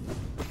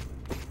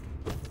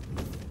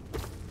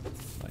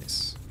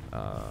 Nice.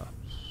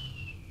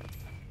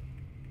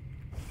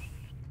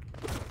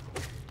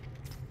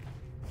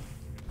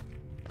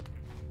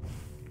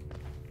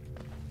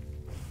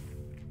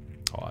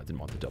 Oh, I didn't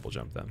want the double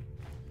jump then.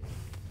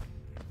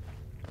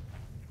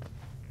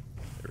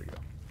 There we go.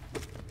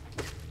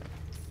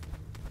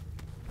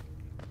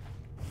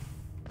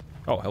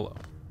 Oh, hello.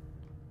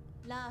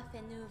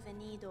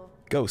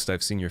 Ghost,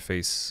 I've seen your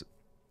face.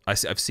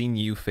 I've seen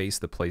you face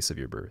the place of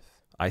your birth.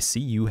 I see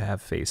you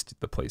have faced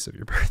the place of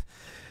your birth.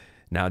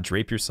 Now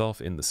drape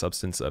yourself in the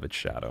substance of its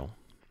shadow.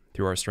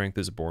 Through our strength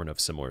is born of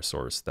similar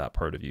source, that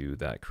part of you,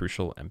 that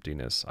crucial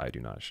emptiness I do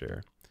not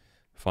share.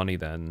 Funny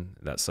then,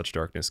 that such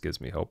darkness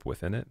gives me hope.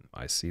 Within it,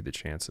 I see the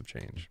chance of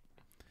change.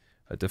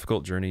 A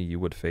difficult journey you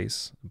would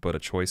face, but a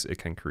choice it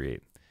can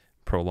create.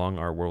 Prolong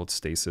our world's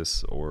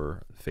stasis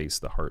or face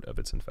the heart of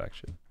its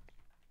infection.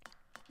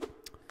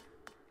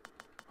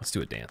 Let's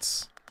do a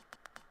dance.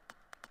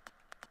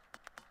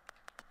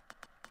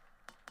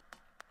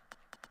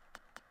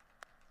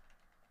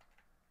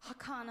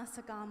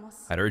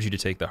 I'd urge you to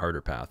take the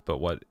harder path, but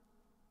what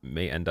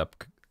may end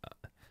up...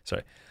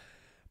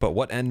 But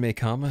what end may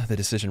come, the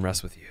decision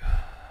rests with you.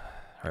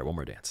 All right, one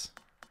more dance.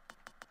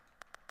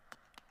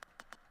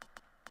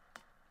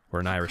 We're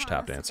an Irish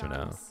tap dancer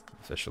now,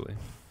 officially.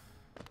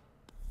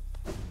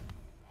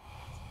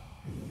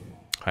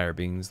 Higher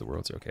beings, the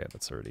world's okay.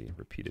 That's already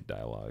repeated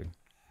dialogue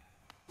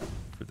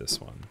for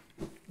this one.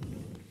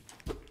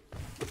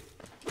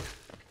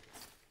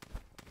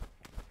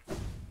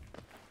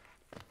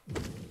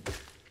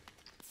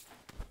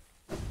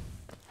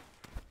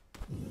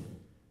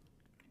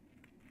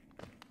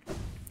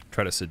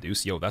 Try to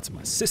seduce. Yo, that's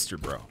my sister,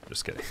 bro.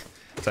 Just kidding.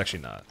 It's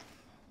actually not.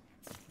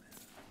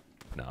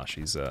 Nah,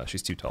 she's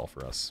too tall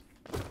for us.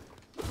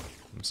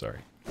 I'm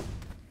sorry.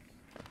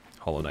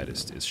 Hollow Knight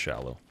is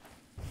shallow.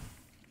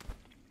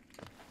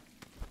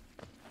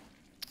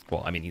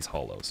 Well, I mean, he's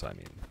hollow, so I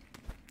mean...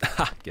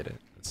 Get it?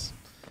 It's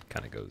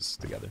kind of goes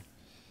together.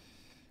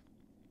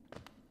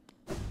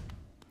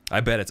 I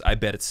bet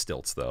it's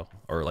stilts though,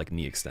 or like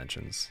knee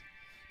extensions.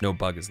 No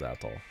bug is that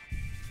tall.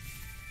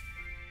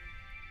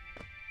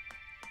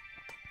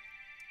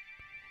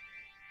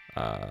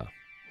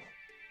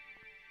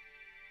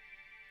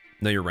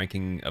 Know your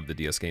ranking of the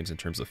DS games in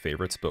terms of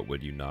favorites, but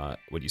would you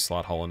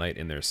slot Hollow Knight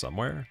in there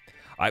somewhere?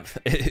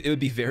 It would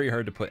be very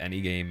hard to put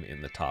any game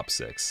in the top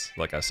 6,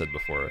 like I said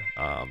before.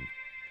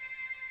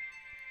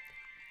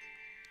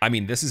 I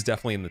mean, this is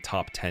definitely in the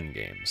top 10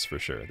 games for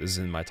sure. This is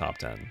in my top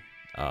 10,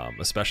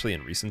 especially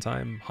in recent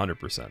time,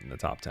 100% in the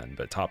top 10.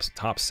 But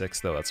top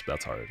 6 though,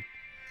 that's hard.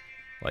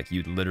 Like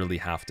you'd literally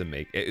have to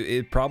make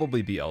it'd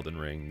probably be Elden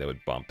Ring that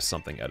would bump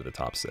something out of the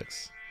top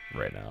 6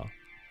 right now,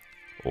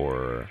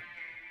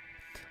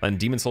 and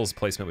Demon Souls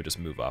placement would just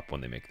move up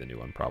when they make the new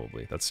one.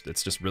 Probably it's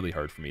just really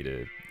hard for me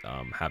to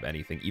have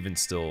anything even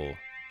still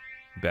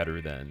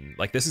better than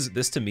like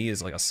this to me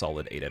is like a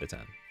solid 8 out of 10.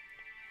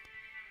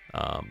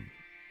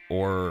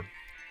 Or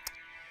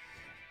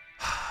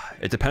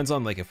it depends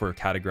on like if we're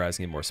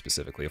categorizing it more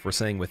specifically. If we're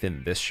saying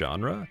within this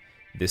genre,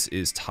 this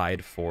is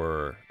tied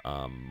for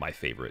my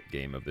favorite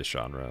game of this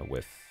genre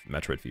with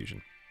Metroid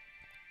Fusion.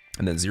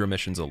 And then Zero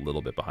Mission's a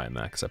little bit behind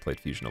that because I played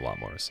Fusion a lot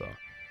more. So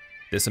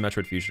this and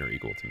Metroid Fusion are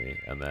equal to me.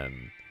 And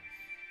then,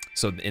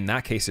 so in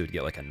that case, it would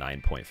get like a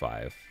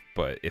 9.5.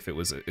 But if it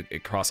was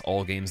across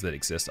all games that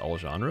exist, all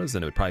genres,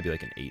 then it would probably be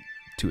like an 8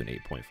 to an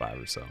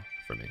 8.5 or so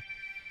for me.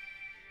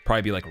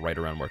 Probably be like right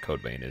around where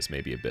Code Vein is,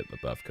 maybe a bit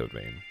above Code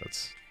Vein.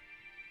 That's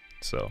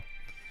so.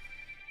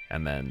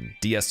 And then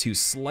DS2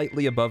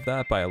 slightly above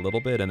that by a little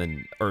bit, and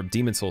then, or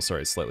Demon Souls,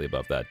 sorry, slightly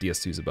above that.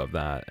 DS2 is above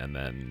that, and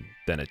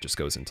then it just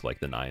goes into like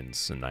the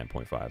 9s and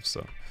 9.5.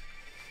 So,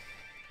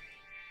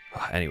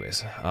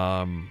 anyways,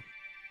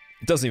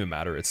 it doesn't even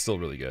matter. It's still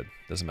really good.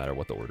 Doesn't matter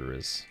what the order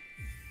is.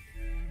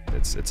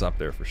 It's up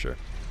there for sure.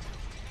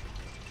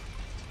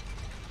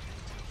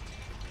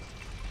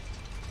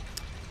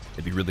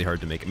 It'd be really hard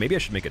to make it. Maybe I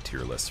should make a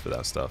tier list for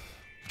that stuff,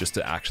 just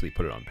to actually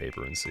put it on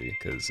paper and see,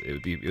 because it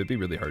would be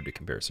really hard to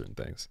compare certain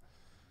things.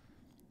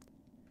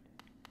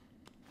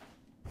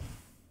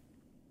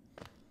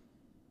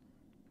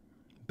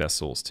 Best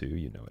Souls 2,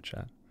 you know it,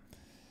 chat.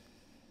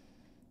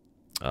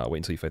 Wait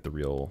until you fight the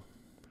real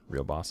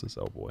bosses.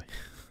 Oh boy.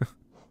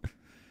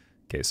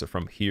 Okay, so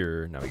from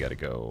here now we got to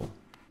go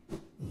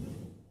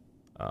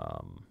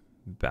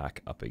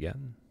back up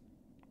again.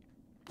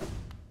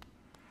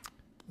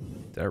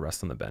 Did I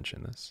rest on the bench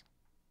in this?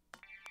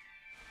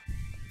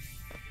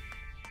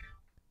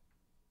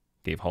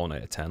 Gave Hollow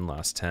Knight a 10.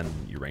 Last 10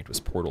 you ranked was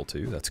Portal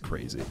 2. That's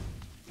crazy.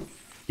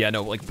 Yeah,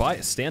 no, like by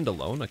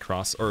standalone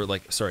across, or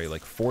like, sorry,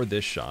 like for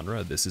this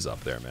genre, this is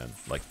up there, man.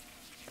 Like,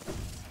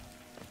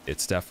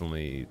 it's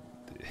definitely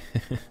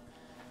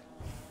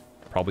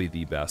probably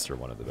the best or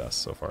one of the best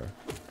so far.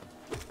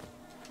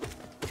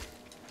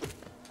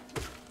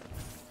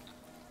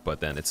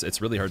 But then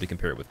it's really hard to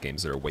compare it with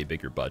games that are way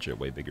bigger budget,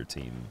 way bigger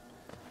team.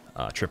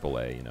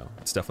 AAA, you know,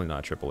 it's definitely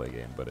not a AAA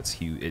game, but it's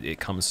huge. It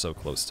comes so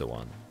close to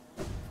one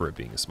for it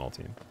being a small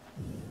team.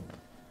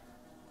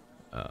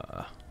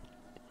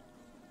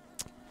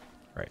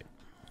 Right.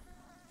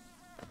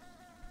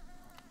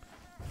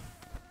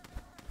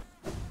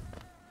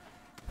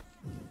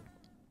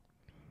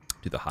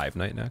 Do the Hive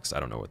Knight next. I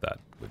don't know what that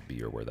would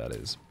be or where that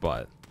is,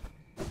 but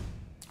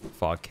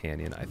Fog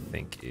Canyon I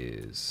think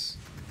is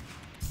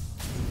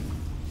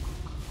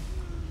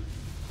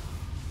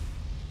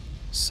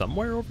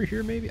somewhere over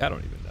here, maybe? I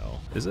don't even know.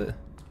 Is it?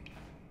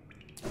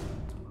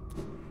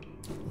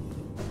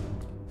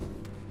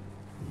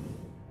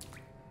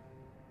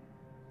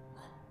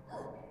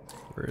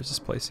 Where is this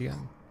place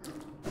again?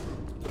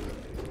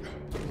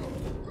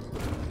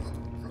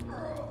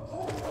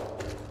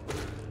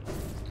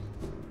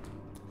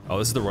 Oh,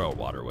 this is the Royal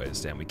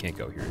Waterways. Damn, we can't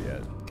go here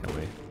yet, can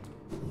we?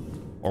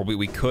 Or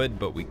we could,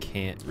 but we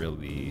can't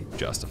really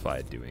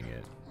justify doing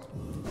it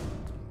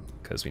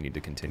because we need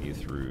to continue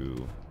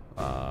through.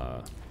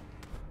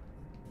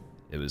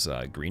 It was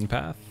Green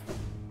Path.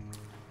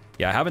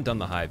 Yeah, I haven't done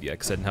the Hive yet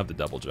because I didn't have the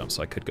double jump,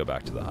 so I could go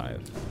back to the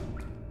Hive.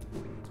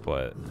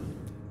 But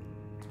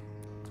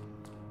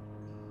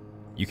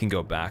you can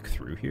go back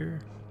through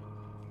here.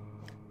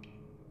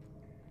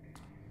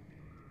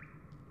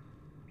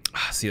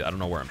 See, I don't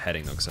know where I'm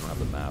heading though because I don't have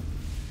the map.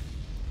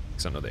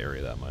 Because I don't know the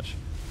area that much.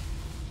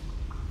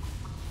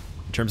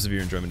 In terms of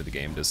your enjoyment of the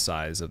game, does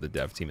size of the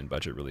dev team and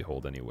budget really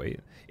hold any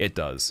weight? It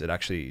does. It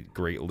actually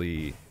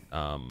greatly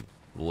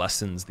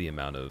lessens the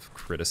amount of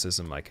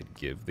criticism I could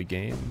give the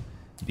game,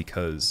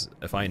 because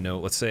if I know,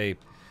 let's say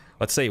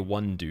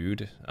one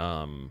dude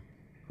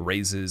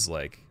raises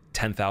like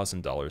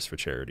 $10,000 for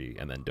charity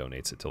and then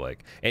donates it to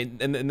like,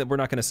 and we're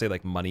not going to say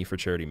like money for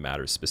charity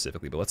matters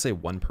specifically, but let's say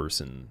one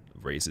person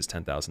raises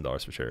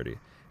 $10,000 for charity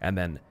and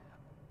then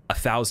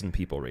 1,000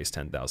 people raise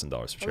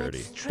 $10,000 for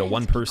charity. The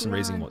one person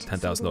raising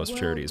 $10,000 for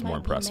charity is more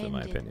impressive in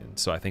my opinion.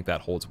 So I think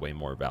that holds way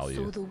more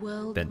value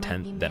than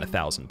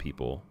 1,000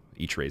 people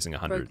each raising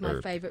 100 Broke my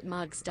or favorite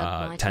mugs,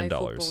 dubbed my $10,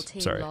 football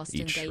team sorry, lost,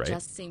 each, and they right?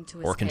 just seemed to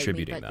Or escape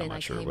contributing me, but that then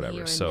much I or came whatever.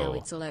 here and So now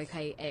it's all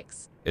okay.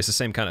 X. it's the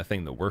same kind of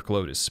thing. The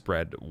workload is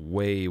spread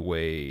way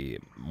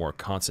more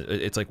constant.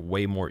 It's like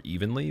way more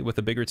evenly with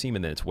a bigger team,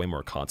 and then it's way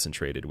more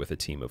concentrated with a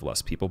team of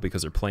less people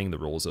because they're playing the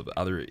roles of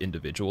other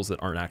individuals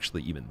that aren't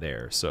actually even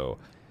there. So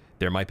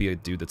there might be a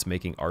dude that's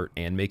making art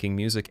and making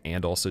music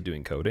and also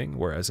doing coding,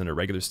 whereas in a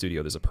regular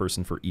studio, there's a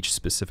person for each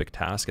specific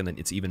task, and then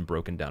it's even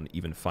broken down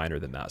even finer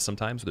than that.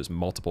 Sometimes there's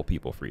multiple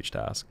people for each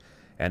task.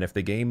 And if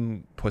the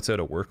game puts out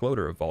a workload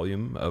or a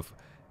volume of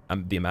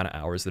the amount of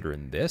hours that are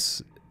in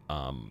this,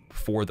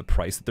 for the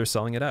price that they're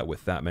selling it at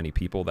with that many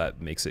people,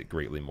 that makes it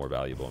greatly more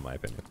valuable in my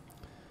opinion.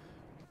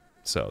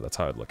 So that's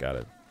how I'd look at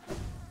it.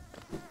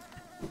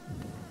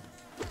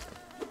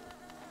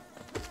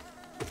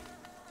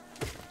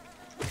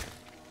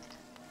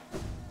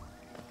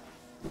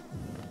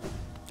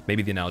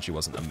 Maybe the analogy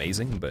wasn't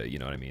amazing, but you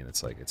know what I mean?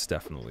 It's like, it's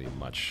definitely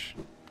much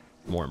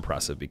more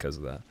impressive because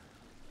of that.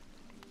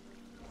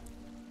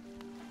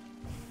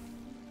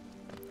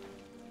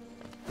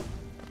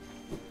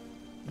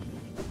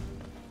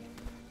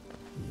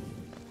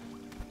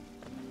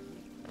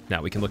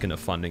 Now we can look into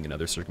funding and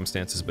other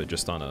circumstances, but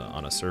just on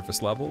a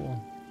surface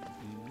level,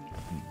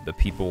 the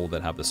people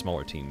that have the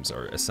smaller teams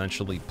are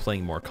essentially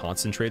playing more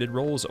concentrated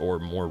roles or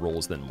more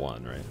roles than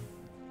one, right?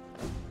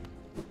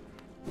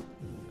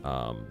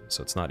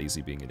 So it's not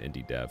easy being an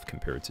indie dev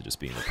compared to just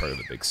being a part of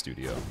a big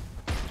studio.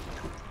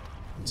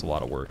 It's a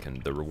lot of work,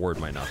 and the reward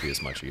might not be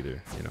as much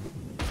either, you know?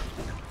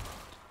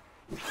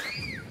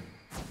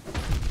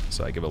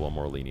 So I give a little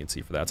more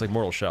leniency for that. It's like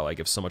Mortal Shell. I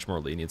give so much more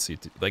leniency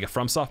to... Like, if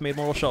FromSoft made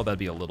Mortal Shell, that'd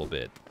be a little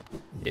bit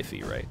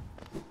iffy, right?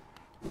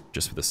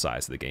 Just for the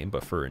size of the game.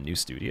 But for a new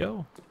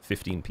studio,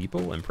 15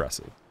 people,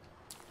 impressive.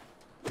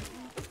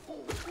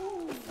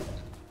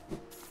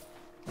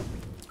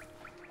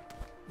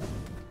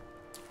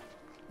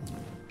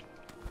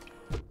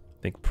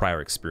 I think prior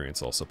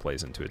experience also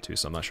plays into it too,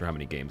 so I'm not sure how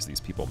many games these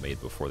people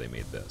made before they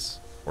made this,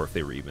 or if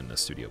they were even in a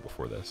studio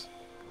before this.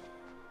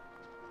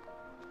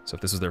 So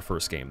if this was their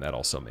first game, that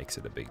also makes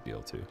it a big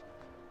deal too.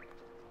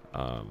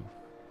 All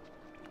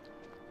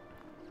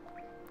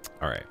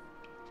right.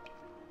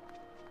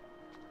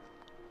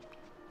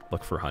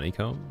 Look for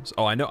honeycombs.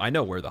 Oh, I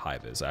know where the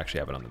hive is. I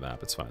actually have it on the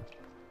map. It's fine.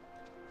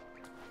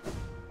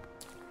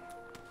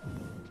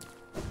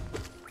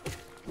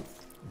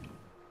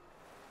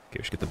 Okay,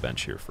 we should get the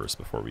bench here first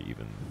before we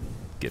even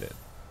get it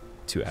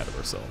too ahead of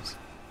ourselves.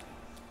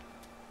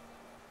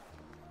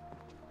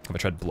 Have I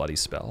tried Bloody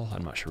Spell?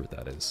 I'm not sure what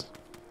that is.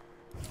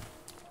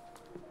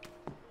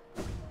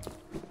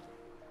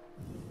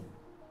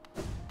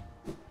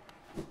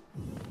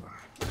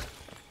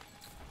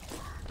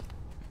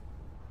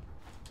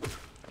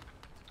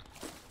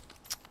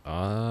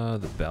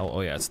 The bell.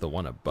 Oh yeah, it's the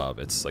one above.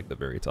 It's like the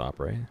very top,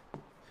 right?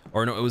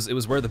 Or no, it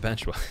was where the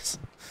bench was.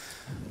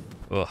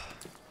 Ugh.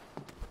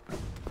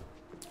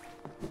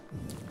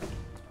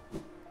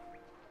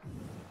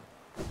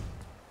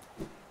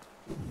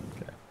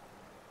 Okay.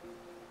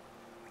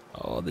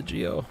 Oh, the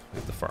Geo. We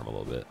have to farm a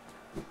little bit.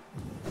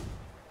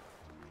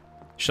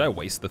 Should I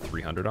waste the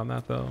 300 on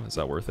that though? Is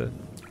that worth it?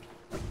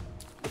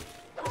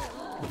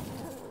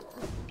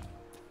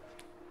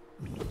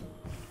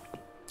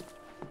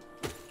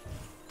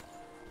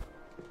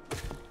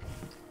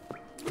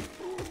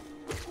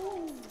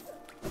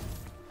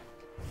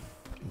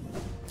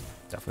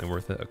 Definitely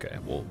worth it. Okay,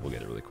 we'll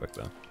get it really quick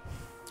though.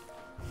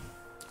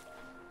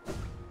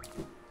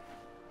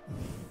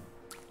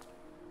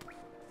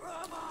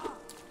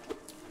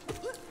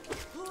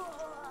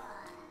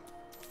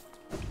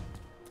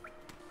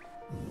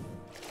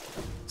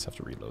 Just have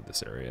to reload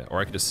this area,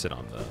 or I could just sit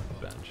on the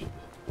bench.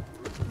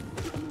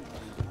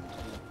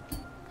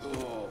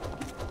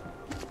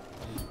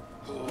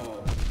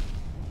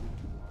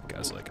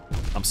 Guy's like,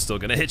 I'm still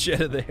gonna hit you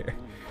out of there.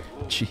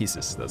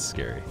 Jesus, that's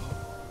scary.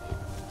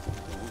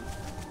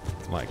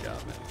 My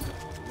God, man.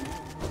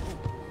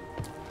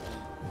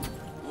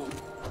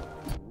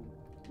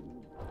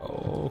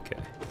 Okay.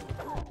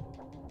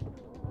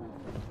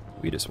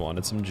 We just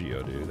wanted some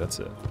Geo, dude. That's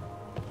it.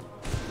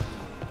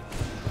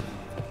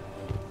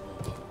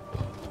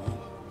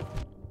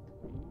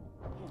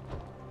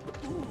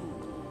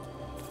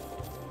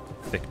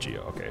 Thick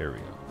Geo. Okay, here we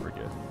go. We're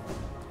good.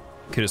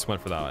 Could just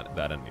went for that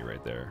enemy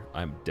right there.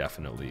 I'm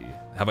definitely...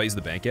 Have I used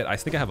the bank yet? I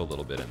think I have a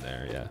little bit in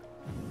there, yeah.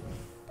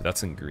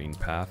 That's in Green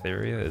Path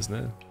area, isn't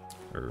it?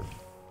 Or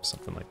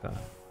something like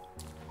that.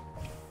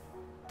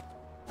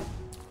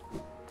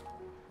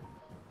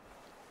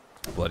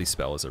 Bloody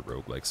Spell is a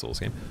roguelike Souls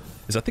game.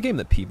 Is that the game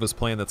that Pete was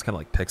playing that's kind of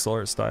like pixel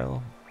art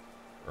style?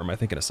 Or am I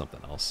thinking of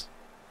something else?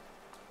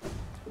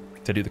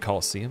 Did I do the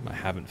Coliseum? I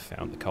haven't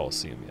found the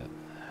Coliseum yet.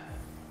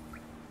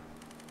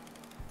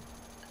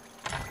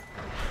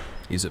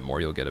 Use it more,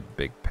 you'll get a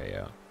big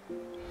payout.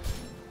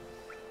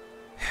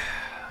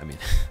 I mean...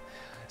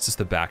 It's just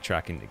the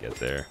backtracking to get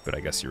there, but I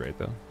guess you're right,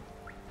 though.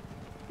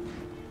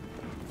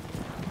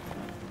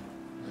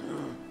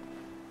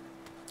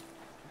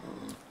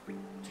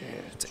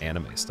 It's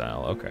anime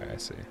style. Okay, I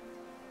see.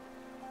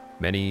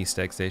 Many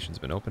stag stations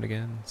been open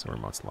again.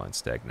 Somewhere Monster Line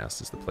Stag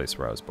Nest is the place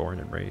where I was born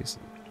and raised.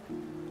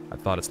 I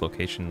thought its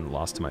location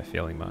lost to my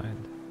failing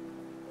mind.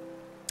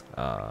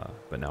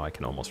 But now I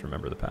can almost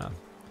remember the path.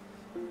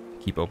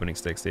 Keep opening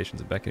stag stations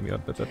and beckoning me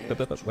up.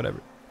 Whatever.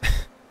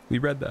 We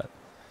read that.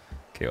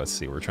 Okay, let's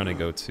see. We're trying to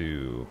go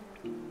to...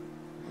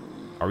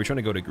 Are we trying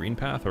to go to Green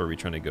Path or are we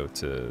trying to go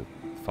to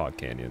Fog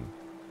Canyon?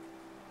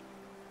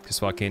 Because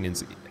Fog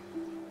Canyon's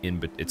in,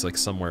 but it's like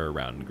somewhere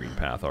around Green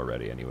Path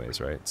already anyways,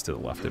 right? It's to the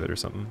left of it or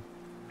something.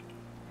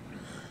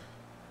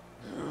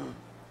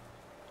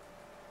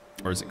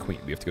 Or is it Queen?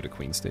 We have to go to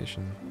Queen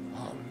Station.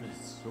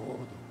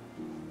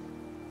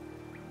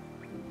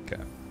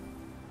 Okay.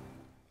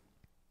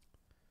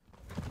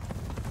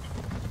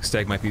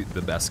 Stag might be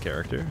the best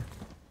character.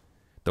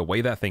 The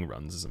way that thing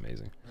runs is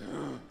amazing.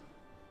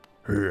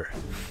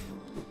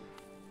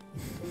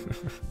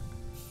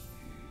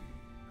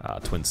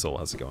 Twin Soul,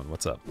 how's it going?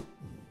 What's up?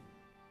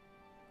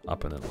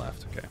 Up and then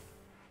left, okay.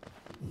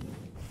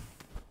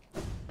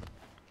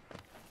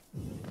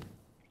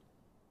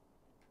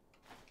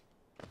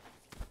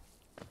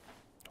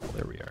 Oh,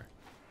 there we are.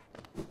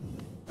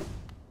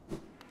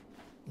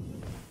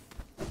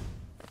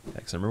 Yeah,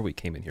 'cause I remember we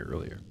came in here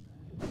earlier.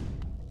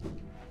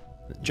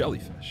 The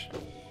jellyfish.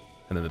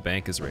 And then the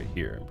bank is right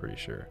here, I'm pretty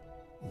sure.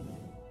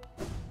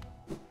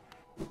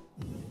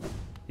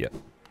 Yep.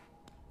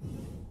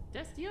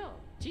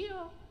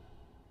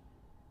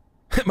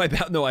 My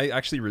bad. No, I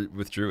actually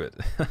withdrew it.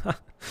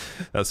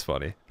 That's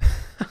funny.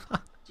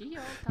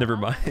 Never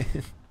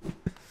mind.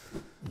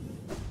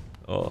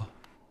 Oh.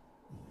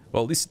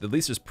 Well, at least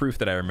there's proof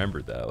that I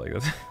remembered that. Like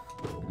that's.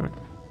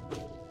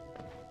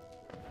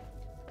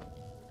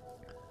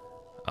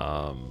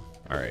 All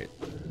right.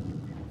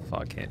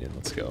 Fog Canyon.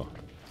 Let's go.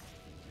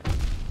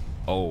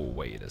 Oh,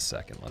 wait a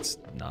second. Let's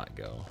not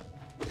go.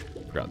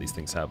 Forgot these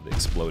things have the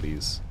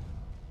explodies.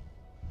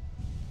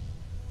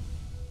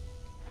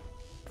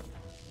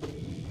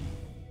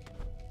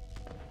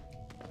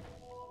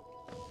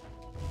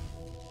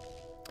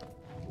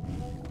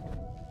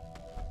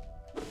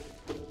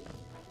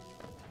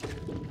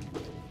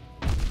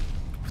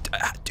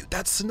 Dude,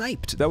 that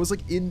sniped. That was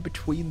like in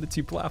between the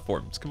two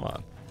platforms. Come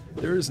on.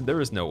 There is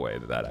no way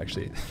that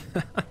actually...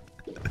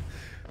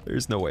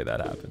 There's no way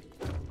that happened.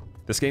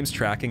 This game's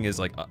tracking is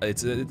like,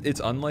 it's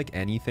unlike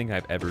anything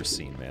I've ever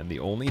seen, man. The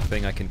only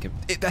thing I can...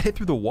 that hit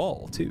through the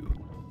wall, too.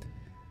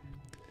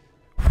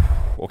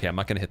 Okay, I'm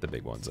not going to hit the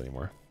big ones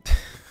anymore.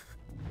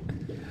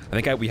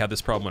 I think we had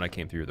this problem when I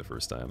came through the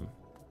first time.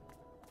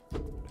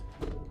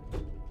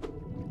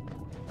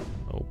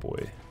 Oh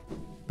boy.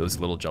 Those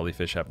little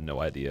jellyfish have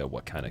no idea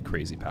what kind of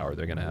crazy power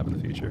they're going to have in the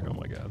future. Oh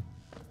my god.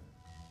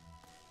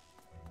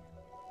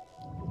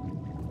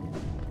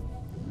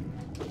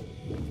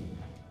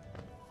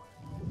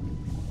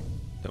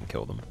 Don't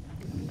kill them.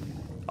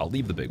 I'll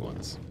leave the big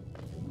ones.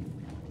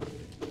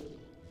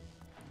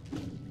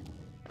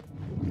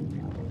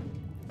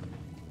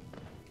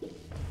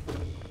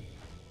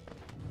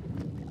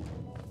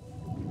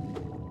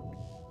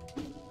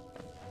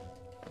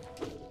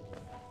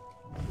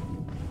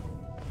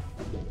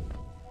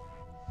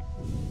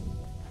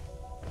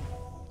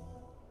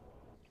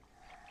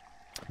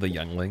 The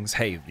younglings.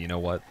 Hey, you know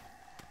what?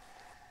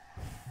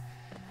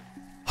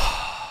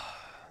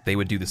 They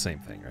would do the same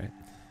thing, right?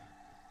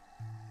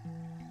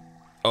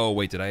 Oh,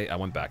 wait, did I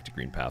went back to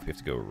Green Path. We have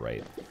to go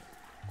right.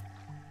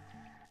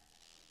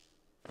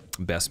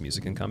 Best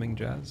music incoming,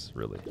 Jazz?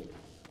 Really?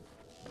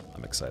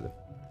 I'm excited.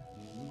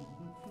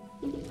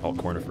 All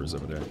Cornifer's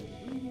over there.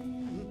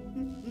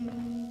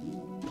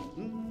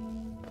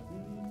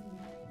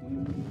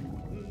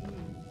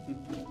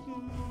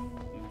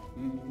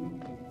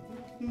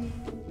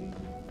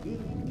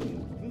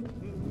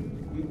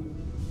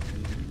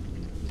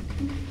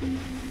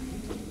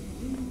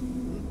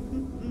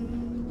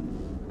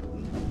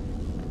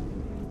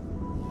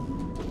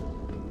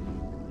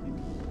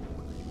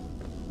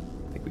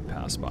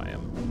 By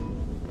him.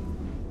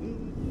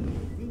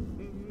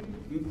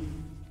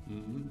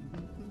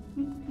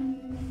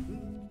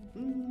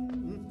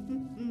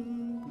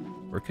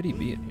 Where could he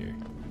be in here?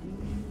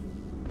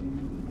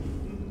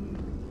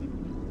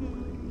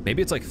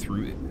 Maybe it's like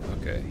through...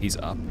 Okay, he's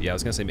up. Yeah, I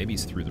was gonna say maybe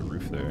he's through the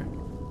roof there.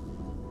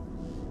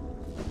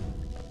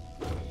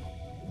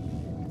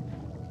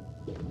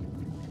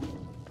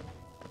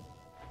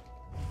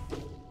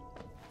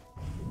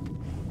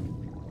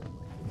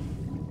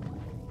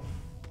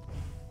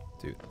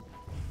 Dude.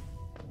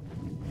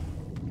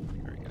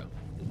 There we go.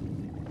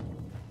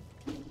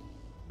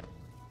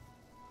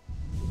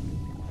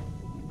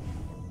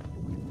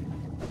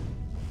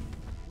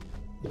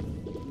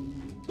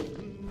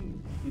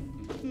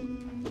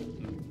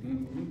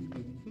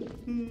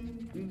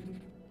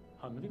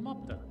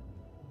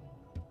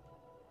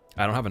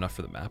 I don't have enough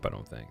for the map, I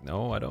don't think.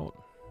 No, I don't.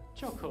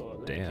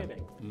 Damn.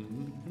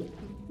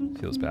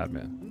 Feels bad,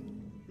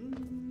 man.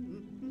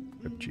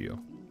 Rip Geo.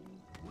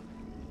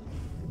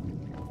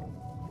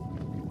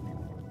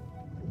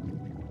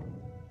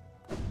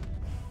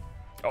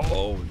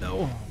 Oh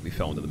no, we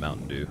fell into the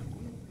Mountain Dew.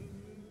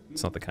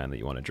 It's not the kind that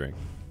you want to drink.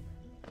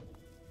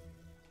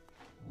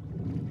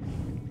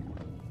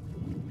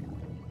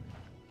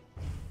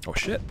 Oh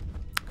shit.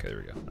 Okay, there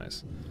we go.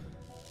 Nice.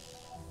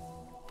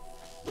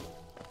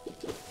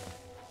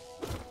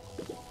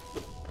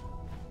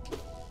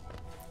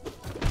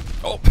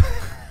 Oh.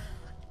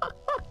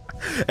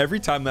 Every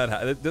time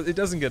that it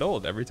doesn't get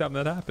old. Every time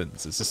that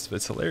happens,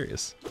 it's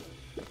hilarious.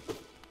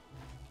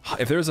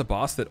 If there was a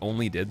boss that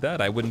only did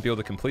that, I wouldn't be able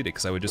to complete it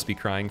because I would just be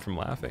crying from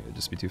laughing. It'd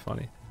just be too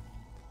funny.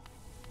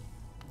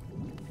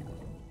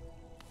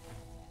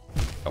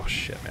 Oh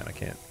shit, man! I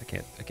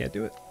can't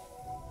do it.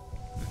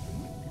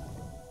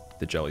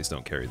 The jellies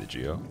don't carry the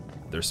geo.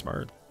 They're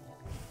smart.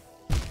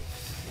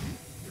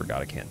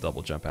 Forgot I can't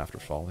double jump after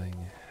falling.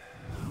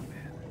 Oh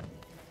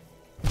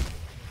man,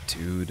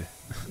 dude.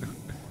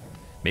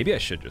 Maybe I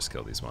should just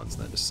kill these ones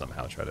and then just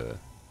somehow try to.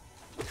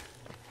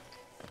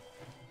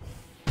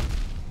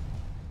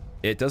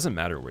 It doesn't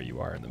matter where you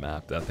are in the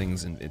map. That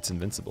thing's it's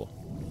invincible.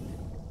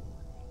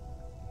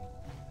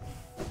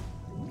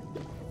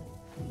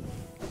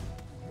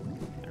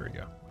 There we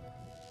go.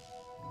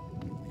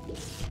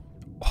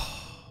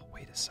 Oh,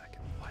 wait a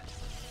second. What?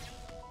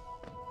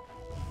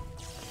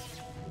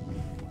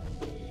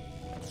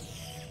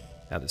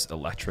 Now there's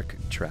electric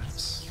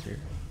traps here.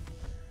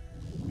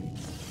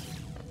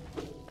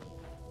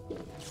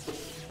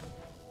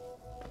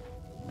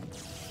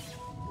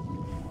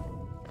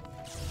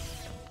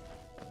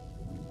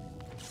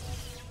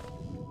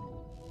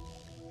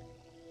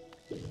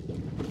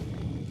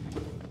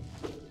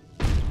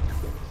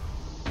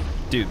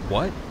 Dude,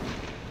 what?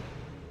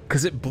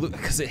 Because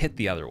it hit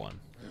the other one.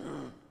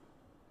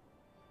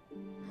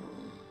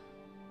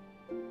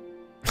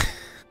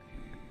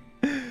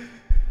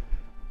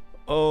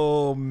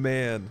 Oh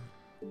man.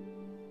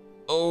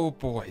 Oh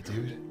boy,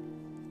 dude.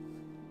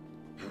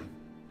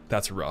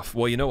 That's rough.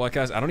 Well, you know what,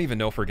 guys? I don't even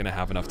know if we're gonna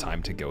have enough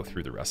time to go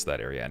through the rest of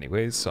that area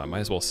anyways, so I might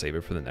as well save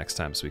it for the next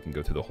time so we can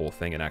go through the whole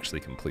thing and actually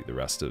complete the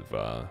rest of,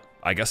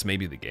 I guess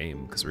maybe the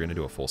game, because we're gonna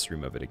do a full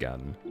stream of it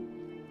again.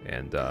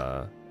 And,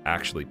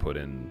 actually put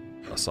in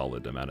a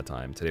solid amount of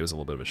time. Today was a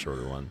little bit of a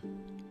shorter one.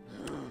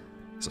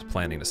 I was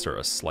planning to start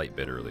a slight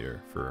bit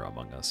earlier for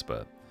Among Us,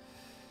 but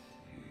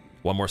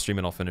one more stream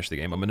and I'll finish the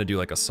game. I'm gonna do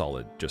like a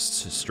solid,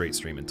 just straight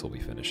stream until we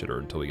finish it or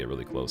until we get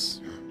really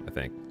close, I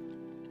think.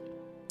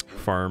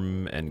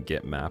 Farm and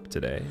get map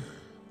today.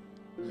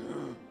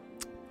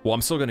 Well,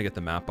 I'm still gonna get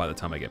the map by the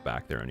time I get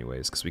back there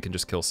anyways, because we can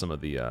just kill some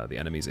of the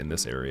enemies in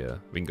this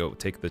area. We can go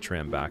take the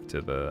tram back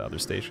to the other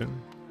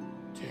station.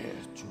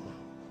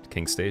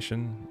 King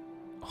Station,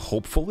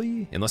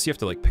 hopefully, unless you have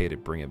to like pay to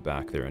bring it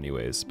back there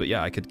anyways. But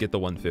yeah, I could get the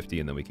 150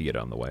 and then we could get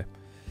it on the way.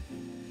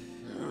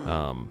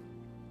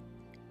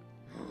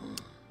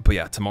 But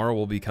yeah, tomorrow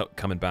we'll be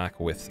coming back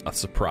with a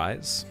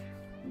surprise.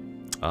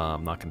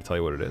 I'm not going to tell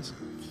you what it is.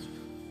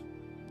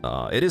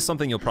 It is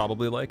something you'll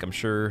probably like. I'm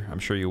sure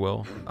you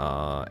will.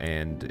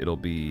 And it'll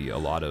be a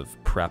lot of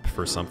prep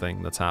for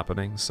something that's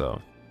happening.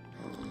 So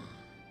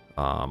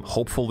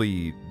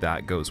hopefully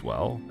that goes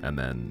well. And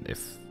then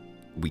if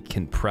we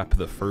can prep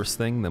the first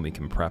thing, then we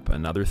can prep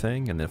another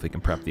thing, and then if we can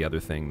prep the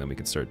other thing, then we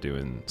can start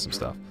doing some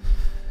stuff.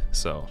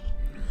 So,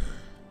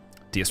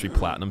 DS3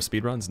 Platinum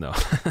speedruns? No.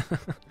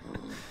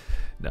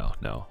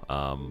 No.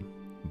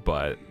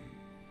 But,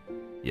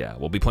 yeah,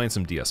 we'll be playing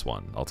some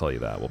DS1. I'll tell you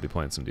that. We'll be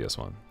playing some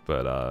DS1.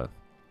 But,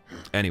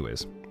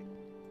 anyways.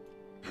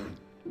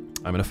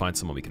 I'm going to find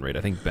someone we can raid.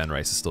 I think Ben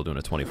Rice is still doing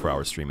a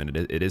 24-hour stream, and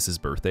it is his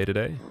birthday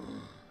today.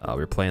 We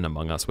were playing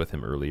Among Us with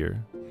him earlier.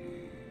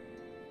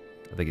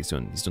 I think he's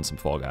doing some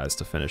Fall Guys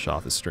to finish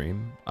off his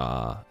stream.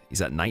 He's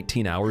at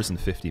 19 hours and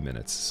 50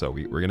 minutes, so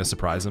we're gonna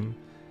surprise him.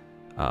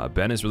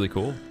 Ben is really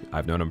cool.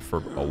 I've known him for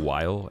a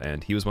while,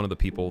 and he was one of the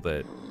people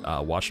that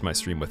watched my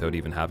stream without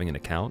even having an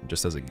account,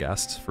 just as a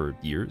guest for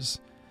years.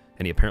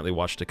 And he apparently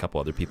watched a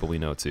couple other people we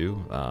know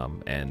too,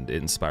 and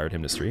it inspired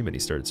him to stream, and he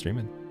started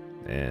streaming.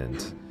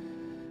 And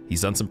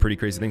he's done some pretty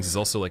crazy things. He's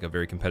also like a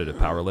very competitive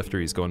power lifter.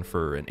 He's going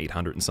for an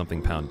 800 and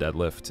something pound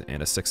deadlift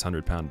and a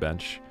 600 pound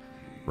bench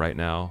right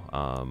now.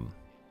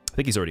 I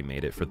think he's already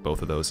made it for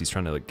both of those. He's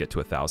trying to like get to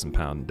a 1,000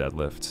 pound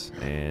deadlift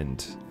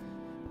and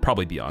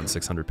probably beyond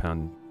 600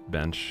 pound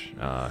bench.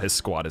 His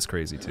squat is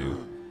crazy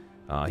too.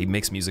 He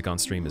makes music on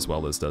stream as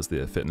well as does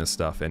the fitness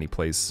stuff, and he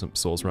plays some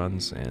Souls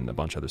runs and a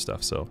bunch of other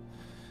stuff. So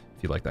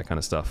if you like that kind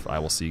of stuff, I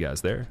will see you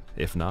guys there.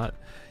 If not,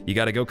 you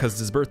gotta go because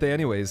it's his birthday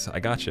anyways. I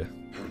got you.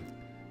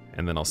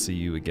 And then I'll see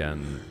you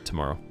again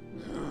tomorrow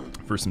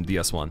for some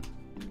DS1,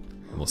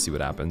 and we'll see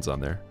what happens on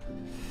there.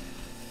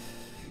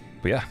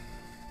 But yeah.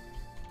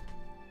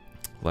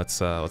 Let's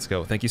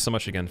go. Thank you so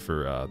much again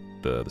for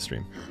the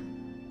stream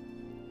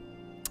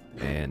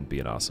and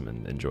being awesome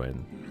and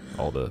enjoying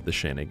all the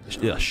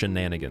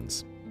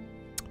shenanigans.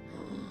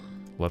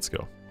 Let's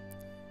go.